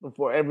match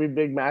before every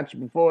big match,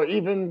 before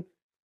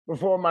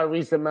my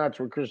recent match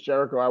with Chris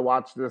Jericho. I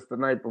watched this the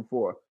night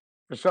before.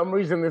 For some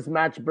reason, this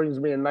match brings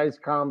me a nice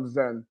calm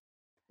zen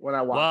when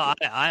I watch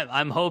it.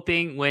 I'm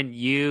hoping when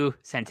you,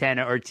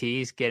 Santana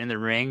Ortiz, get in the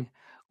ring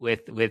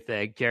with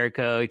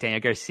Jericho,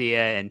 Daniel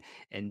Garcia,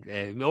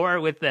 and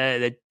or with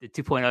the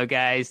 2.0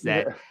 guys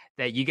that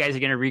you guys are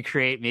going to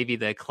recreate maybe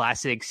the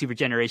classic Super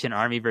Generation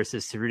Army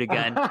versus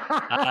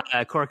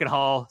Saruta Cork and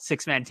Hall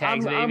 6-man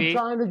tags, maybe. I'm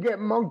trying to get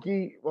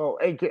Monkey,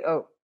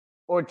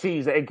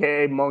 Ortiz,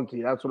 a.k.a.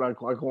 Monkey. That's what I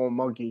call him,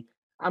 Monkey.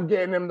 I'm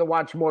getting him to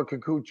watch more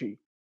Kikuchi.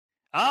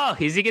 Oh,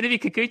 is he going to be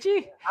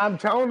Kikuchi? I'm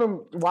telling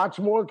him, watch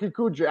more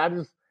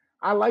Kikuchi.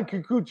 I like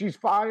Kikuchi's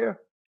fire.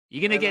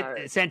 You going to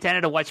get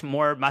Santana to watch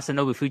more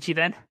Masanobu Fuchi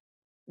then?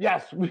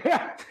 Yes.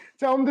 Yeah.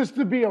 Tell him this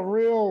to be a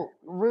real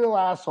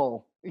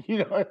asshole. You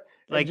know,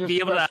 like be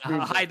able to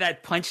hide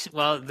that punch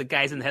while the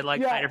guy's in the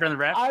headlight right in front of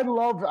the ref. I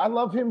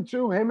love him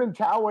too. Him and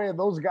Taue are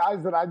those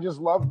guys that I just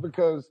love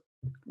because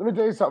let me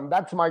tell you something.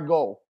 That's my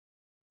goal.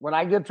 When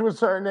I get to a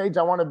certain age,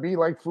 I want to be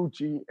like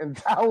Fuchi and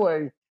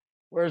Taue,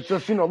 where it's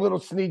just, little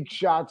sneak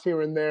shots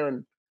here and there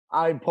and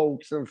eye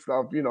pokes and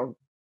stuff.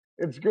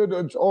 It's good.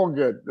 It's all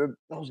good.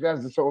 Those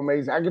guys are so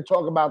amazing. I could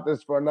talk about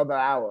this for another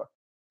hour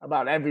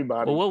about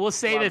everybody. Well, we'll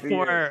save it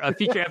for a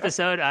future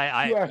episode.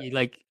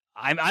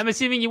 I'm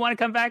assuming you want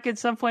to come back at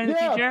some point in the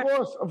future.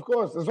 Yeah, of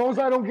course. As long as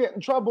I don't get in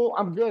trouble,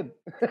 I'm good.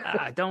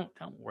 Don't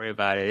worry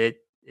about it.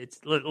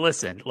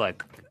 Listen,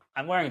 look,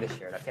 I'm wearing this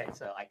shirt. Okay,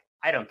 so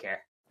I don't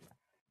care.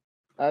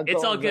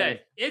 It's all good.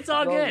 It's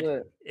all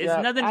good. It's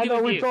nothing to do with you. I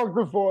know we talked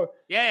before.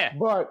 Yeah.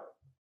 But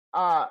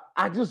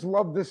I just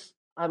love this.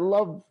 I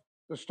love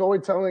the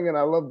storytelling and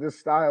I love this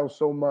style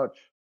so much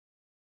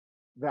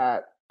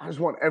that I just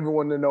want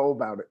everyone to know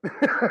about it.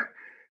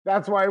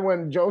 That's why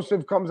when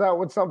Joseph comes out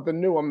with something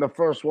new, I'm the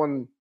first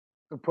one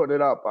to put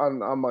it up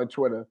on my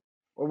Twitter.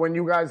 Or when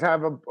you guys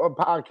have a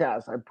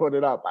podcast, I put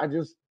it up. I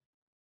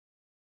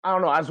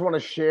don't know. I just want to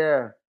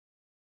share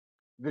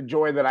the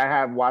joy that I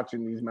have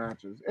watching these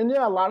matches. And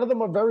yeah, a lot of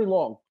them are very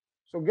long.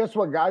 So guess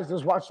what, guys?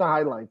 Just watch the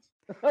highlights.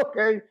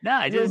 Okay?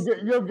 No,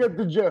 you'll get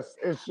the gist.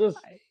 It's just...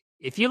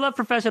 If you love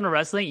professional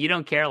wrestling, you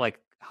don't care like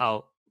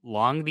how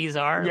long these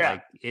are. Yeah.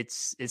 Like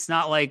it's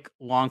not like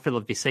long for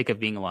the sake of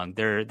being long.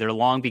 They're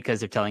long because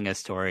they're telling a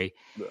story.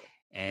 Yeah.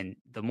 And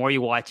the more you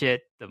watch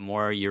it, the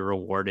more you're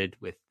rewarded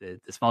with the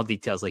small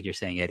details, like you're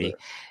saying, Eddie.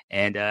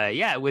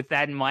 Yeah. And with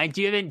that in mind,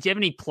 do you have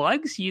any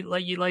plugs you'd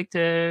like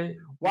to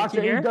watch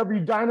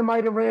AEW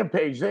Dynamite and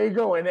Rampage? There you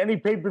go. And any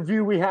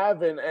pay-per-view we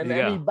have and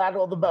any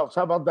Battle of the Belts.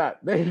 How about that?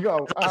 There you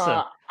go.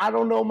 Awesome. I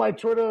don't know my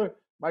Twitter.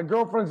 My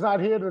girlfriend's not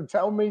here to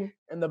tell me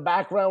in the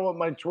background what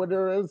my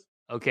Twitter is.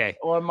 Okay.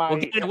 Or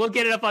we'll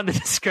get it up on the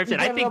description.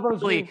 I think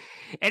probably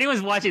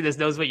anyone's watching this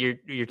knows what your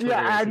Twitter is.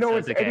 Yeah, I know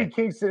it's Eddie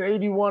Kingston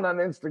 81 on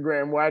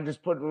Instagram, where I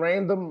just put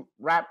random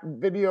rap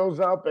videos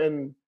up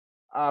and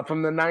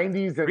from the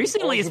 90s. And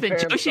recently, it's been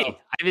Joshi. Stuff.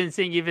 I've been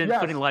seeing you've been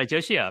putting a lot of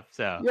Joshi up.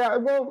 So yeah,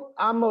 well,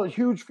 I'm a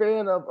huge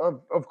fan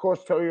of course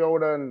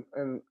Toyota,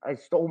 and I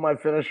stole my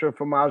finisher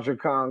from Aja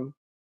Kong,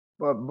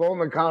 but Bull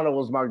Nakano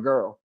was my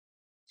girl.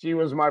 She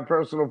was my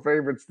personal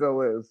favorite, still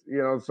is.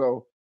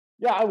 So.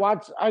 Yeah,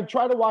 I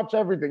try to watch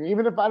everything.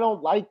 Even if I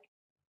don't like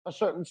a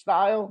certain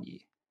style,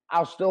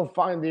 I'll still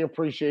find the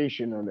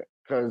appreciation in it.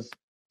 Because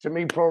to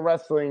me, pro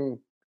wrestling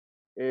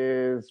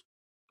is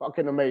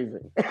fucking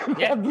amazing.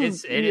 Yeah, it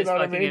is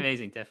fucking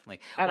amazing, definitely.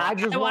 And I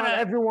want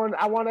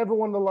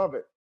everyone to love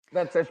it.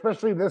 That's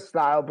especially this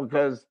style,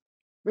 because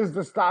this is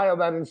the style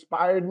that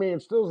inspired me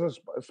and still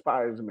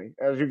inspires me,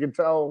 as you can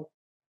tell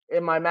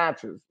in my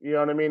matches. You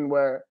know what I mean?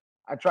 Where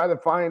I try to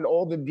find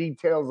all the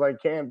details I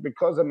can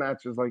because of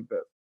matches like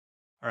this.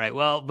 All right.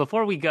 Well,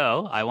 before we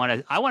go, I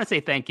want to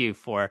say thank you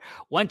for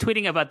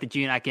tweeting about the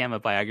Jun Akiyama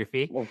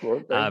biography. Well, of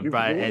course.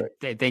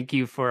 Thank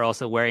you for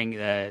also wearing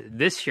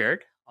this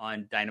shirt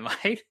on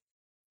Dynamite.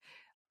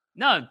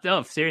 No,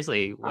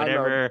 seriously.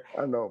 Whatever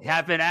I know.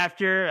 happened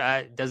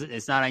after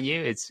it's not on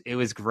you. It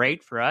was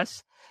great for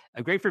us.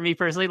 Great for me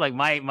personally. Like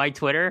my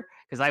Twitter,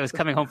 because I was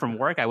coming home from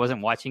work, I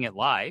wasn't watching it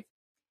live.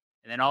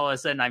 And then all of a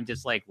sudden, I'm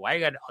just like, why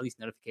you got all these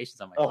notifications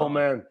on my phone? Oh,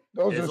 man.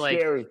 Those are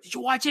scary. Did you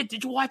watch it?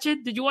 Did you watch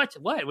it? Did you watch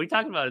it? What are you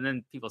talking about? And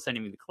then people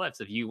sending me the clips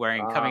of you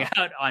coming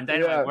out on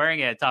Dynamite, wearing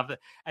it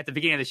at the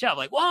beginning of the show. I'm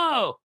like,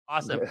 whoa,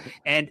 awesome.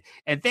 Yeah.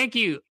 And thank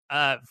you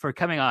for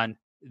coming on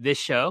this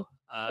show.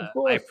 I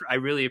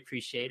really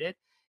appreciate it.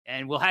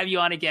 And we'll have you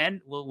we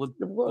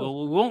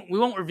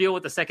won't reveal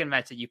what the second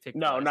match that you picked.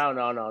 No.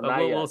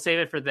 We'll save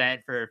it for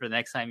the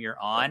next time you're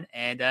on.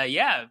 And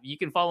you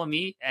can follow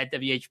me at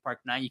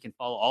WHPark9. You can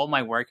follow all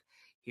my work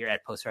here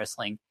at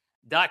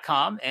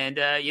postwrestling.com. And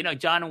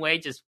John and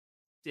Wade just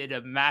did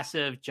a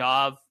massive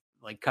job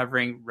like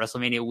covering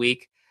WrestleMania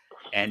week.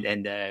 But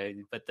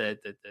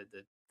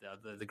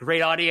the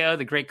great audio,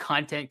 the great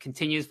content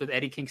continues with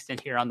Eddie Kingston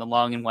here on the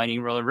Long and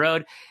Winding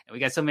Road. And we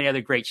got so many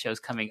other great shows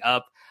coming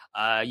up.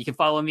 You can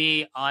follow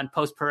me on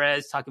Post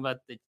Perez talking about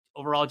the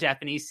overall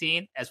Japanese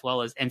scene, as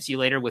well as MC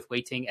Later with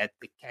Waiting at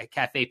the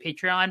Cafe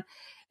Patreon.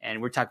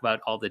 And we're talking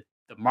about all the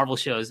Marvel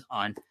shows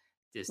on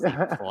Disney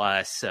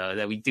Plus. So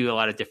that we do a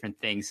lot of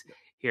different things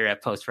here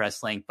at Post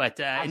Wrestling.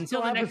 But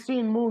until I haven't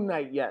seen Moon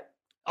Knight yet.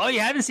 Oh, you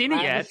haven't seen it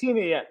yet? I haven't seen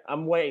it yet.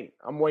 I'm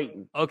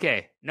waiting.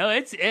 Okay. No,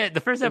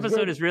 the first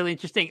episode is really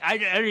interesting. Are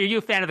you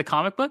a fan of the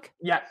comic book?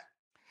 Yes.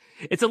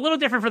 It's a little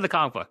different from the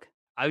comic book.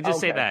 I would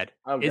just say that.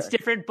 Okay. It's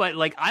different, but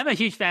like I'm a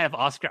huge fan of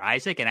Oscar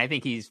Isaac, and I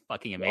think he's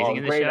fucking amazing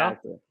in the show.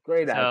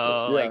 Great actor.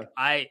 So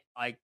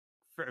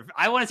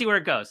I want to see where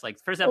it goes. Like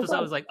first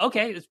episode was like,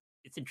 okay,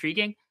 it's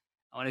intriguing.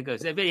 I want to go.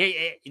 But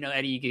hey,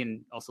 Eddie, you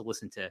can also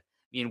listen to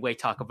me and Wei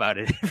talk about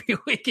it every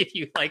week if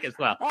you like as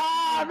well.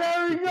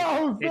 There he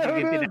goes. There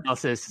it is.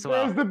 Analysis as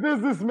well. There's the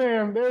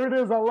businessman. There it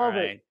is. I love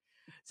it.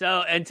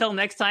 So until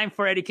next time,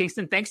 for Eddie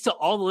Kingston, thanks to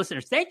all the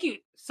listeners. Thank you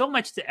so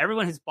much to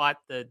everyone who's bought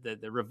the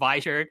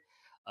Revive shirt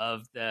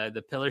of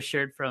the Pillar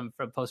shirt from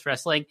Post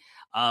Wrestling.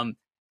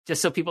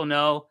 Just so people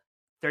know,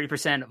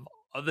 30%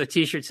 of the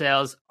t-shirt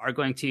sales are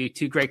going to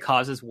two great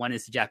causes. One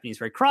is the Japanese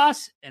Red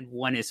Cross, and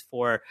one is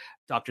for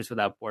Doctors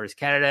Without Borders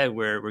Canada,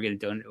 where we're going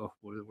to donate.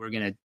 We're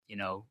going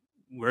to,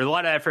 where a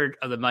lot of effort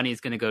of the money is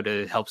going to go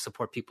to help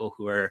support people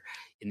who are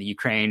in the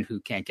Ukraine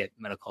who can't get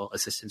medical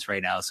assistance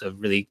right now. So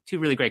two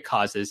really great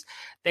causes.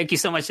 Thank you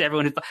so much to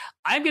everyone.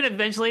 I'm going to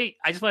eventually,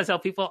 I just want to tell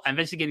people, I'm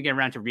eventually going to get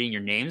around to reading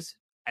your names.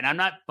 And I'm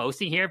not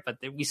boasting here, but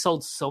we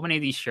sold so many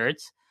of these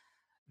shirts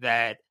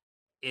that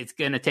it's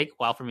going to take a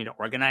while for me to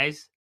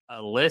organize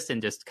a list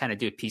and just kind of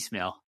do a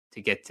piecemeal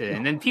to get to,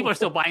 and then people are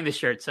still buying the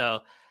shirt. So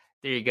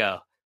there you go.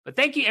 But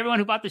thank you everyone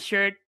who bought the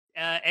shirt.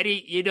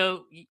 Eddie,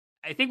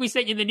 I think we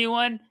sent you the new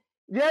one.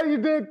 Yeah, you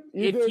did.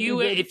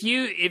 If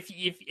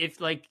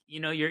like,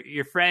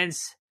 your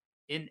friends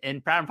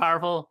in Proud and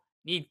Powerful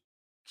need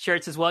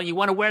shirts as well, you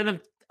want to wear them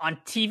on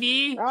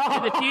TV in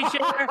the future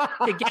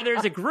together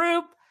as a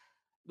group,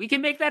 we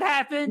can make that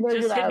happen.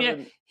 Just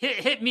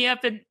hit me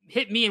up and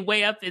hit me and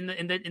Way up in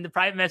the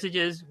private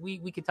messages.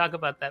 We can talk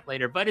about that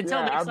later. But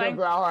until next time,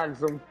 I'll ask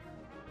them.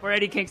 For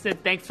Eddie Kingston,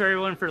 thanks for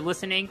everyone for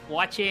listening,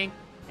 watching,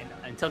 and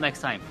until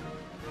next time,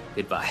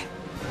 goodbye.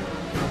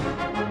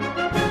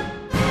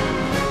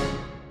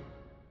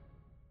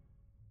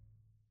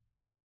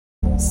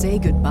 Say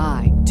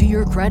goodbye to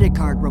your credit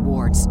card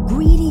rewards.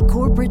 Greedy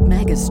corporate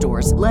mega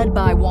stores, led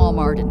by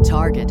Walmart and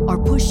Target,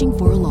 are pushing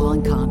for a law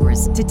in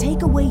Congress to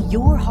take away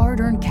your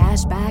hard-earned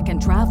cash back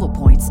and travel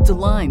points to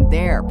line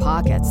their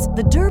pockets.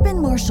 The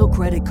Durbin-Marshall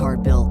credit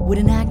card bill would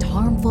enact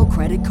harmful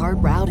credit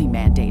card routing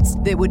mandates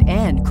that would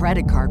end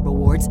credit card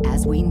rewards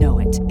as we know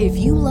it. If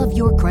you love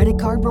your credit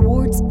card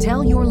rewards,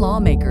 tell your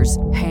lawmakers,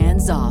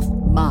 hands off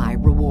my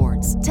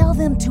rewards. Tell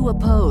them to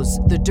oppose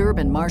the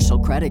Durbin-Marshall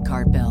credit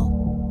card bill.